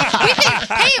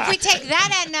 Hey, if we take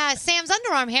that and Sam's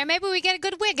underarm hair, maybe we get a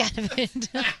good wig out of it.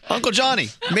 Uncle Johnny,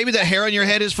 maybe that hair on your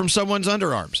head is from someone's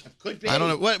underarms. Could be. I don't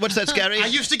know. What's that, Scary? I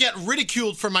used to get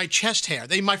ridiculed for my chest hair.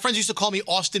 My friends used to call me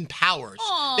Austin Powers.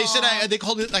 They said they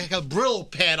called it like a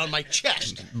Brillo pad on my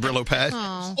chest. Brillo pad?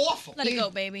 Aw. It's awful. Let it go,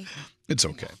 baby. It's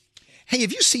okay. Hey,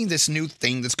 have you seen this new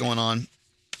thing that's going on?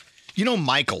 You know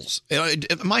Michael's.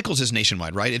 Michael's is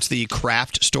nationwide, right? It's the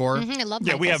craft store. I love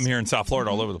Yeah, we have them here in South Florida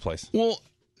all over the place. Well,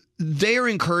 they're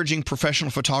encouraging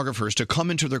professional photographers to come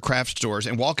into their craft stores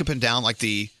and walk up and down like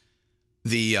the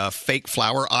fake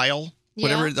flower aisle,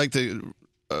 whatever, like the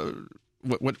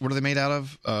what are they made out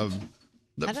of?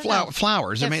 The I don't know.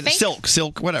 flowers. They're made fake?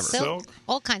 silk, whatever. Silk,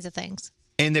 all kinds of things.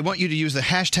 And they want you to use the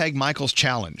hashtag Michael's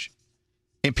Challenge.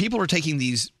 And people are taking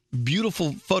these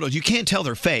beautiful photos. You can't tell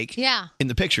they're fake in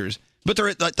the pictures, but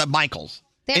they're like the Michaels.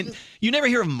 And you never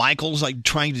hear of Michaels like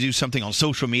trying to do something on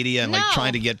social media and like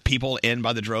trying to get people in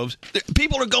by the droves.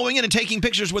 People are going in and taking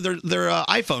pictures with their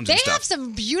iPhones They and stuff. have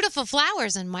some beautiful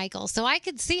flowers in Michael, so I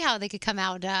could see how they could come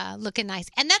out looking nice.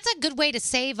 And that's a good way to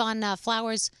save on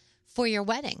flowers for your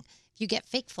wedding. If you get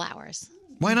fake flowers.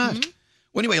 Why not?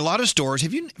 Well, anyway, a lot of stores,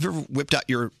 have you ever whipped out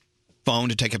your phone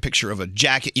to take a picture of a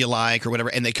jacket you like or whatever,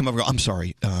 and they come over and go, I'm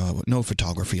sorry, no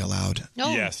photography allowed.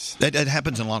 No. Yes. That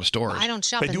happens in a lot of stores. I don't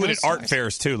shop They in do it those at art stores.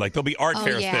 fairs, too. Like, there'll be art Oh,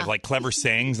 fairs that yeah. have, like, clever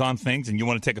sayings on things, and you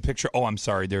want to take a picture. Oh, I'm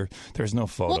sorry, there's no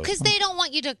photos. Well, because they don't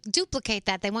want you to duplicate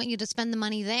that. They want you to spend the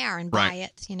money there and buy Right.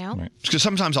 it, you know? Because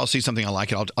sometimes I'll see something I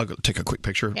like, and I'll go take a quick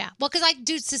picture. Yeah. Well, because I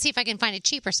do to see if I can find it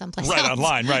cheaper someplace Right, else.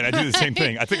 online, right. I do the same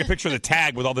thing. I take a picture of the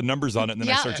tag with all the numbers on it, and then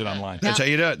I Yeah. search it online. That's how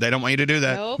you do it. They don't want you to do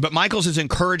that. Nope. But Michael's is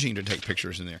encouraging you to take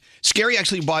pictures in there. Scary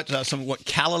actually bought some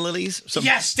calla lilies.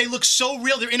 Yes, they look so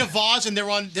real. They're in a vase and they're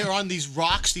on these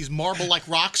rocks, these marble-like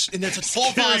rocks, and there's a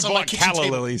tall Scary vase on my bought kitchen calla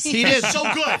table. lilies. He did. So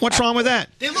good. What's wrong with that?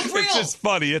 They look real. It's just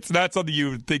funny. It's not something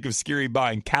you would think of Scary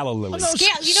buying calla lilies.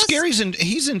 Scary's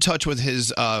he's in touch with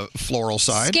his floral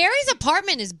side. Scary's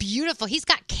apartment is beautiful. He's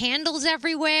got candles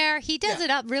everywhere. He does it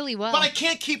up really well. But I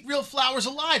can't keep real flowers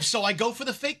alive, so I go for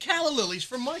the fake calla lilies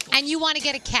from Michael. And you want to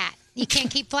get a cat. You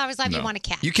can't keep flowers alive. You No. want a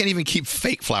cat. You can't even keep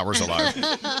fake flowers alive.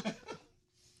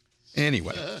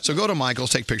 Anyway, so go to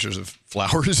Michael's, take pictures of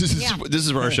flowers. This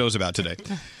is what our show's about today.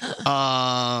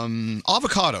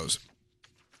 Avocados.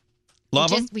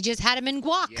 Love them? We just had them in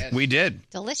guac. We did.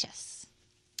 Delicious.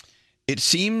 It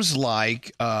seems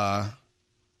like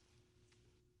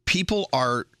people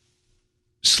are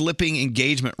slipping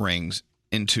engagement rings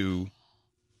into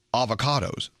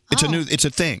avocados. It's a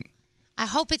thing. I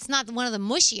hope it's not one of the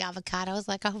mushy avocados.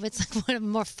 Like, I hope it's like one of the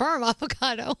more firm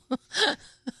avocado.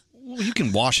 Well, you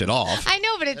can wash it off. I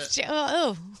know, but it's...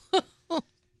 Oh.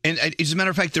 And as a matter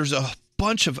of fact, there's a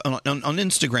bunch of... On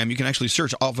Instagram, you can actually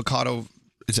search avocado...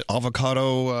 Is it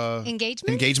avocado...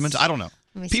 Engagements? I don't know.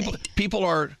 People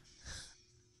are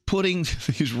putting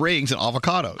these rings in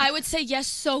avocados. I would say yes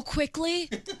so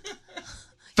quickly.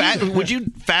 Would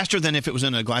you faster than if it was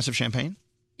in a glass of champagne?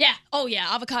 Yeah. Oh, yeah.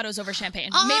 Avocados over champagne.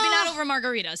 Maybe not over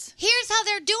margaritas. Here's how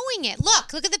they're doing it.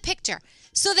 Look at the picture.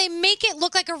 So they make it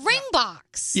look like a ring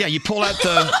box. Yeah, you pull out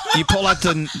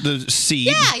the seed.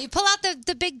 Yeah, you pull out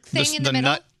the big thing in the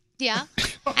middle. Nut. Yeah.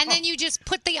 And then you just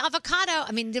put the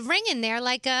the ring in there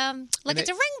like it's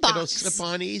a ring box. It'll slip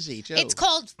on easy, too. It's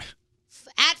called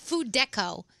at Food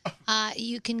Deco.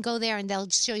 You can go there and they'll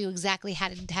show you exactly how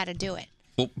to do it.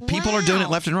 Well, people are doing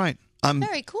it left and right.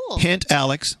 Very cool. Hint,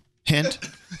 Alex. Hint.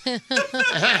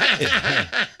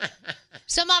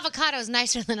 Some avocados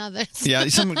nicer than others. Yeah,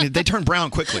 they turn brown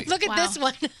quickly. Look at this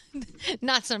one.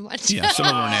 Not so much. Yeah, some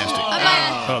of them are nasty.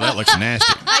 Oh, that looks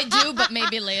nasty. I do, but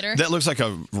maybe later. That looks like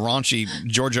a raunchy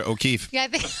Georgia O'Keeffe. Yeah,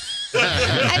 I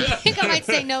think I might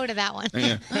say no to that one.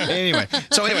 Yeah. Anyway,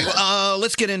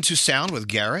 let's get into sound with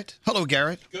Garrett. Hello,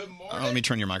 Garrett. Good morning. Let me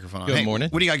turn your microphone on. Good morning.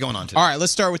 What do you got going on today? All right,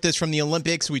 let's start with this from the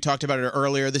Olympics. We talked about it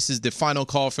earlier. This is the final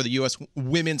call for the U.S.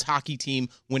 women's hockey team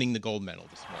winning the gold medal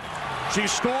this morning. She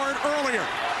scored earlier.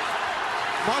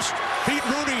 Must beat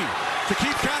Rooney to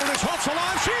keep Canada's hopes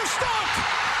alive. She is stopped.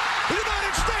 The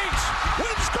United States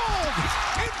wins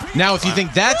gold. Now, if you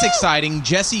think that's exciting,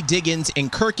 Jessie Diggins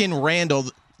and Kirkin Randall,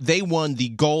 they won the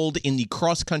gold in the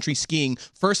cross-country skiing.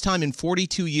 First time in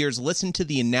 42 years. Listen to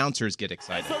the announcers get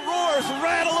excited. The roars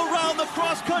rattle around the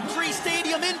cross-country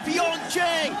stadium in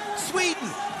Pyeongchang.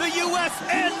 Sweden, the U.S.,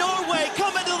 and Norway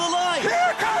coming to the line.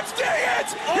 Here comes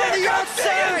Diggins! On the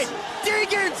outside,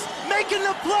 Diggins making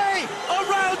the play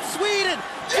around Sweden.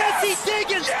 Jessie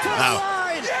Diggins to the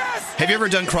line. Yes! Have you ever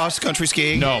done cross-country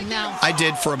skiing? No. I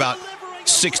did for about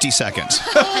 60 seconds.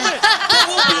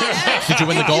 Did you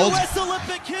win the gold? U.S.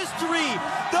 Olympic history,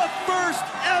 the first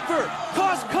ever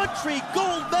cross-country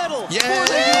gold medal for the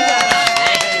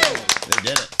U.S. They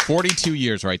did it. 42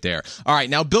 years right there. All right,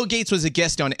 now Bill Gates was a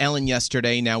guest on Ellen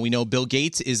yesterday. Now we know Bill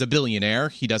Gates is a billionaire.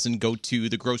 He doesn't go to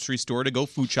the grocery store to go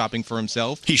food shopping for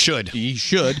himself. He should. He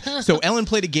should. So Ellen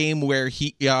played a game where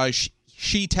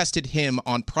she tested him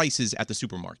on prices at the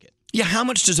supermarket. Yeah, how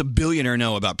much does a billionaire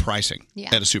know about pricing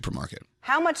at a supermarket?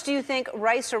 How much do you think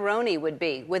rice-a-roni would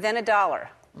be within $1?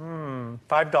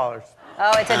 $5.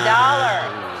 Oh, it's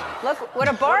 $1. Look, what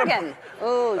a bargain.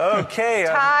 Ooh. Okay.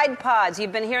 Tide Pods.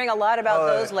 You've been hearing a lot about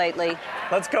those lately.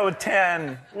 Let's go with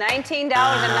 10. $19.97.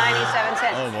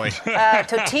 Oh, boy.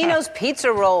 Totino's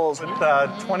Pizza Rolls.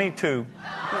 22.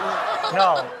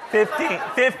 No, 15.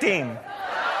 15.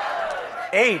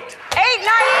 8.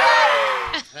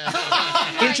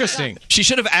 $8.98. Interesting. She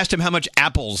should have asked him how much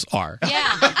apples are.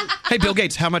 Yeah. Hey, Bill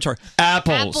Gates, how much are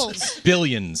apples?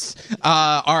 Billions.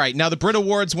 All right. Now, the Brit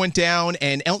Awards went down,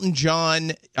 and Elton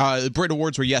John, the Brit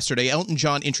Awards were yesterday. Elton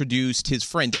John introduced his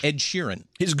friend, Ed Sheeran.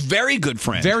 His very good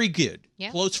friend. Very good.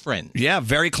 Close friend. Yeah,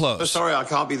 very close. Sorry I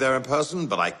can't be there in person,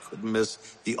 but I couldn't miss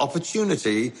the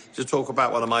opportunity to talk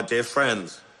about one of my dear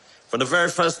friends. From the very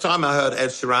first time I heard Ed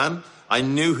Sheeran, I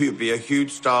knew he would be a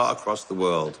huge star across the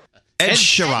world. Ed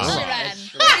Sheeran.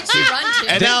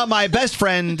 And now my best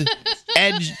friend,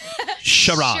 Ed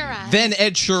Sheeran. Then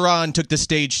Ed Sheeran took the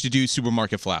stage to do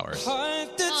Supermarket Flowers.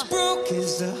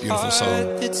 Beautiful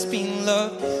song. That's been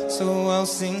loved, so I'll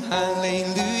sing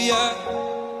hallelujah.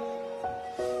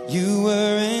 You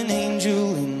were an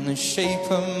angel in the shape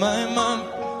of my mom.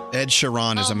 Ed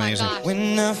Sheeran is amazing.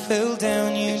 When I fell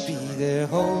down, you'd be there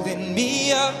holding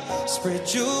me up.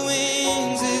 Spread your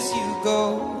wings as you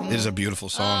go. It is a beautiful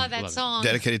song. Oh, that song.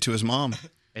 Dedicated to his mom.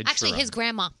 Actually, his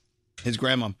grandma. His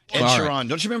grandma. Ed All Sheeran. right.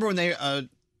 Don't you remember when they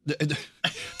the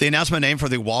announced my name for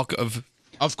the Walk of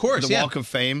course, the Walk of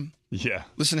Fame? Yeah.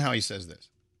 Listen how he says this.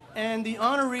 And the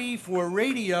honoree for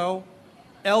radio,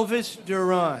 Elvis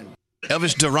Duran.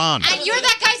 Elvis Duran. And you're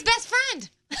that guy's best friend.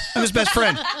 I'm his best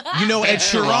friend. You know Ed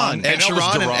Sheeran. Ed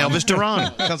Sheeran and Elvis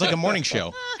Duran. Sounds like a morning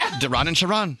show. Duran and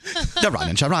Sheeran. Duran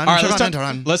and Sheeran. All right,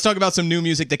 Duran. let's talk about some new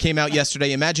music that came out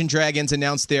yesterday. Imagine Dragons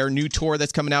announced their new tour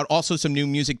that's coming out. Also some new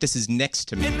music. This is Next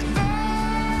to Me.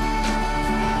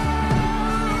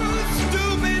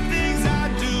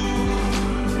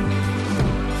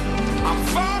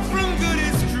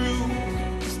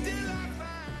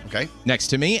 Okay. Next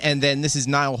to Me. And then this is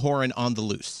Niall Horan, On the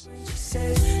Loose.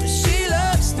 She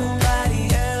loves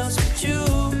nobody else but you.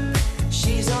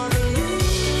 She's on the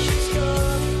loose. She's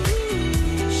gone.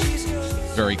 She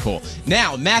very cool.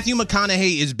 Now, Matthew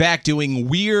McConaughey is back doing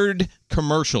weird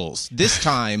commercials, this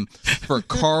time for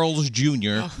Carl's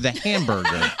Jr., the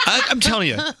hamburger. I'm telling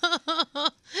you,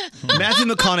 Matthew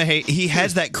McConaughey, he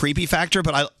has that creepy factor,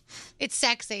 but It's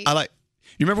sexy. I like.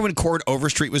 You remember when Cord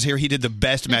Overstreet was here? He did the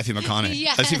best Matthew McConaughey.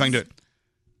 Yes. Let's see if I can do it.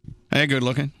 Hey, good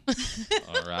looking.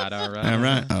 All right.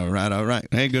 All right.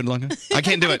 Hey, good looking. I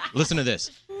can't do it. Listen to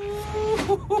this.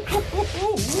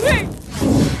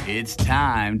 It's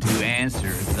time to answer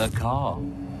the call.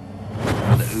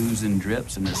 For the oohs and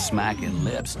drips and the smacking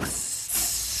lips.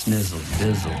 Snizzle,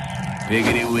 dizzle.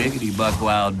 Biggity wiggity, buck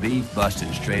wild beef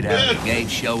busting straight out of the gate,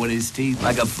 showing his teeth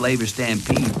like a flavor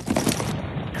stampede.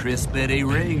 Crispity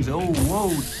rings, oh, whoa.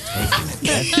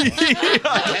 Taking it.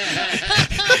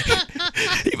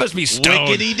 He must be stoned.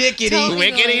 Wickety dickety.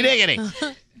 Totally. Wickety dickety.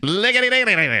 Lickety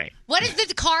dickety. What is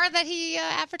the car that he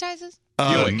advertises?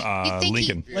 Lincoln. You think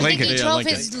Lincoln. He drove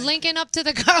his Lincoln up to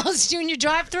the Carl's Jr.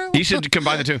 drive-thru? He should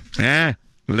combine the two. Yeah.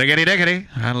 Lickety dickety.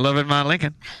 I love it, my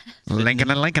Lincoln. Lincoln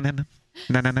and Lincoln.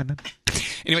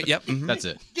 Anyway, yep. Mm-hmm. That's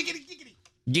it. Giggity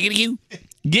goo.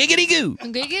 Giggity goo.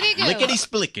 Giggity goo. Lickety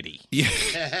splickety.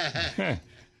 Yeah.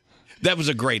 That was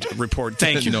a great report.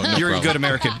 Thank you. No You're problem. a good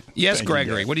American. Yes,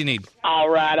 Gregory. What do you need? All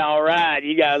right.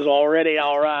 You guys all ready?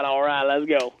 All right. Let's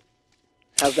go.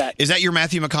 How's that? Is that your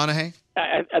Matthew McConaughey?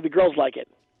 The girls like it.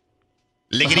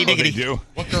 Lickety diggity. do.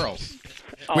 What girls?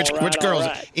 Which girls? All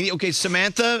right. Okay,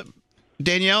 Samantha,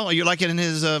 Danielle, are you liking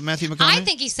his Matthew McConaughey? I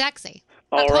think he's sexy.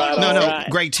 All right. No,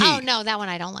 Greg T. Oh, no, that one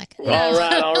I don't like. All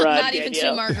right. Not even two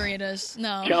Danielle. margaritas.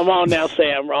 No. Come on now,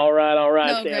 Sam. All right,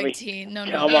 No, Sammy. Greg T. No.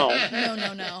 Come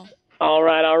on. No. All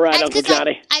right, That's Uncle 'cause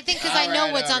Johnny. I think because I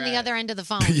know what's on the other end of the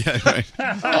phone. Yeah,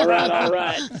 right. All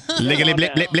right. Lickety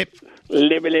blip blip blip.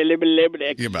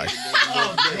 Libbity. You're back.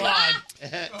 Oh, God.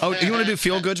 Oh, you want to do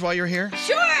feel goods while you're here?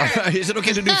 Sure. Is it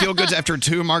okay to do feel goods after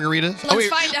 2 margaritas? Let's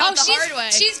find out the she's, hard way.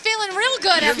 she's feeling real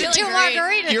good after feeling 2 great.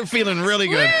 margaritas. You're feeling really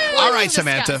good. Woo! All right, Let's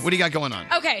Samantha, discuss. what do you got going on?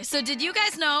 Okay, so did you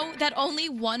guys know that only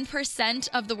 1%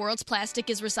 of the world's plastic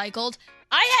is recycled?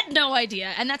 I had no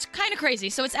idea, and that's kind of crazy.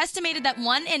 So it's estimated that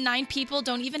 1 in 9 people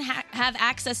don't even have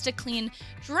access to clean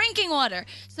drinking water.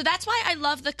 So that's why I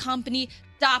love the company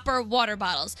Dopper water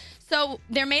bottles. So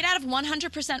they're made out of 100%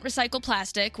 recycled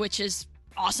plastic, which is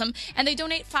awesome. And they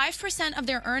donate 5% of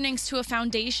their earnings to a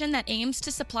foundation that aims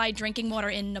to supply drinking water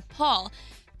in Nepal.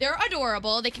 They're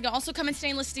adorable. They can also come in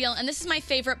stainless steel. And this is my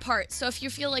favorite part. So if you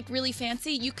feel like really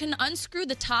fancy, you can unscrew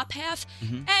the top half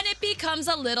and it becomes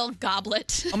a little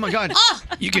goblet. Oh, my God.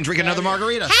 You can drink another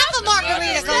margarita. Half a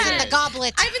margarita goes in the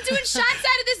goblet. I've been doing shots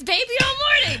out of this baby all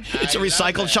morning. It's a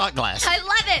recycled shot glass. I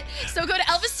love it. So go to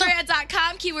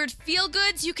ElvisDuran.com, keyword feel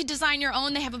goods. You could design your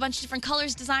own. They have a bunch of different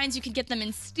colors, designs. You can get them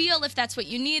in steel if that's what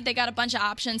you need. They got a bunch of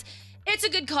options. It's a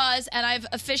good cause, and I've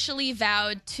officially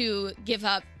vowed to give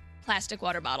up plastic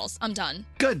water bottles. I'm done.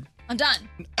 Good. I'm done.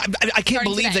 I can't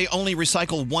Starting believe today. they only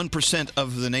recycle 1%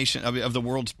 of the nation of the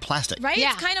world's plastic. Right?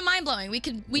 Yeah. It's kind of mind-blowing. We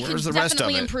could Where's the rest of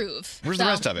definitely it? improve. Where's the So,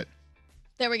 rest of it?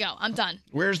 There we go. I'm done.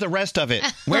 Where's the rest of it?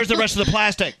 Where's the rest of the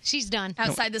plastic? She's done.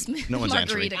 Outside this No one's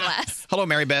margarita answering. glass. Hello,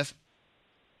 Mary Beth.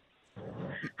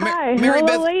 Hi, Mary hello,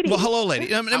 Beth. lady. Well, hello,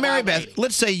 lady. Mary Beth,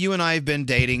 let's say you and I have been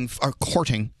dating or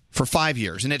courting for 5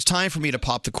 years, and it's time for me to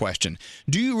pop the question.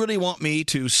 Do you really want me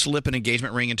to slip an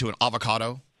engagement ring into an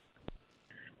avocado?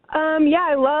 Yeah,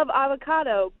 I love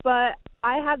avocado, but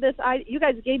I have this. You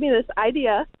guys gave me this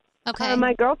idea. Okay.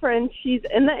 My girlfriend, she's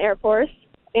in the Air Force,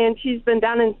 and she's been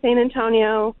down in San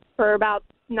Antonio for about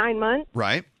 9 months,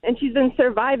 Right. and she's been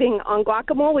surviving on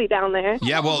guacamole down there.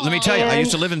 Yeah, well, let me tell you, I And-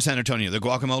 used to live in San Antonio. The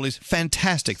guacamole's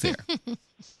fantastic there.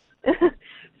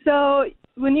 So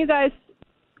when you guys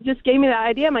just gave me the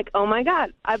idea, I'm like, oh my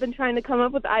God, I've been trying to come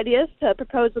up with ideas to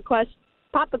propose the question,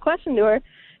 pop the question to her,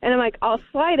 and I'm like, I'll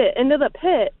slide it into the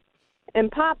pit and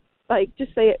pop, like,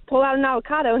 just say, pull out an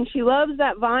avocado, and she loves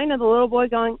that vine of the little boy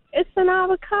going, it's an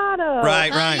avocado.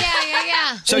 Right.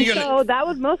 Yeah. So And you're gonna so that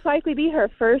would most likely be her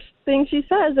first thing she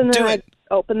says, and then I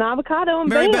open the avocado and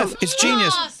Mary bam. Beth, it's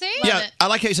genius. Oh, see? Yeah, I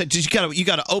like how you said you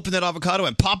got to open that avocado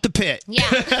and pop the pit. Yeah.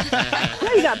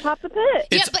 Yeah, you got to pop the pit.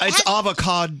 It's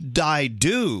avocado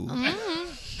do.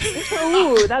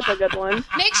 Ooh, that's a good one.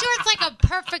 Make sure it's like a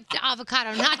perfect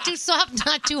avocado, not too soft,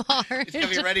 not too hard. It's gonna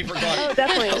be ready for God. Oh,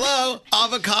 definitely. Hello,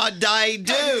 avocado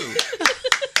do.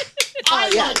 Oh,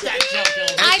 yeah.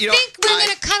 I think we're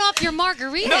going to cut off your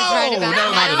margaritas right about no,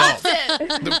 now. not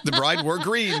at all. The bride wore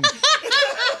green.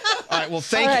 All right, well,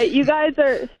 thank All right, you.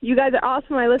 you guys are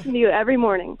awesome. I listen to you every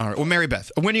morning. All right, well, Mary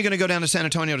Beth, when are you going to go down to San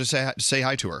Antonio to say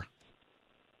hi to her?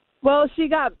 Well, she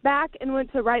got back and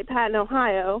went to Wright Patton,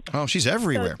 Ohio. Oh, she's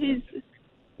everywhere. So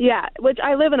which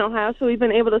I live in Ohio, so we've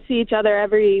been able to see each other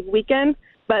every weekend.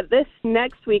 but this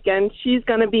next weekend, she's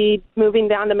going to be moving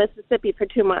down to Mississippi for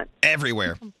 2 months.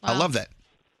 Everywhere. I love that.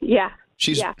 Yeah.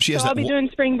 She has so I'll be doing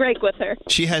spring break with her.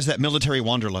 She has that military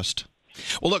wanderlust.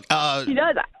 Well, look. She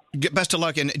does. Best of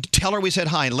luck, and tell her we said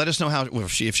hi, and let us know how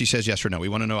if she says yes or no. We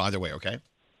want to know either way. Okay.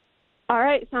 All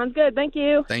right. Sounds good. Thank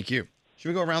you. Thank you. Should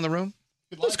we go around the room?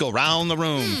 Let's go around the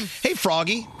room. Hey,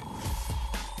 Froggy.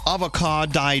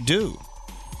 Avocado.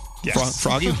 Yes.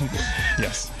 Froggy?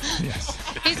 Yes.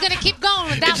 He's going to keep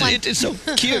going with that one. It's so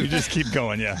cute. You just keep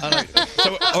going, yeah.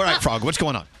 All right, Frog, what's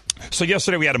going on? So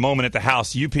yesterday we had a moment at the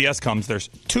house. UPS comes. There's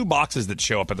 2 boxes that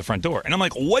show up at the front door. And I'm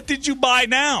like, what did you buy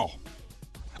now?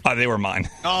 They were mine.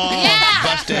 Yeah.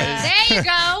 Busted. There you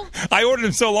go. I ordered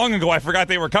them so long ago, I forgot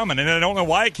they were coming. And I don't know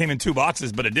why it came in 2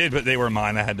 boxes, but it did. But they were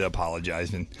mine. I had to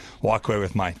apologize and walk away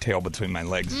with my tail between my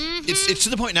legs. It's to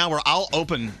the point now where I'll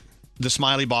open the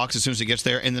smiley box as soon as it gets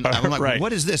there, and then I'm like, Right.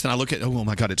 what is this? And I look at, oh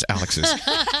my God, it's Alex's.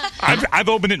 I've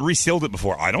opened it and resealed it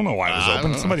before. I don't know why it was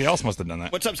open. Somebody else must have done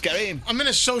that. What's up, Scary? I'm in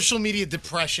a social media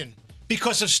depression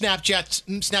because of Snapchat's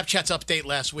update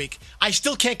last week. I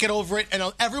still can't get over it, and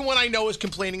everyone I know is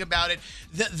complaining about it.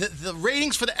 The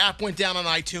ratings for the app went down on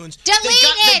iTunes.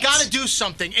 They got to do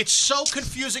something. It's so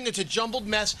confusing. It's a jumbled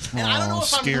mess, and I don't know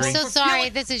if I'm I'm wrong so for sorry.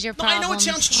 feeling- This is your No, problem. I know it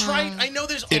sounds trite. I know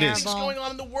there's all It these is. things going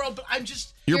on in the world, but I'm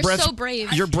just. Your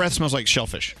breath smells like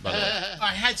shellfish, by the way.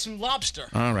 I had some lobster.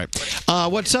 All right.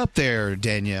 What's up there,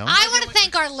 Danielle? I want to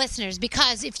thank our listeners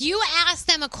because if you ask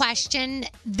them a question,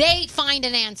 they find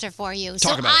an answer for you.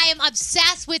 Talk about I am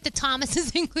obsessed with the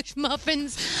Thomas's English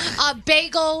Muffins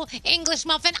bagel English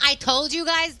muffin. I told you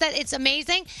guys that it's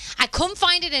amazing. I couldn't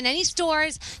find it in any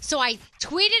stores, so I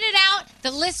tweeted it out.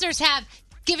 The listeners have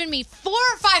given me 4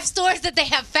 or 5 stores that they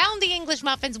have found the English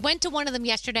muffins. Went to one of them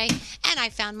yesterday, and I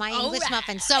found my English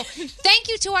muffins. So thank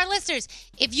you to our listeners.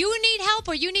 If you need help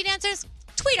or you need answers,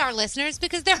 tweet our listeners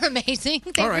because they're amazing.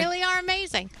 They All right. really are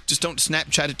amazing. Just don't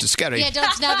Snapchat it to Scary. Yeah, don't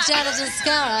Snapchat it to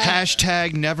Scary.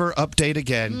 Hashtag never update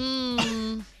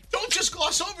again. Don't just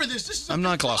gloss over this. This is I'm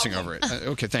not glossing over it.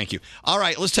 Okay, thank you. All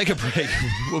right, let's take a break.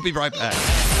 We'll be right back.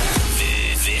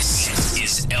 This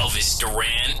is Elvis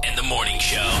Duran and the Morning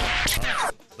Show.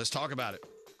 Let's talk about it.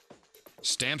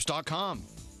 Stamps.com.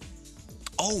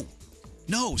 Oh,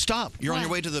 no, stop. You're on your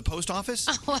way to the post office?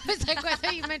 Oh, I was like, I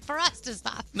thought you meant for us to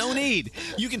stop. No need.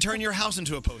 You can turn your house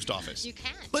into a post office. You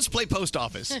can. Let's play post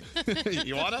office.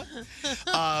 You want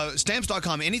to?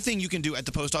 Stamps.com. Anything you can do at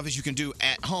the post office, you can do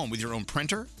at home with your own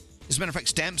printer. As a matter of fact,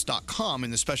 Stamps.com,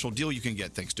 and the special deal you can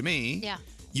get, thanks to me, Yeah.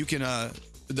 you can,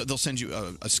 they'll send you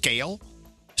a scale.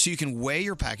 So you can weigh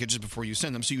your packages before you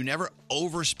send them, so you never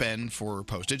overspend for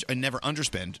postage and never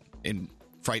underspend in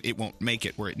fright it won't make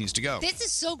it where it needs to go. This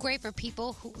is so great for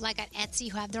people who, like at Etsy,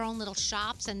 who have their own little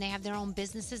shops and they have their own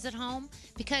businesses at home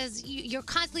because you're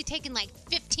constantly taking like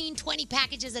 15, 20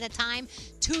 packages at a time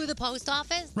to the post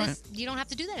office. Right. You don't have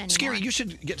to do that anymore. Scary, you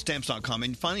should get Stamps.com,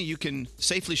 and finally you can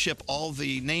safely ship all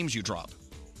the names you drop.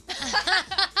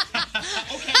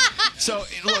 So,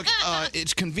 look,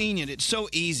 it's convenient. It's so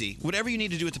easy. Whatever you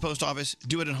need to do at the post office,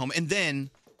 do it at home. And then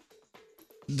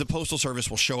the Postal Service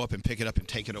will show up and pick it up and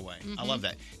take it away. I love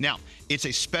that. Now, it's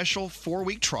a special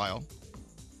 4-week trial.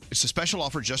 It's a special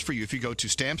offer just for you. If you go to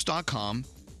Stamps.com,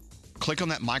 click on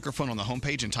that microphone on the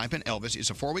homepage and type in Elvis.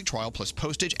 It's a 4-week trial plus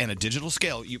postage and a digital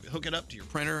scale. You hook it up to your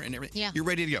printer and everything. Yeah. You're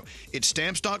ready to go. It's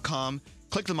Stamps.com.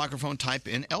 Click the microphone, type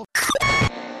in Elvis.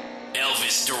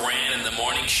 Elvis Duran and the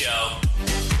Morning Show.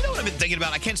 You know what I've been thinking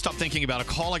about? I can't stop thinking about a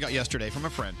call I got yesterday from a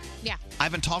friend. Yeah. I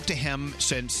haven't talked to him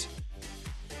since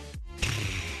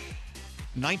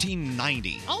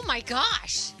 1990. Oh my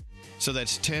gosh. So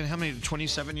that's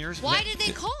 27 years? Why did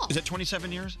they call? Is that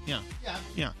 27 years? Yeah.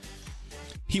 Yeah.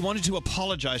 He wanted to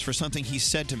apologize for something he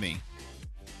said to me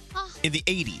in the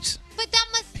 80s. But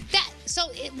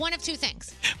one of two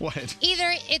things. What?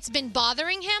 Either it's been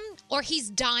bothering him or he's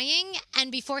dying,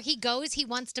 and before he goes, he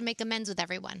wants to make amends with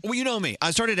everyone. Well, you know me.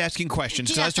 I started asking questions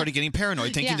because I started getting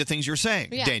paranoid, thinking the things you're saying,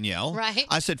 Danielle. Right.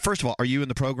 I said, first of all, are you in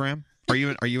the program? Are you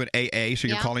in AA? So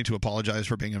you're Yeah. calling to apologize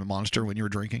for being a monster when you were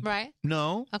drinking? Right.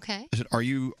 No. Okay. I said, are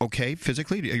you okay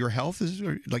physically? Your health is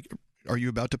are you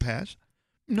about to pass?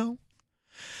 No.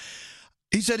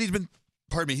 He said he's been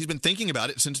thinking about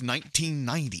it since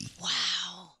 1990. Wow.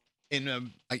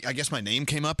 And I guess my name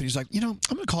came up, and he's like, I'm going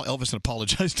to call Elvis and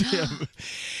apologize to him.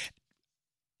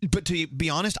 But to be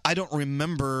honest, I don't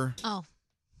remember. Oh.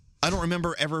 I don't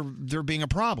remember ever there being a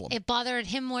problem. It bothered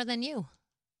him more than you.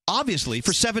 Obviously,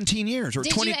 for 17 years or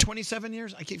Did 27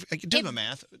 years. I can do the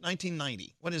math.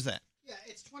 1990. What is that? Yeah,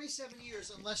 it's 27 years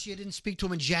unless you didn't speak to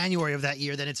him in January of that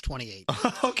year, then it's 28.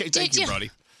 Okay, thank you, Brody.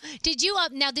 Did you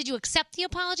accept the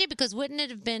apology? Because wouldn't it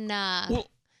have been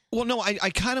Well, no, I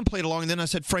kind of played along, and then I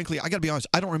said, frankly, I got to be honest,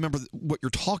 I don't remember what you're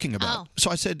talking about. Oh. So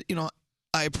I said,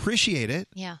 I appreciate it.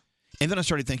 Yeah. And then I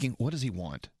started thinking, what does he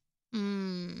want?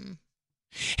 Mm.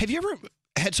 Have you ever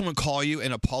had someone call you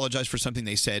and apologize for something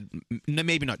they said,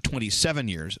 maybe not 27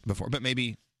 years before, but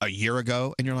maybe a year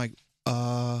ago, and you're like,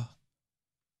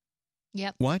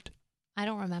 Yep. what? I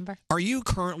don't remember. Are you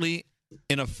currently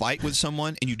in a fight with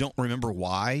someone and you don't remember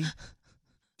why?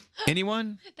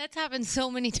 Anyone? That's happened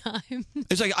so many times.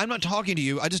 It's like, I'm not talking to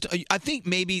you. I think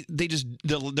maybe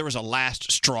there was a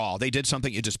last straw. They did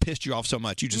something. It just pissed you off so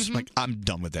much. You just like, I'm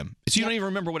done with them. So you don't even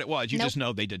remember what it was. You just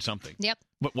know they did something. Yep.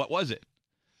 But what was it?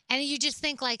 And you just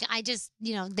think like,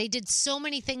 they did so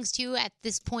many things to you at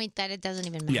this point that it doesn't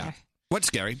even matter. Yeah. What's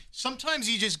scary? Sometimes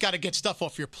you just got to get stuff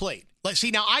off your plate. Like,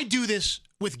 see, now I do this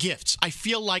with gifts. I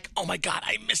feel like, oh my God,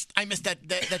 I missed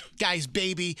that guy's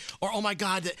baby, or oh my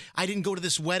God, I didn't go to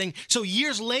this wedding. So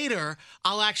years later,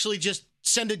 I'll actually just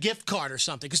send a gift card or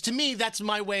something. Because to me, that's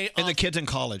my way of... And the kid's in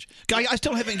college. Guy, I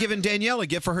still haven't given Danielle a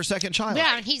gift for her second child.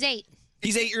 Yeah, and he's 8.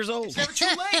 He's 8 years old. It's never too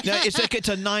late. No, it's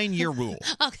a 9-year rule.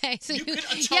 Okay, so you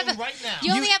atone right now.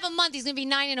 You only have a month. He's going to be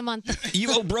 9 in a month.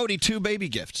 You owe Brody 2 baby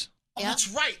gifts. Oh, that's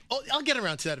right. Oh, I'll get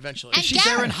around to that eventually. And She's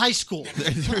there in high school.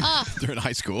 They're in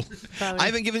high school. I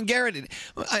haven't given Garrett.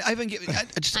 I haven't given.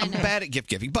 I'm bad at gift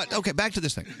giving. But okay, back to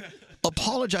this thing.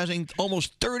 Apologizing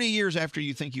almost 30 years after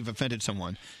you think you've offended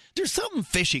someone. There's something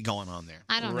fishy going on there.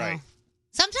 I don't know.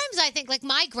 Sometimes I think, like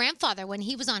my grandfather, when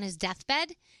he was on his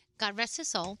deathbed, God rest his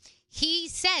soul, he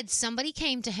said somebody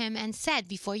came to him and said,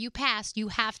 before you pass, you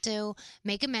have to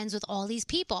make amends with all these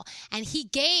people. And he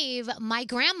gave my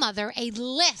grandmother a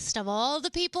list of all the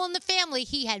people in the family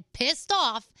he had pissed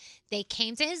off. They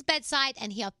came to his bedside,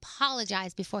 and he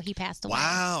apologized before he passed away.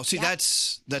 Wow. See, Yep.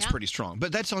 that's Yep. pretty strong.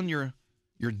 But that's on your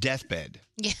deathbed.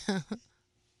 Yeah.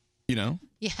 You know?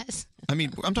 Yes. I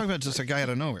mean, I'm talking about just a guy out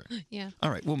of nowhere. Yeah.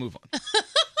 All right, we'll move on.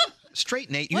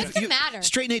 Straight Nate. What's the matter?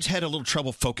 Straight Nate's had a little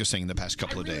trouble focusing the past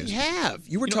couple of days.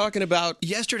 You were talking about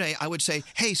yesterday. I would say,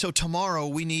 "Hey, so tomorrow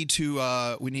we need to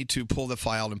pull the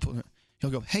file and pull." He'll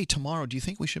go, "Hey, tomorrow, do you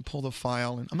think we should pull the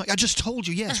file?" And I'm like, "I just told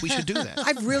you, yes, we should do that."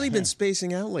 I've really been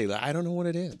spacing out lately. I don't know what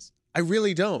it is. I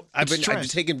really don't. I've been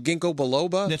taking ginkgo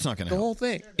biloba. That's not going to the help. whole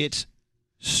thing. It's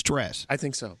stress. I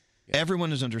think so.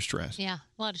 Everyone is under stress. Yeah,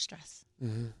 a lot of stress.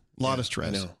 A lot of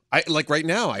stress. No, I like right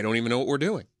now. I don't even know what we're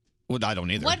doing. Well, I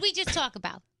don't either. What did we just talk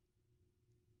about?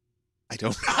 I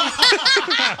don't.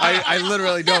 I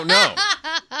literally don't know.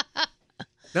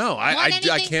 No,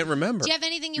 I can't remember. Do you have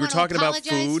anything you were want talking to about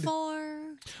apologize food? for?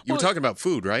 You were talking about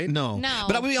food, right? No. No.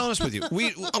 But I'll be honest with you.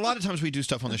 A lot of times we do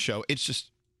stuff on the show. It's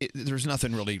just there's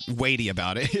nothing really weighty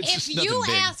about it. It's If just nothing you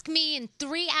big. ask me in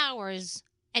 3 hours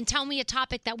and tell me a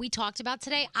topic that we talked about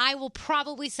today, I will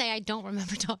probably say I don't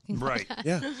remember talking about that.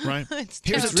 Yeah. Right. It's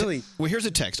Here's terrible. here's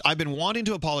a text. I've been wanting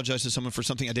to apologize to someone for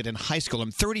something I did in high school. I'm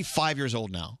 35 years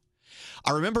old now.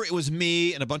 I remember it was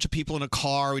me and a bunch of people in a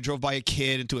car. We drove by a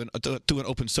kid and threw an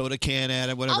open soda can at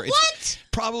it, whatever. It's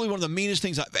probably one of the meanest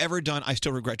things I've ever done. I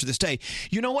still regret to this day.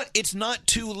 You know what? It's not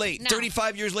too late.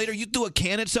 35 years later, you threw a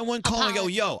can at someone, call and go,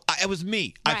 yo, it was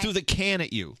me. I threw the can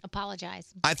at you.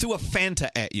 Apologize. I threw a Fanta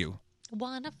at you.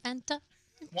 Want a Fanta?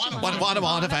 Want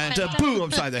a Fanta. Boom,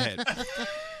 upside the head.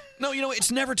 No, you know,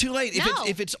 it's never too late.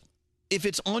 If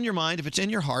it's on your mind, if it's in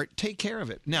your heart, take care of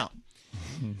it. Now,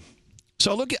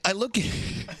 so okay,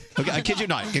 I kid you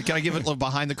not. Can I give it a little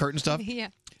behind the curtain stuff? Yeah.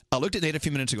 I looked at Nate a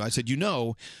few minutes ago. I said,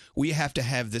 we have to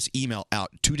have this email out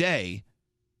today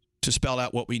to spell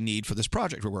out what we need for this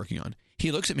project we're working on.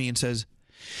 He looks at me and says,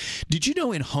 did you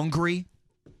know in Hungary,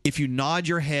 if you nod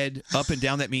your head up and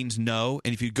down, that means no,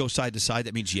 and if you go side to side,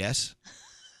 that means yes?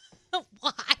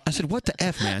 Why? I said, what the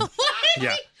F, man?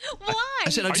 Yeah. Why? I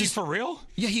said, Are you for real?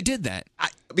 Yeah, he did that.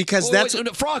 Because that's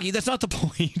no, Froggy. That's not the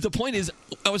point. The point is,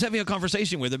 I was having a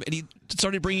conversation with him, and he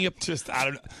started bringing up. I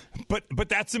don't know, but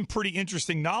that's some pretty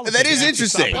interesting knowledge. That is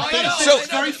interesting. So it's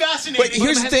very fascinating. But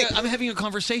here's the thing. I'm having a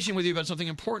conversation with you about something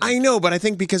important. I know, but I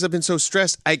think because I've been so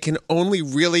stressed, I can only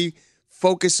really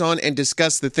focus on and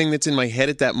discuss the thing that's in my head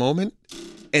at that moment.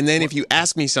 And then if you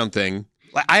ask me something,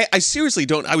 I seriously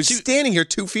don't. I was standing here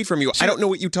 2 feet from you. I don't know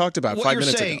what you talked about 5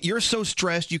 minutes ago. You're so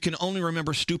stressed, you can only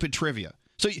remember stupid trivia.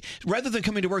 So rather than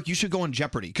coming to work, you should go on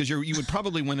Jeopardy because you would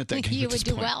probably win at that game. You at would this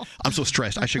do point. well. I'm so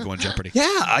stressed. I should go on Jeopardy. Yeah,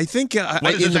 I think.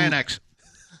 What is this Xanax?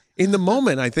 In the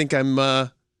moment, I think I'm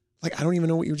I don't even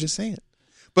know what you were just saying.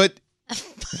 But all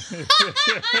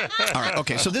right,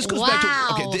 okay. So this goes back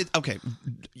to okay.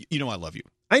 You know I love you.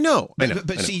 I know.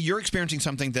 But see, you're experiencing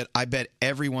something that I bet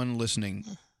everyone listening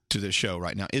to this show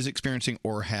right now is experiencing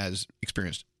or has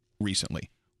experienced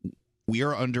recently. We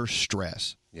are under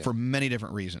stress for many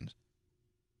different reasons.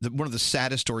 one of the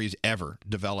saddest stories ever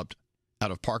developed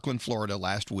out of Parkland, Florida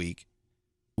last week.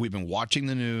 We've been watching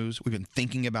the news. We've been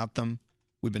thinking about them.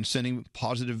 We've been sending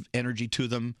positive energy to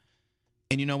them.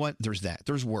 And you know what? There's that.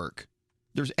 There's work.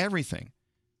 There's everything.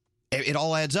 It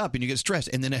all adds up and you get stressed.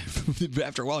 And then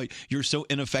after a while, you're so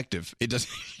ineffective.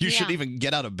 You shouldn't even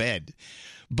get out of bed.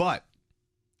 But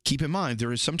keep in mind,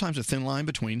 there is sometimes a thin line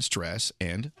between stress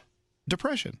and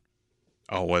depression.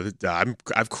 Oh, well,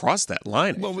 I've crossed that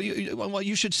line. Well,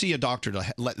 you should see a doctor to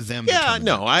let them. Yeah,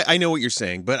 no, I know what you're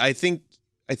saying, but I think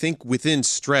within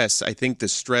stress, I think the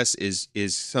stress is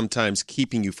sometimes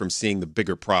keeping you from seeing the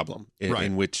bigger problem.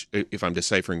 In which, if I'm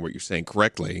deciphering what you're saying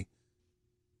correctly,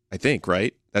 I think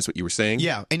right. That's what you were saying.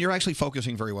 Yeah, and you're actually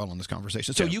focusing very well on this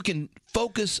conversation, so you can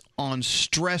focus on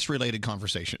stress-related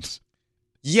conversations.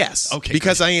 Yes, okay,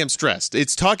 because I am stressed.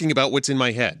 It's talking about what's in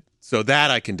my head, so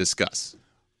that I can discuss.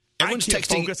 Everyone's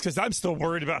texting because I'm still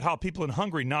worried about how people in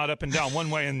Hungary nod up and down one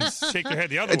way and shake their head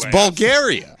the other way. It's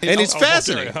Bulgaria, and it's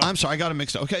fascinating. I'm sorry, I got it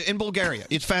mixed up. Okay, in Bulgaria,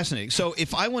 it's fascinating. So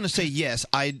if I want to say yes,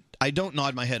 I don't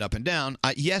nod my head up and down.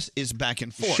 Yes is back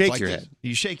and forth. Shake your head.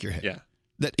 You shake your head. Yeah.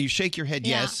 That you shake your head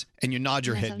yes, and you nod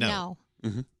your head no.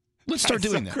 Mm-hmm. Let's start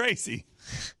doing that. Crazy.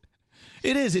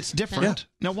 It is. It's different.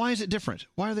 Yeah. Now, why is it different?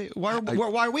 Why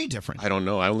are we different? I don't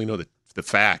know. I only know the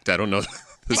fact. I don't know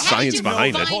the science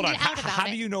behind it. Hold on. How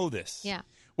do you know this? Yeah.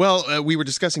 Well, we were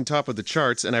discussing top of the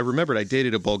charts, and I remembered I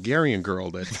dated a Bulgarian girl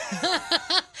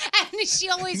that. And she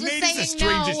always was Nate's saying the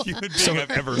strangest no. human being I've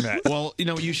ever met. Well,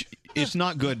 it's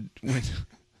not good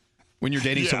when you're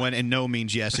dating someone and no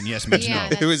means yes and yes means no.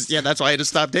 It was that's why I had to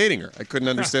stop dating her. I couldn't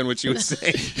understand what she was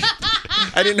saying.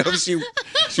 I didn't know if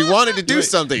she wanted to do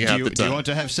something half the time. Do you want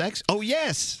to have sex? Oh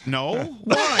yes. No.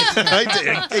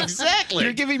 Why? Exactly.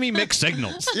 You're giving me mixed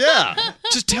signals. Yeah.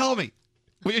 Just tell me.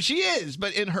 Well, she is,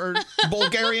 but in her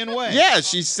Bulgarian way. Yeah,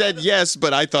 she said yes,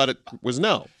 but I thought it was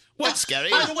no. What's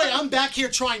scary? By the way, I'm back here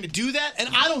trying to do that, and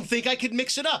I don't think I could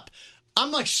mix it up. I'm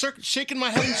like shaking my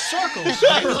head in circles.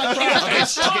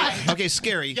 Okay,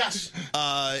 scary. Yes.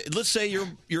 Let's say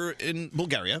you're in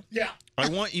Bulgaria. Yeah. I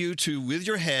want you to, with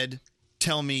your head,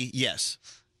 tell me yes.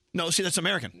 No, see, that's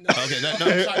American. No. Okay,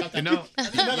 No.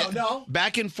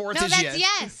 Back and forth No, is that's yes.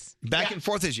 yes. Back and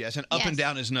forth is yes, and up and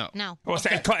down is no. No. Well,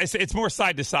 it's more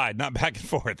side to side, not back and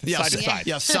forth. It's side to side.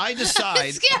 Yeah, side to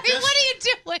side. Scary, what are you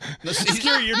doing?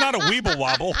 Scary, you're not a weeble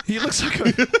wobble. He looks like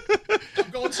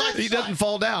I'm going side to he side. doesn't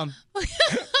fall down. Like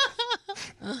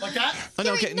that?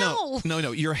 Okay, no.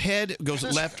 Your head goes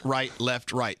left, right.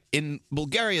 In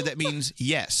Bulgaria, that means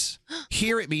yes.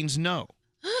 Here, it means no.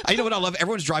 You know what I love?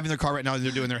 Everyone's driving their car right now and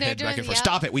they're doing their head back and forth.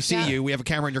 Stop it. We see you. We have a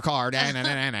camera in your car.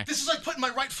 This is like putting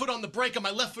my right foot on the brake and my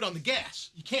left foot on the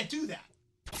gas. You can't do that.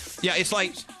 Yeah, it's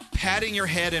like patting your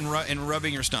head and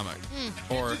rubbing your stomach.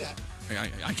 Or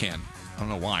I can. I don't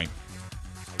know why.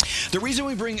 The reason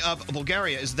we bring up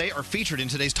Bulgaria is they are featured in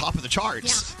today's top of the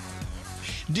charts. Yeah.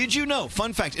 Did you know,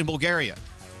 fun fact, in Bulgaria,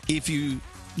 if you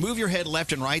move your head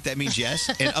left and right, that means yes,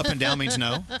 and up and down means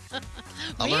no.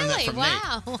 I learned that from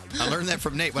Nate. I learned that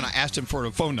from Nate when I asked him for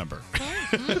a phone number.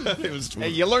 It was Hey,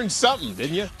 you learned something,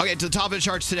 didn't you? Okay, to the top of the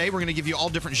charts today, we're going to give you all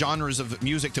different genres of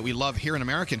music that we love here in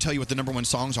America and tell you what the number one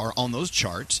songs are on those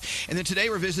charts. And then today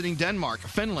we're visiting Denmark,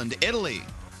 Finland, Italy,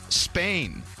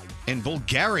 Spain, and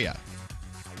Bulgaria.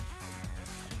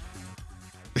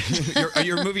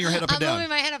 You're moving your head up and down. I'm moving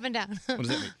my head up and down. What does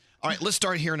that mean? All right, let's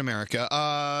start here in America.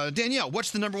 Danielle, what's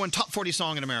the number one top 40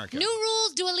 song in America? New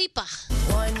Rules, Dua Lipa.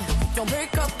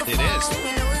 It is.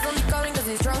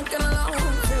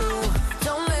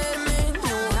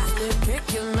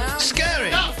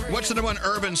 Scary. What's the number one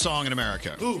urban song in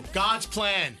America? Ooh, God's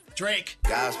Plan. Drake.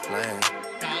 God's plan.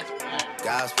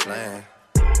 God's plan.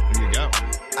 There you go.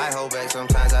 I hold back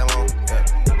sometimes I won't. Yeah.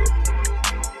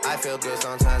 I feel good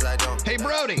sometimes I don't. Hey,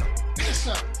 Brody.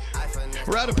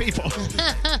 We're out of people.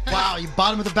 Wow, you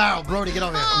bottom of the barrel. Brody, get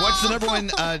over here. What's the number one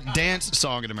dance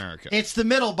song in America? It's The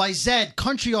Middle by Zedd,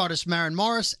 country artist Maren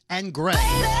Morris, and Greg.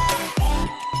 I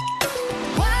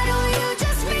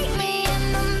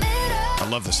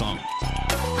love the song.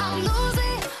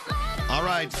 All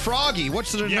right, Froggy,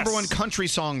 what's the number one country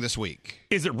song this week?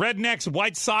 Is it Rednecks,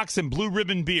 White Sox, and Blue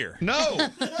Ribbon Beer? No.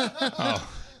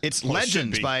 It's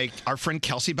Legends by our friend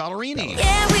Kelsey Ballerini.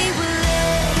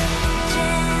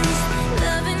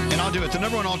 And I'll do it. The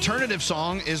number one alternative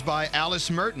song is by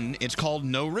Alice Merton. It's called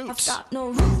No Roots.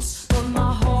 Or is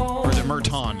it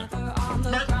Merton?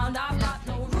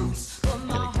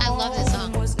 I love this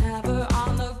song.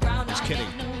 Just kidding.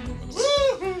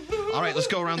 All right, let's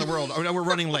go around the world. Oh, no, we're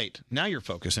running late. Now you're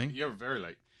focusing. You're very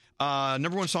late.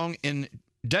 Number one song in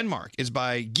Denmark is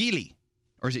by Gili.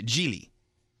 Or is it Gili?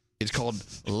 It's called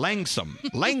Langsam.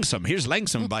 Langsam. Here's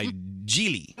Langsam by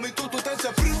Geely.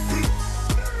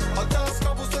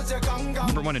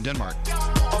 Number 1 in Denmark.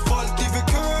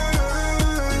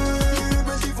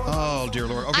 Oh, dear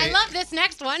Lord. Okay. I love this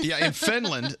next one. Yeah, in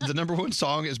Finland, the number 1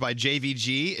 song is by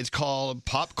JVG. It's called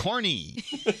Popcorny.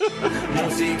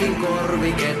 Musiikin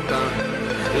korviketta,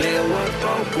 leuat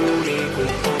paukkuu niinku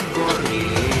popcorni.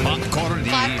 Popcorny.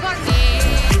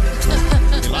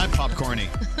 They like Popcorny.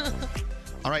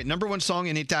 All right, number 1 song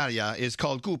in Italia is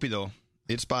called Cupido.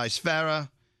 It's by Sfera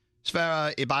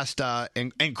e Basta,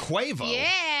 and Quavo.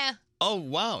 Yeah. Oh,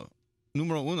 wow.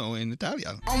 Numero 1 in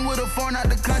Italia. I'm with a foreign out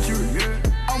the country.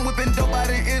 I'm whipping dope out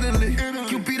in Italy.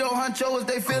 Cupido honchos,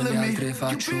 they feeling me.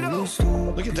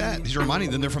 Look at that. He's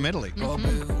reminding them they're from Italy.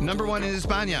 Mm-hmm. Number 1 in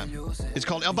España. It's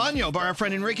called El Baño by our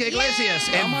friend Enrique Iglesias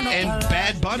and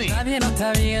Bad Bunny.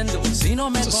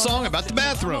 It's a song about the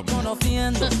bathroom.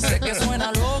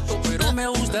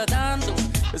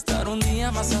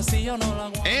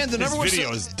 And the number 1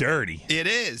 video is dirty. It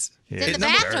is. It's in the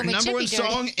bathroom. It Number should 1 be dirty.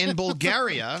 song in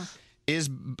Bulgaria is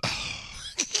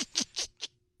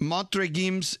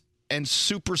Motregims and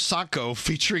Super Sako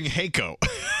featuring Heiko.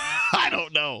 I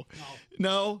don't know.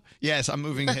 No? Yes, I'm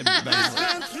moving ahead.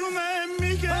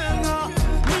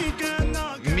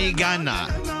 Migana.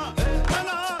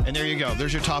 And there you go.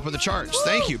 There's your top of the charts.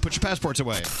 Thank you. Put your passports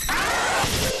away.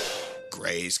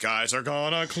 Gray skies are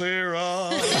gonna clear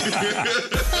up.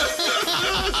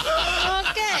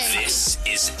 Okay. This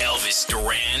is Elvis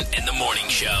Duran and the Morning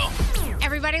Show.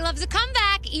 Everybody loves a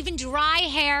comeback. Even dry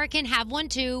hair can have one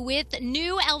too with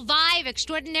new Elvive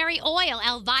Extraordinary Oil.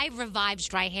 Elvive revives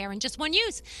dry hair in just 1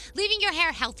 use, leaving your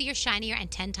hair healthier, shinier, and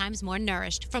 10 times more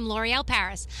nourished. From L'Oreal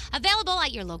Paris. Available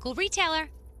at your local retailer.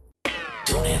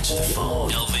 Don't answer the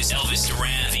phone. Elvis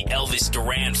Duran, the Elvis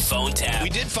Duran phone tap. We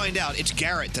did find out it's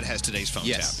Garrett that has today's phone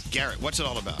tap. Garrett, what's it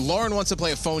all about? Lauren wants to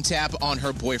play a phone tap on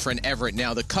her boyfriend, Everett.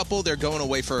 Now, the couple, they're going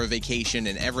away for a vacation,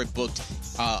 and Everett booked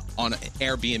on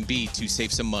Airbnb to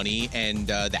save some money. And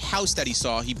the house that he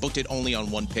saw, he booked it only on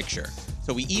 1 picture.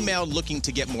 So we emailed looking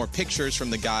to get more pictures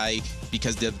from the guy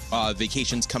because the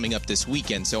vacation's coming up this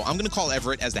weekend. So I'm going to call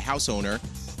Everett as the house owner.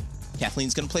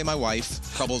 Kathleen's going to play my wife.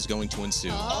 Trouble's going to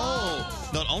ensue. Oh.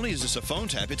 Not only is this a phone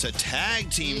tap, it's a tag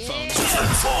team phone tap.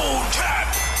 Phone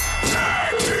tap.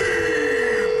 Tag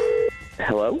team.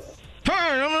 Hello? Hey,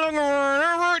 I'm looking for an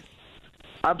Everett.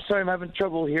 I'm sorry, I'm having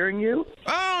trouble hearing you.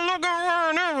 I'm looking for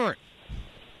an Everett.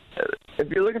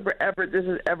 If you're looking for Everett, this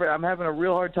is Everett. I'm having a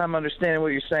real hard time understanding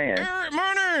what you're saying. Everett,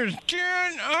 my name is Jen.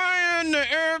 I am the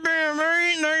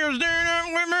Airbnb. Now you're staying up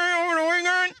with me over the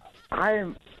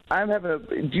weekend? I'm having a.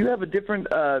 Do you have a different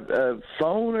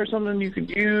phone or something you could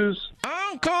use?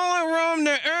 I'm calling from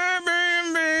the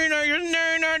Airbnb. Now you're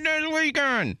staying up this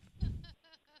weekend.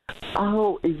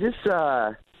 Oh, is this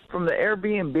from the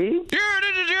Airbnb? Yeah,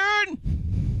 this is Jen.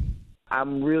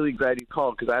 I'm really glad you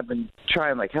called because I've been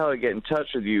trying like hell to get in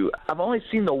touch with you. I've only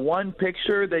seen the 1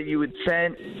 picture that you would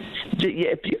send.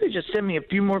 If you could just send me a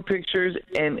few more pictures,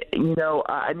 and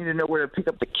I need to know where to pick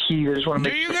up the keys. I just want to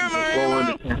make sure. Do you get my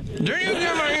email? Do you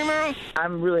get my email?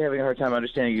 I'm really having a hard time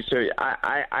understanding you, sir.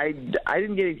 I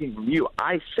didn't get anything from you.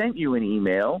 I sent you an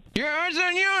email. Yeah, I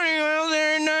sent you an email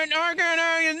saying that I can't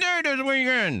have you there this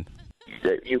weekend.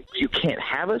 You can't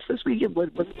have us this weekend?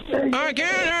 What did you say? I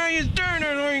can't have you there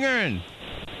this weekend.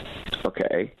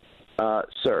 Okay.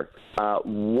 Sir,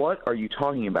 what are you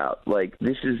talking about? Like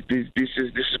this has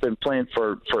been planned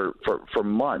for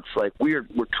months. Like we're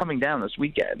coming down this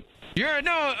weekend. Yeah,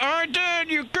 no, I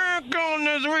said you can't go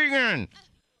this weekend.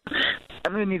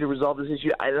 I'm going to need to resolve this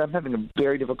issue. I'm having a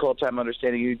very difficult time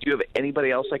understanding you. Do you have anybody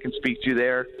else I can speak to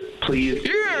there, please?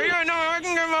 Yeah, no, I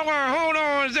can get my wire. Hold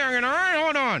on a second, all right?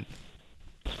 Hold on.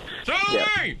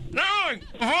 Sorry, no,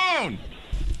 phone.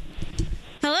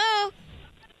 Hello?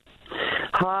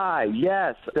 Hi,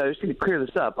 yes. I just need to clear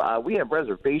this up. We have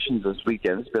reservations this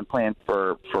weekend. It's been planned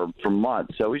for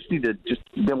months, so we just need to just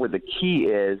know where the key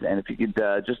is, and if you could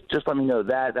just let me know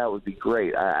that would be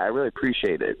great. I really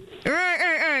appreciate it. Right.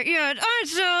 Yeah, I'm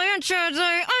so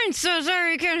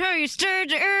sorry I can't have you stay at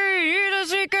the area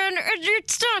this weekend.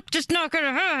 It's just not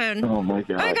gonna happen. Oh my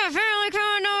God. I got family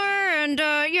coming over, and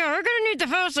we're gonna need the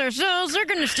house ourselves. They're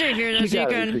gonna stay here this You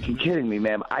gotta weekend. be freaking kidding me,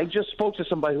 ma'am. I just spoke to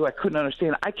somebody who I couldn't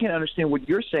understand. I can't understand what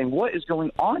you're saying. What is going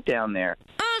on down there?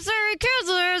 I'm sorry,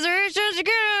 cancel the reservations. You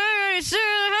can't stay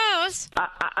in the house.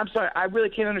 I'm sorry. I really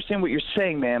can't understand what you're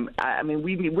saying, ma'am. I mean,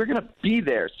 we're going to be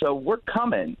there, so we're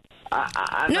coming. Don't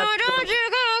you go, because you're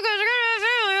going to have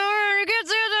family over and you can't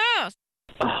stay at the house.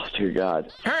 Oh, dear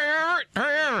God. Hey,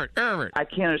 Everett. I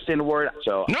can't understand a word,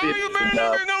 so... No, you better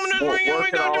not be coming this weekend.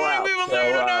 We got 20 people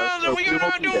staying at the house, and we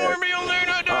got to do more people staying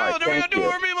at the right, thank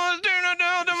you.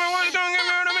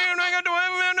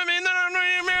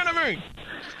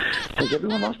 Has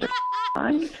everyone lost their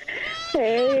mind?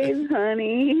 Hey,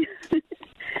 honey.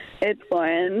 It's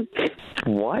Lauren.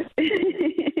 What?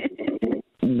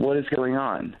 What is going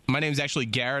on? My name's actually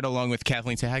Garrett, along with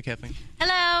Kathleen. Say hi, Kathleen.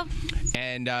 Hello.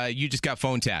 And you just got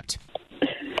phone tapped.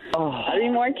 Be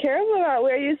more careful about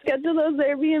where you schedule those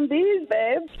Airbnbs,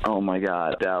 babe. Oh my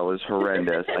God, that was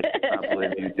horrendous. I cannot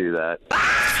believe you do that.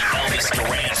 Elvis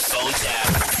Duran phone tap.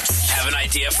 Have an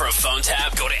idea for a phone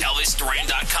tap? Go to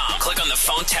ElvisDuran.com. Click on the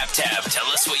phone tap tab. Tell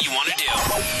us what you want to do.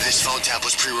 This phone tap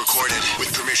was pre-recorded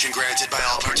with permission granted by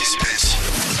all participants.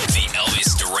 The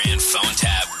Elvis Duran phone tap.